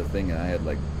saw the thing and I had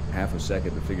like half a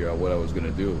second to figure out what I was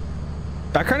gonna do.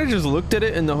 I kind of just looked at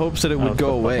it in the hopes that it would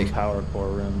go away. Power core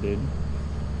room, dude.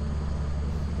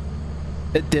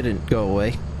 It didn't go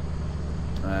away.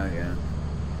 Yeah.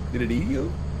 Did it eat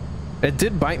you? It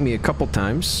did bite me a couple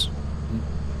times.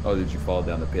 Oh, did you fall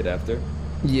down the pit after?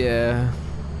 Yeah.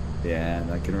 Yeah,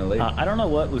 I can relate. I don't know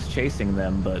what was chasing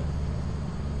them, but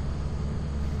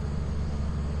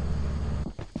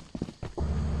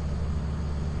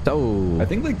Oh. I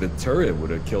think like the turret would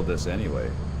have killed us anyway.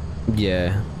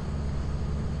 Yeah.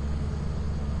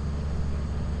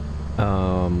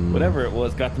 whatever it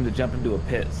was got them to jump into a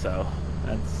pit, so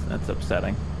that's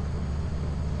upsetting.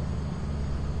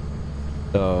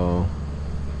 So.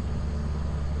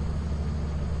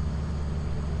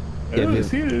 I don't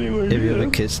see it anywhere. Have you ever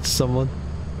kissed someone?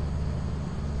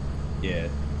 Yeah.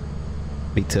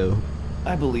 Me too.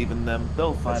 I believe in them.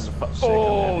 They'll find the fuck.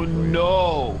 Oh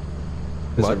no!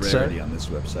 There's What, a sir? rarity on this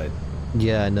website.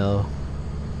 Yeah, I know.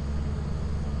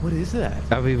 What is that?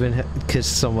 I've even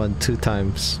kissed someone 2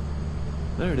 times.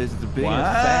 There it is. It's a big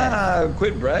Wow!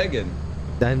 Quit bragging.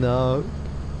 I know.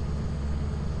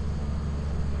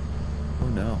 Oh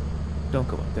no! Don't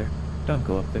go up there. Don't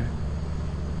go up there.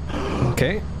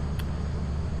 Okay.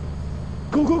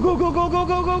 Go, go, go, go, go, go,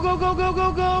 go, go, go, go, go,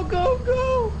 go, go, go,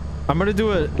 go. I'm gonna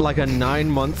do a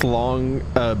 9-month long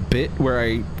bit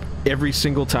where every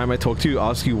single time I talk to you,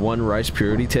 ask you one rice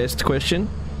purity test question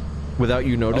without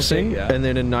you noticing, Okay, yeah. and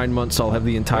then in 9 months I'll have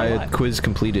the entire Why? quiz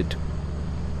completed.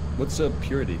 What's a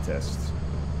purity test?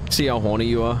 See how horny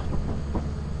you are.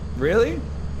 Really?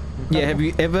 Yeah, have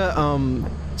you ever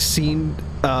seen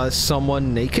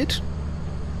someone naked?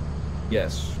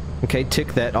 Yes. Okay,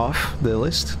 tick that off the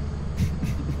list.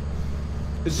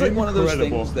 It's like one of those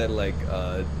things that like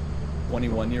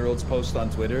 21-year-olds post on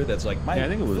Twitter that's like, my I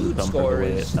think it was food Thumper score the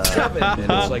way is it, 7, and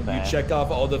it's like you that. check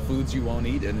off all the foods you won't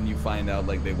eat, and then you find out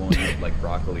like they won't eat like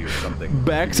broccoli or something.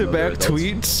 Back-to-back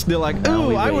tweets. They're like,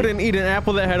 "Ooh, I wouldn't eat an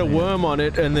apple that had a worm on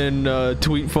it," and then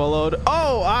tweet followed.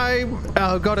 "Oh, I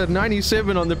got a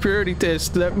 97 on the purity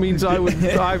test. That means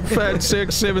I've had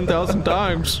 7,000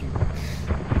 times."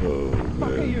 Oh,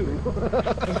 Fuck you.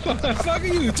 Fuck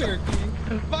you, turkey.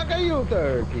 Fuck you,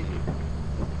 turkey.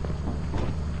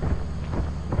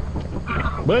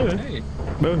 Hey.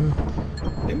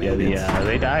 Yeah,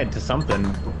 they died to something.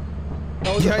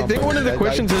 Yeah, I think one of the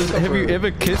questions is, have you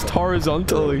ever kissed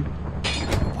horizontally?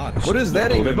 What does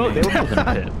that even mean? They were both in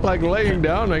a pit. Like laying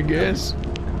down, I guess.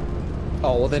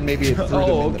 Oh, well then maybe it threw them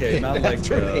Oh, in the okay, pit not like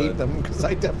after it ate them, because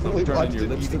I definitely turning watched your it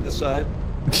lips to eating the them. side.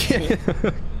 Yeah.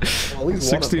 Well, at least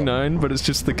 69, but it's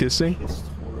just the kissing. one of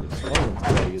them's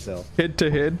bloody as hell. Head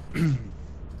to head.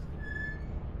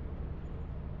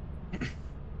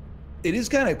 It is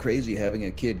kind of crazy having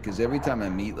a kid, because every time I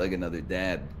meet like another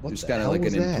dad, there's the kind of hell like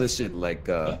was an that? implicit like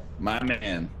my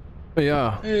man.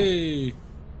 Yeah. Hey.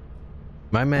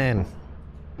 My man.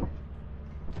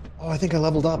 Oh, I think I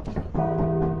leveled up.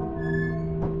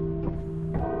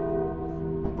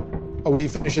 Are we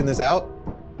finishing this out?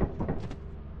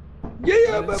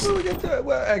 Yeah, but we'll get to,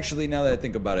 well, actually, now that I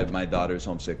think about it, my daughter's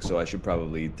homesick, so I should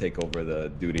probably take over the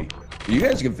duty. You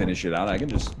guys can finish it out. I can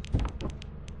just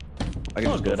Oh,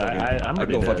 go good. fucking, I'm I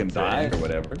ready go to fucking die or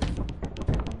whatever.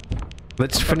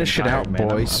 Let's finish it out, man.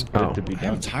 boys. I'm good Oh. to be I'm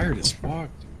done. tired as fuck.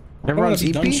 Dude. I want Everyone's to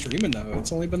be done EP? streaming though.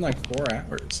 It's only been like 4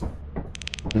 hours.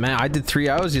 Man, I did 3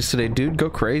 hours yesterday, dude. Go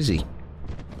crazy.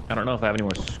 I don't know if I have any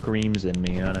more screams in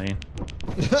me, you know what I mean?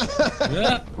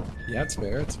 Yeah, it's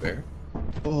fair. It's fair.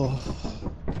 Oh.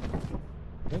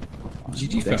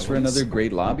 GG Thanks for another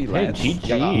great lobby, Hey, lads.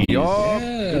 GG. Yo. Yeah,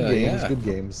 Good games, yeah. good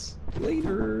games.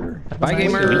 Later. Bye, Nice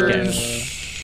gamers. weekend.